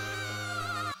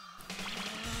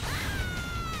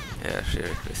 Yeah, she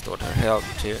restored her health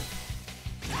too.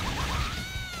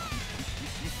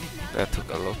 That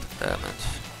took a lot of damage.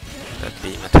 That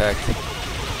beam attack.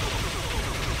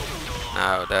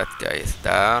 Now that guy is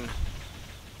down.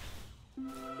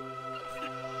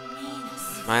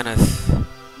 Minus.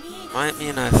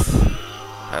 Minus.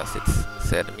 As it's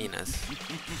said, minus.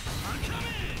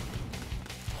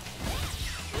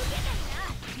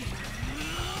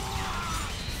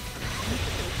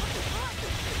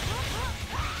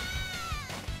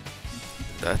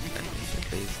 That damage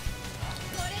at least.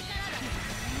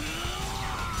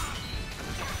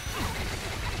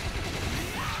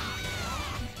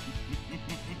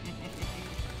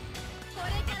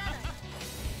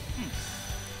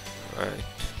 Right.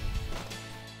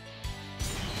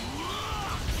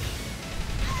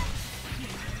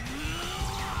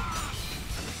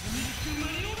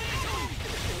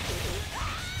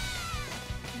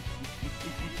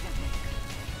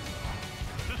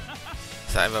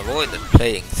 So I've avoided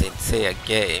playing Saint Seiya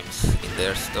games in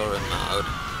their story mode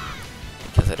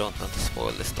because I don't want to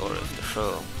spoil the story of the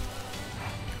show.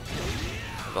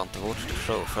 I want to watch the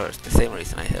show first. The same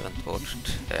reason I haven't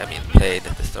played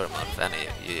the story mode of any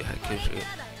Yu Yu Hakusho.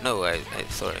 No,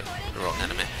 sorry, wrong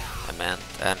anime. I meant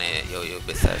any Yo-Yo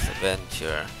Bizarre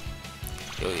Adventure,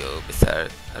 Yo-Yo Bizarre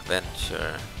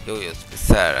Adventure, Yo-Yo's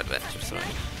Bizarre Adventure, sorry.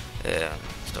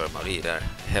 Story mode either.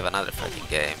 I have another fighting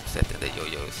game set in the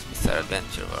Yo-Yo's Bizarre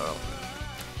Adventure world,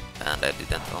 and I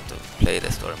didn't want to play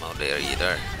the story mode there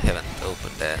either. I haven't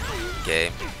opened the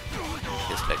game,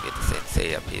 just like with the Saint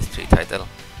Seiya PS3 title.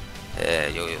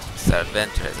 Yo-Yo's Bizarre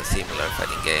Adventure has a similar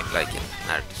fighting game like in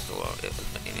Naruto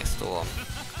Storm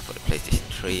for the PlayStation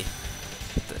 3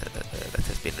 that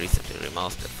has been recently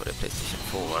remastered for the PlayStation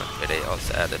 4, where they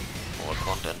also added more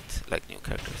content like new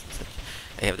characters and such.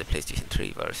 I have the PlayStation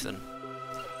 3 version,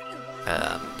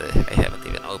 and I haven't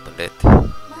even opened it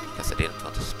because I didn't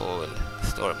want to spoil the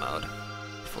story mode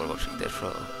before watching the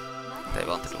show that I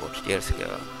wanted to watch years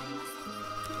ago,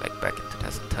 like back in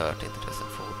 2013,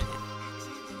 2014.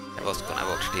 I was gonna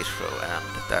watch this show and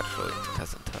that show in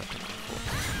 2013 and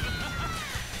 14.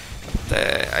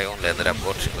 But I only ended up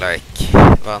watching like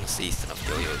one season of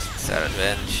Yo-Yo's Bizarre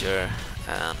Adventure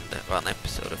and one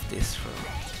episode of this show.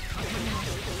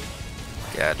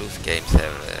 Yeah, those games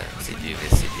have CPU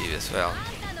as well,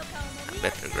 and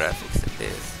better graphics than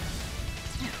this.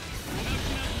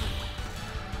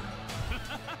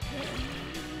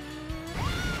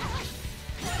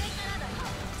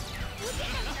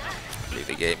 I believe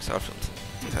the games are from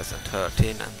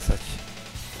 2013 and such.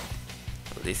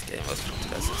 Well, this game was from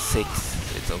 2006,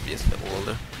 so it's obviously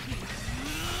older.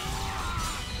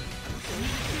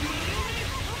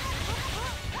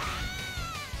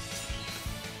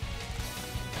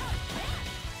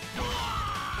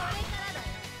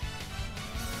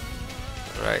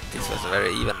 Right, this was a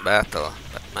very even battle,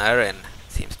 but Marin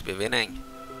seems to be winning,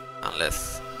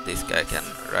 unless this guy can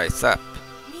rise up.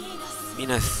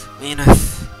 Minas!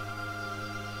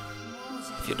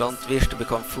 If you don't wish to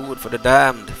become food for the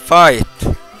damned, fight!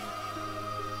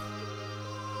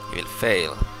 He will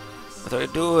fail. What are you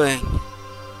doing?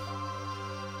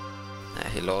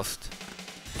 He lost.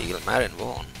 Eagle Marin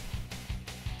won.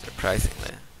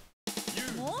 Surprisingly.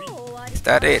 Is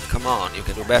that it? Come on, you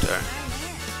can do better.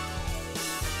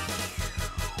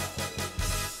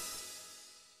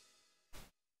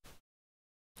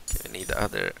 Okay, we need the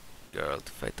other girl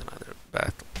to fight another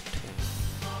battle.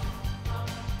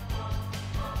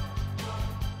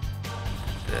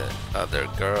 The other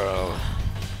girl,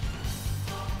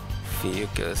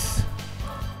 Fayukas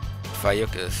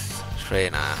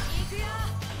Shrena.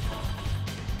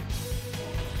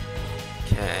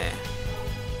 Okay.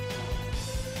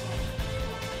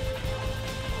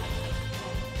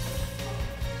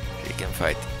 We can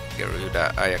fight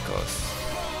Garuda Ayakos.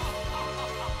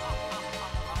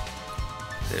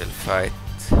 They'll fight,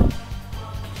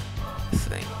 I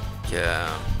think,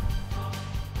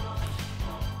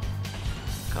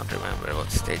 can't remember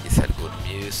what stages had good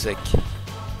music.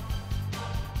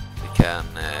 We can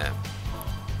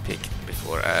pick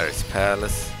before Ares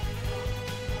Palace.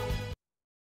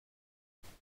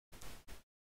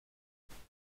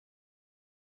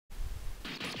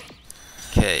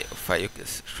 Okay,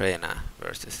 Fayukas Shrena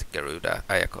versus Garuda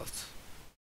Ayakos.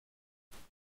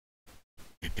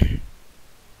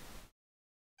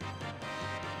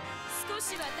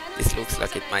 This looks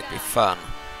like it might be fun.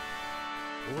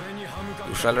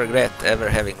 You shall regret ever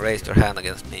having raised your hand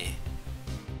against me.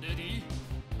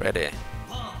 Ready?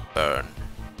 Burn.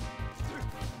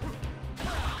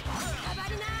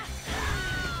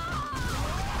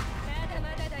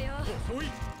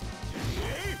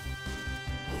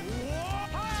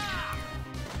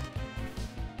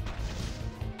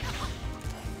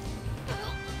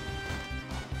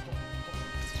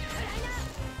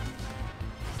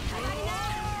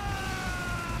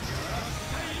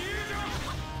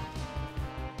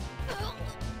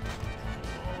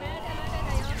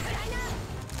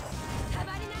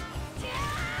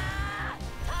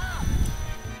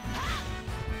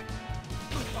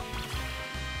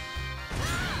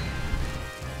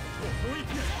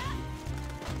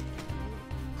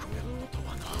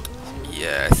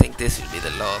 Yeah, I think this will be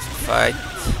the last fight.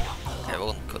 I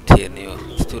won't continue.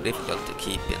 It's too difficult to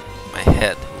keep in my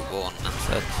head who won and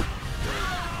such.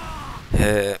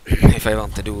 If I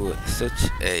want to do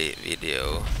such a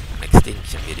video, an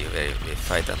extinction video where we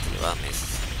fight until one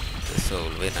is the sole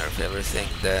winner of everything,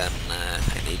 then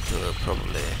I need to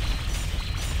probably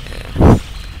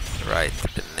write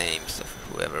the names of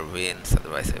whoever wins,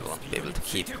 otherwise I won't be able to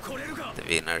keep the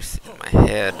winners in my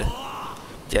head.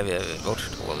 Yeah, we have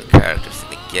watched all the characters in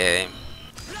the game,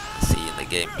 see in the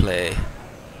gameplay.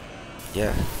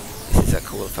 Yeah, this is a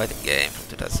cool fighting game from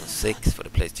 2006 for the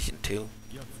PlayStation 2.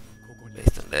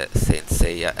 based on the Saint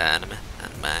Seiya anime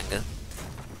and manga,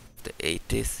 the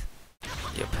 80s,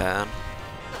 Japan.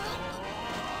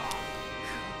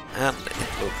 And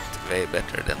it looked way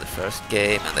better than the first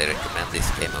game, and I recommend this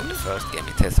game over the first game.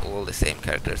 It has all the same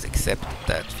characters except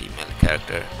that female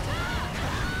character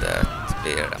that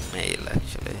bear a male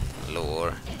actually.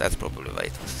 Lore, that's probably why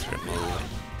it was removed.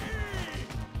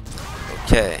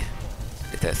 Okay,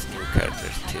 it has new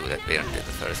characters too that weren't in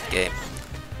the first game.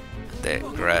 The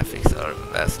graphics are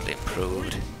vastly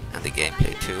improved, and the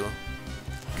gameplay too,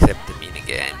 except the mini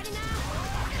games.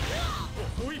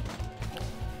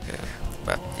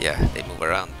 But yeah, they move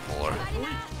around more.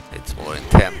 It's more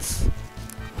intense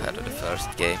compared to the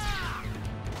first game.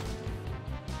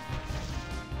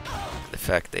 The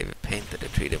fact they've painted the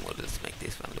 3D models make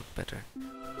this one look better.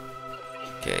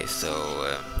 Okay,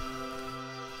 so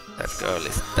that girl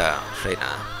is down,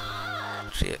 Reina.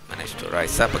 She managed to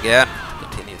rise up again to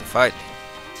continue the fight.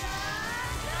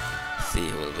 See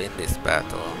who will win this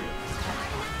battle.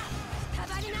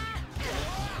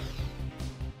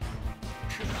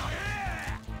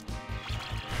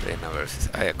 Reina versus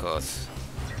Ayakos.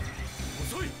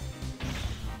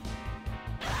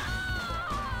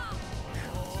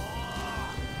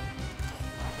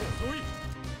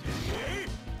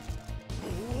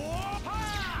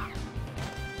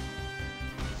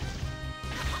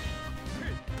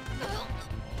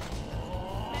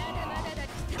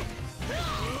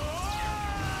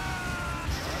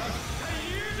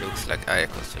 Looks like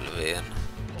Ayakos will win.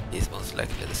 He's most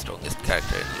likely the strongest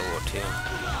character in lore too.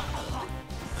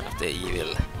 One of the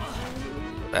evil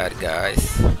bad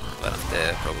guys, one of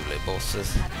the probably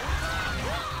bosses.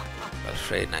 Well,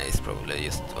 Reina is probably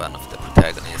just one of the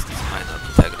protagonists, minor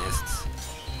protagonists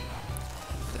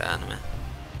of the anime.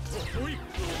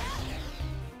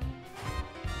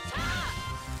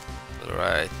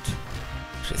 Alright,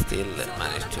 she still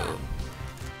managed to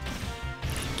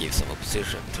give some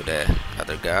opposition to the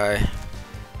other guy.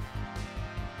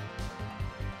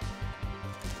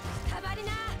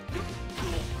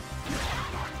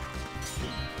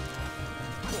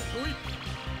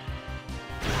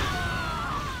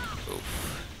 Oof.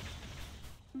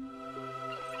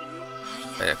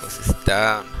 Ayakos is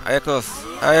down.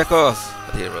 Ayakos!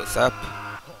 But he rose up.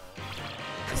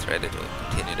 He's ready to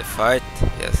continue the fight.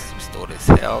 He has restored his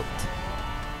health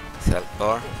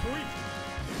bar.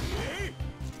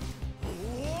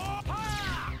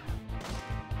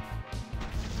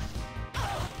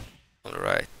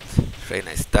 Alright,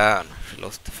 Reina is down. She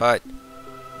lost the fight.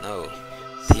 No,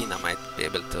 Tina might be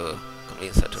able to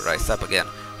convince her to rise up again.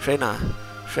 Reina!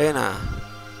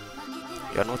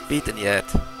 You are not beaten yet.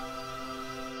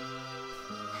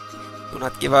 Do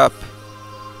not give up.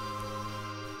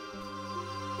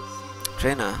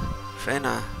 Reina!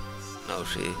 No,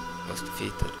 she was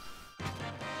defeated.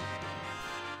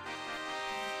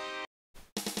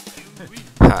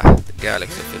 Ha! The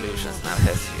Galaxy of Illusions now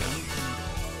has you.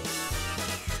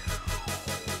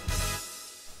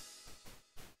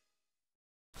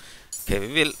 Okay,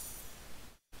 we will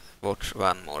watch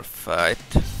one more fight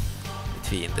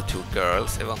between the two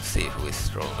girls. I want to see who is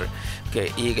stronger.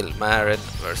 Okay, Eagle Maren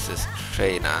versus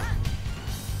Reina.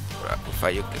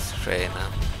 Fayuki's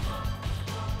Reina.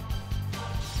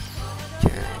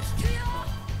 Okay.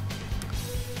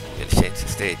 We'll change the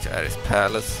stage to Aris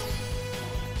Palace.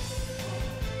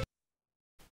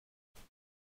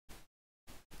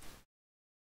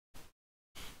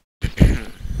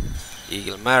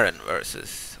 Eagle Maren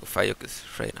versus Fayuki's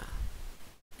Reina.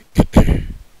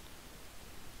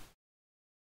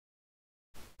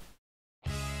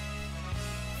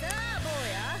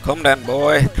 Come then,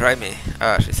 boy, try me.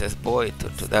 Ah, she says boy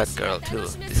to that girl too.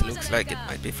 This looks like it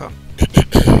might be fun.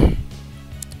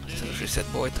 So she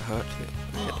said boy to her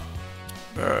too.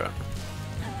 Burn.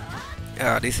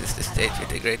 Yeah, this is the stage with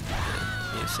the great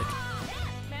music.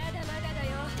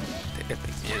 The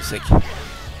epic music.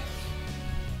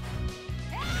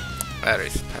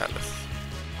 Aris Palace.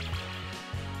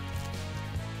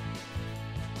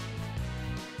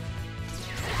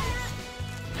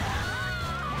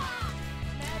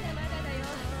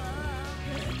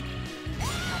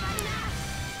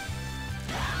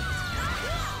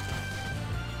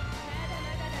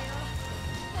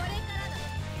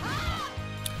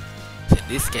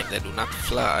 In this game they do not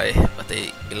fly, but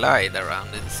they glide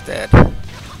around instead.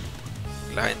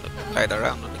 Glide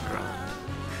around on the ground.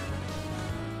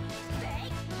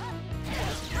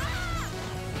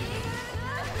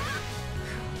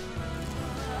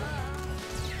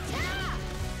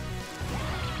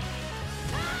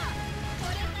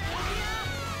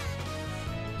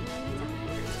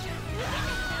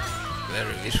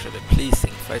 Very visually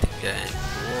pleasing fighting game to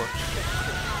watch.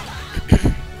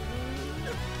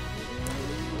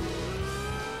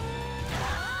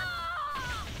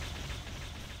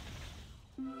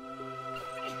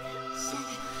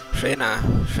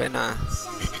 Shayna.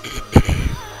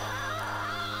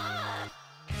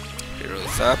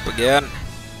 Heroes up again.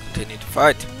 Continue to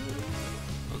fight.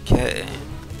 Okay.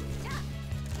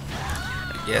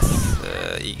 I guess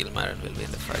Eagle Marin will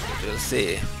win the fight, but we'll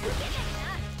see.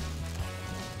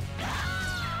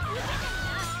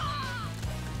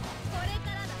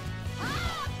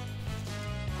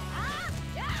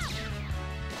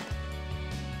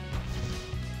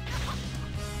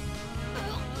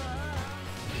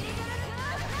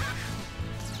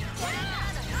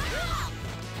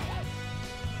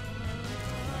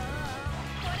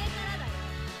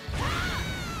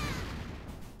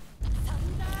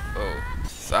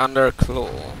 Thunder Claw.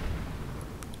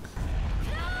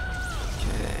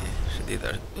 Okay, she did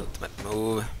her ultimate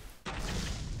move.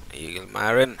 Eagle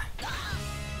Marin.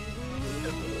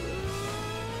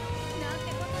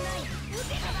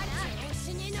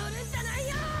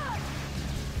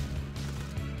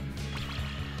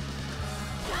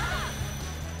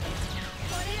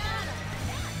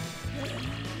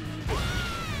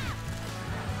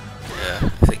 Yeah,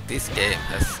 I think this game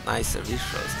has nicer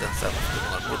visuals than some of the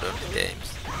more modern games.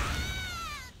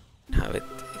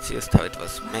 It's just how it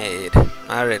was made.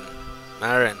 Marin,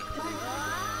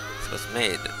 it was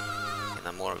made in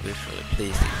a more visually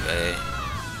pleasing way,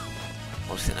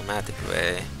 more cinematic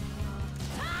way.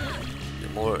 The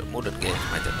more modern games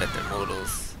might have better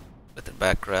models, better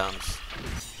backgrounds,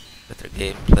 better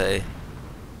gameplay,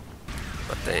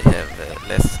 but they have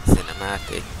less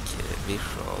cinematic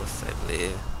visuals, I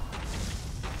believe.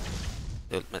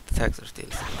 The ultimate attacks are still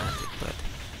cinematic, but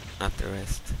not the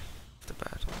rest of the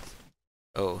battles.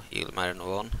 Oh, Eagle Marin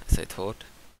won, as I thought.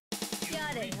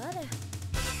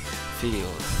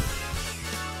 Feels.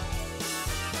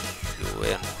 You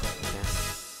win.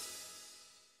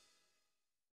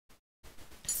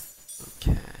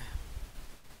 Okay.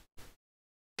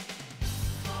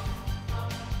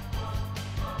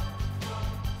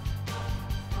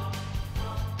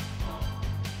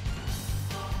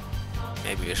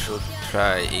 Maybe we should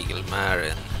try Eagle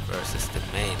Marin versus the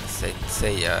main Saint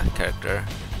Seiya character.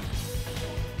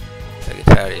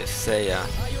 Sagittarius Seiya.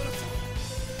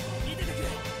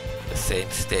 The same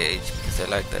stage, because I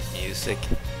like that music.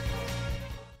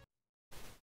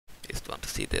 Just want to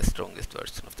see the strongest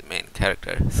version of the main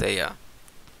character, Seiya,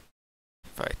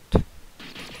 fight.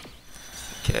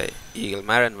 Okay, Eagle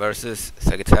Marin versus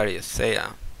Sagittarius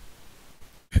Seiya.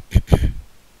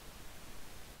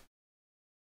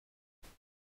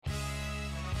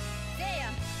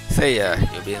 Seiya,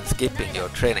 you've been skipping your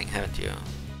training, haven't you?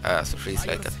 So she's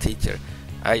like a teacher.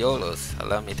 Aiolos,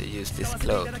 allow me to use this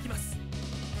cloak.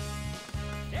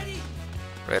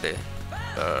 Ready,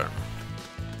 burn.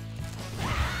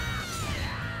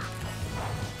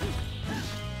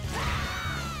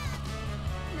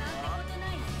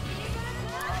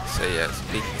 Seiya's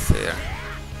blinks here.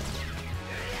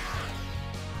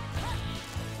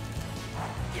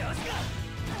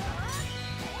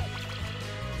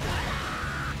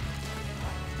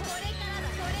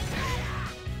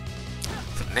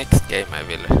 Next game I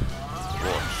will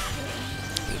watch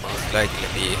will most likely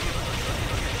be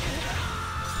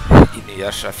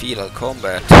Inuyasha Final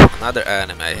Combat, another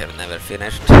anime I have never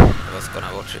finished. I was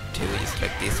gonna watch it too, just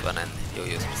like this one and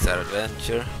JoJo's Bizarre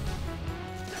Adventure,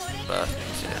 but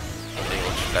only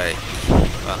watched like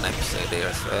one episode here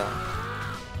as well.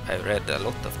 I read a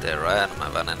lot of the Ranma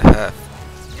 1.5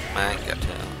 manga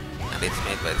too, and it's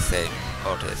made by the same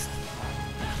artist.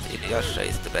 Inuyasha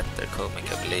is the better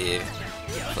comic, I believe,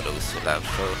 for those who love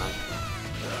shonen.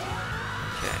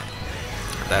 Okay.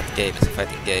 And that game is a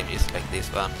fighting game just like this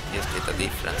one, just with a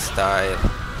different style,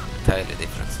 entirely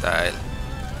different style.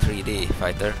 3D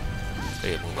fighter,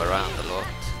 where you move around a lot.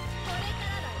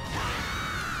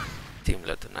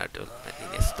 Similar to Naruto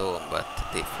Ninja Storm, but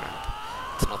different.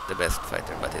 It's not the best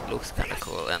fighter, but it looks kinda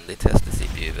cool, and it has the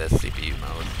CPU as CPU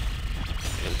mode.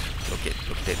 We'll look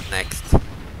at it next. I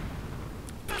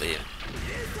believe.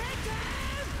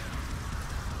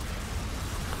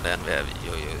 And then we have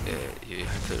Yu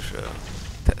Hakusho,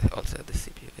 also the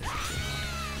CPU is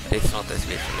mode. It's not as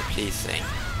visually pleasing.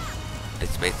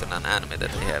 It's based on an anime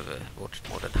that I have watched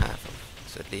more than half of,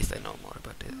 so at least I know more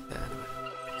about the anime.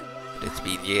 But it's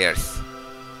been years.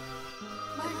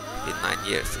 It's been 9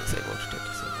 years since I watched it,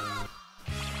 so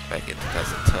back in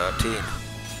 2013.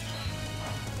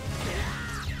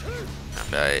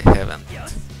 And I haven't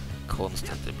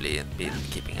constantly been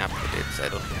keeping up with it, so I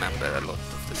don't remember a lot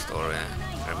of the story.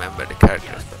 I remember the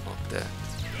characters, but not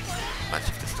much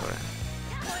of the story.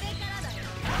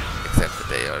 except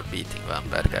that they are beating one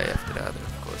bad guy after the other,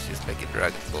 of course, just like in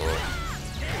Dragon Ball.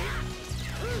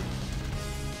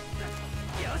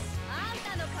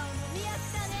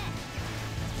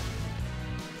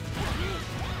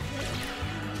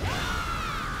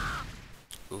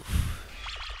 Oof.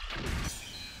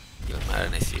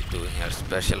 Marin is doing her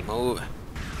special move.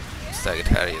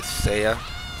 Sagittarius Seiya.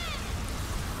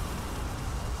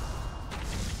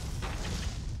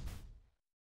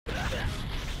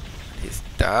 He's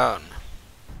down.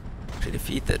 She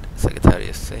defeated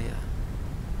Sagittarius Seiya.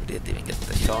 He didn't even get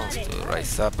the chance to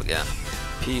rise up again.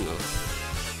 Pew.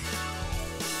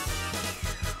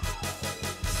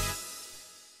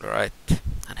 Right,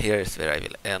 and here is where I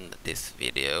will end this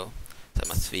video. So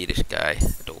I'm a Swedish guy,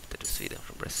 adopted to Sweden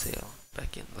from Brazil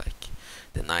back in like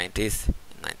the 90s,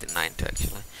 in 1990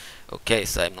 actually. Okay,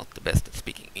 so I'm not the best at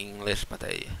speaking English, but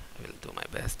I will do my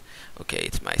best. Okay,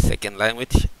 it's my second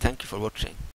language. Thank you for watching.